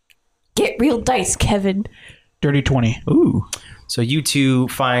 Get real dice, Kevin. dirty 20. Ooh. So you two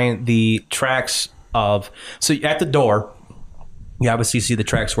find the tracks of... So at the door, you obviously see the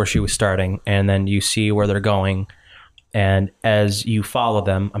tracks where she was starting, and then you see where they're going. And as you follow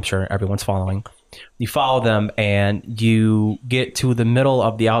them, I'm sure everyone's following, you follow them and you get to the middle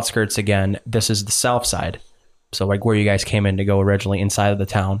of the outskirts again. This is the south side. So like where you guys came in to go originally, inside of the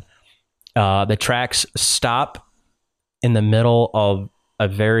town. The tracks stop in the middle of a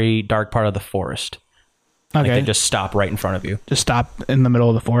very dark part of the forest. Okay. Like they just stop right in front of you. Just stop in the middle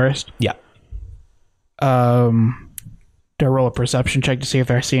of the forest. Yeah. Do I roll a perception check to see if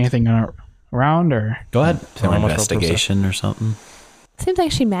I see anything around, or? Go ahead. Or investigation or something. Seems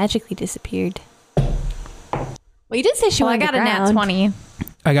like she magically disappeared. Well, you did say she Well, I wanted got the a nat ground. 20.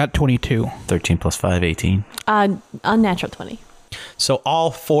 I got 22. 13 plus 5, 18. Unnatural 20. So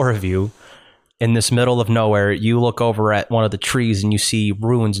all four of you in this middle of nowhere, you look over at one of the trees and you see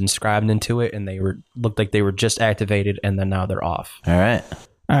runes inscribed into it, and looked like they were just activated, and then now they're off. All right.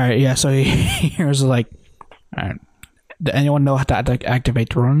 All right, yeah. So here's like, all right. Does anyone know how to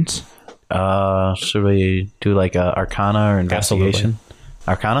activate the runes? Should we do like a Arcana or investigation?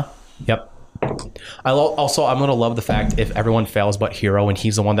 Arcana? Yep. I'm gonna love the fact if everyone fails but Hero, and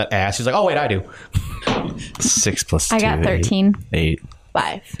he's the one that asks. He's like, "Oh wait, I do." 6 plus 2. I got 13. 8.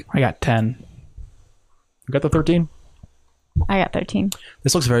 5. I got 10. You got the 13. I got 13.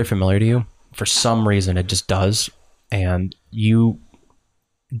 This looks very familiar to you. For some reason, it just does, and you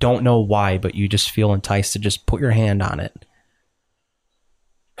don't know why, but you just feel enticed to just put your hand on it.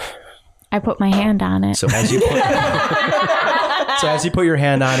 I put my hand on it. So as you put your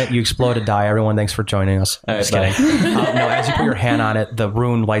hand on it, you explode a die. Everyone, thanks for joining us. Just kidding. No, as you put your hand on it, the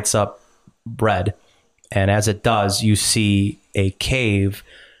rune lights up red, and as it does, you see a cave,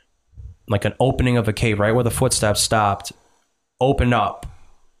 like an opening of a cave, right where the footsteps stopped, open up,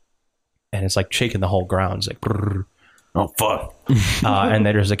 and it's like shaking the whole ground. It's like, brrr. Oh, fuck. And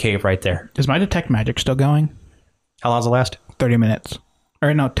then there's a cave right there. Is my detect magic still going? How long does it last? 30 minutes.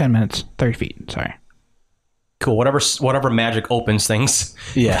 Or no, 10 minutes. 30 feet. Sorry. Cool. Whatever magic opens things.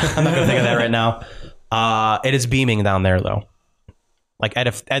 Yeah. I'm not gonna think of that right now. It is beaming down there though. Like at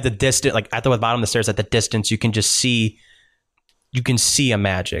the distance, like at the bottom of the stairs, at the distance, you can see a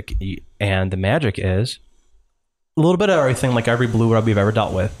magic, and the magic is a little bit of everything, like every blue rub you've ever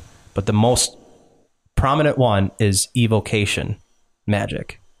dealt with, but the most prominent one is evocation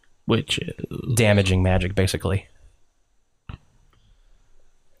magic, which is damaging magic, basically.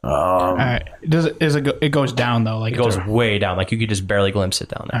 All right. It goes down though. Like It goes way down. Like you could just barely glimpse it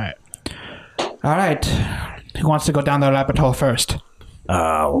down there. All right. Who wants to go down the rabbit hole first?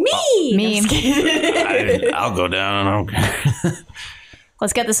 Me. I'll go down. I don't care.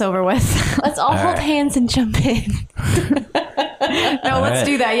 Let's get this over with. Let's all hold hands and jump in. No, let's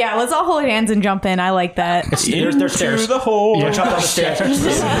do that. Yeah, let's all hold hands and jump in. I like that. There's stairs. the hole. Yeah, jump down the stairs.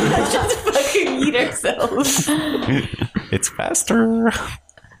 Let's just fucking eat ourselves. It's faster.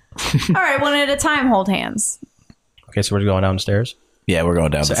 All right, one at a time, hold hands. Okay, so we're going downstairs. Yeah, we're going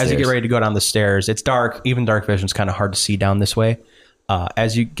down So the as stairs. you get ready to go down the stairs, it's dark. Even dark vision is kind of hard to see down this way.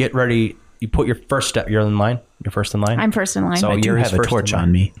 As you get ready, you put your first step. You're in line. You're first in line. I'm first in line. So I do Yuri's have a first torch in line.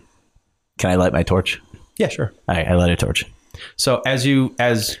 on me. Can I light my torch? Yeah, sure. All right, I light a torch. So as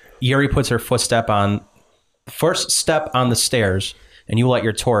Yuri puts her first step on the stairs, and you light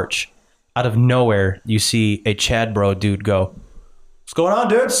your torch, out of nowhere you see a Chad bro dude go, "What's going on,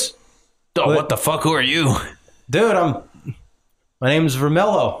 dudes? Oh, what the fuck? Who are you? Dude, my name's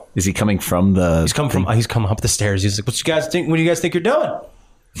Vermello." Is he coming from the... He's come up the stairs. He's like, "What do you guys think you're doing?"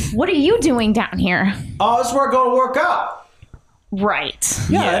 What are you doing down here? "Oh, this is where I go to work out." Right.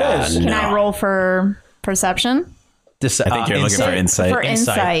 Yeah, it is. Can I roll for perception? I think you're looking for insight. For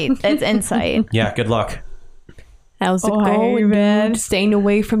insight. It's insight. Yeah, good luck. How's it Oh, hey, going, man. dude? Staying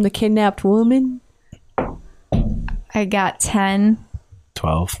away from the kidnapped woman? I got 10.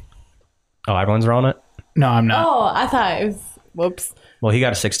 12. Oh, everyone's rolling it? No, I'm not. Oh, I thought it was... Whoops. Well, he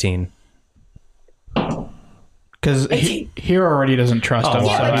got a 16. Because Hero already doesn't trust us.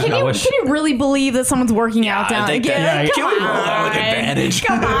 Yeah, so but can you really believe that someone's working out down think again? that- Like, yeah, come can we roll that with on. advantage?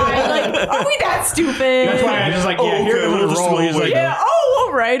 Come on. Like, are we that stupid? That's why I just like, yeah, Hero we'll doesn't just roll. roll He's with like, it. Yeah, oh,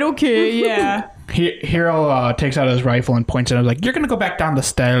 all right, okay, yeah. Hero takes out his rifle and points at him like, "You're going to go back down the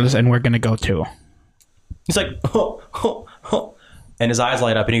stairs and we're going to go too." He's like, "Ho, ho, ho." And his eyes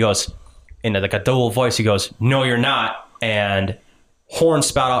light up and he goes, in like a dual voice, he goes, "No, you're not." And horns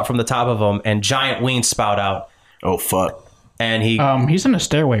spout out from the top of him and giant wings spout out. Oh, fuck. And He's in a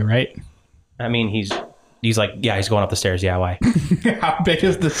stairway, right? I mean, he's like, yeah, he's going up the stairs. Yeah, why? How big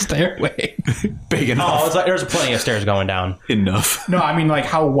is the stairway? Big Oh, enough. it's like there's plenty of stairs going down. Enough. No, I mean, like,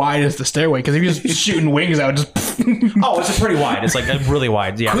 how wide is the stairway? Because if you're just shooting wings out, just... Oh, it's pretty wide. It's like really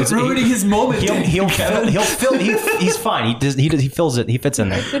wide. Yeah, it's, his moment. he'll fill. He's fine. He fills it. He fits in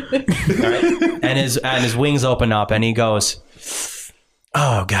there. All right? And his wings open up, and he goes,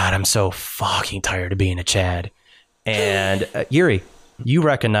 "Oh God, I'm so fucking tired of being a Chad." And Yuri, you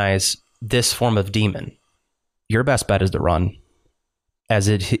recognize this form of demon. Your best bet is to run, as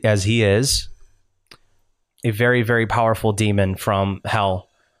he is a very, very powerful demon from hell.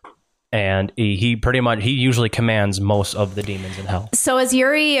 And he usually commands most of the demons in hell. So as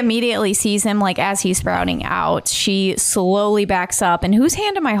Yuri immediately sees him, like as he's sprouting out, she slowly backs up. And whose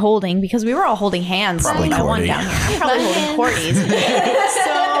hand am I holding? Because we were all holding hands. Probably I went Cordy. down here. I'm probably holding Cordy's. So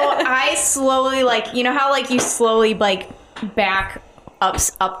I slowly, like, you know how like you slowly like back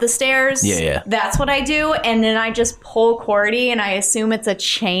up the stairs? Yeah. That's what I do. And then I just pull Cordy and I assume it's a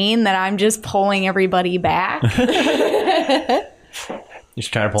chain that I'm just pulling everybody back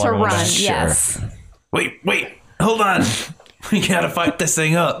Just trying to pull to everyone run. back. Yes. Wait, hold on. We gotta fight this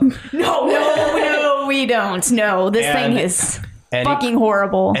thing up. No, we don't. No, this And- thing is and he- fucking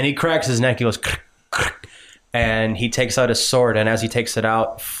horrible. And he cracks his neck. He goes, "Crick, crick," and he takes out his sword. And as he takes it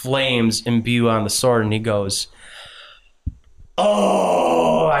out, flames imbue on the sword. And he goes,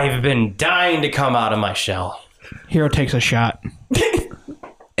 "Oh, I've been dying to come out of my shell." Hero takes a shot.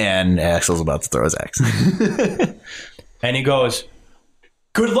 And Axel's about to throw his axe. And he goes,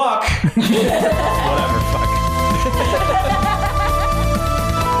 "Good luck." Whatever, fuck.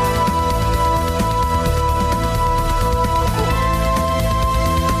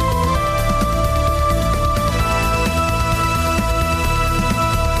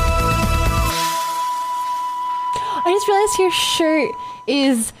 I just realized your shirt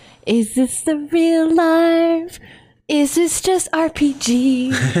is this the real life? Is this just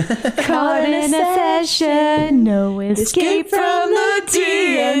RPG? Caught in a session, no escape from the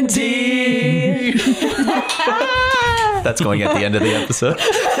D&D. That's going at the end of the episode.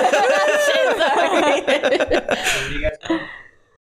 Sorry.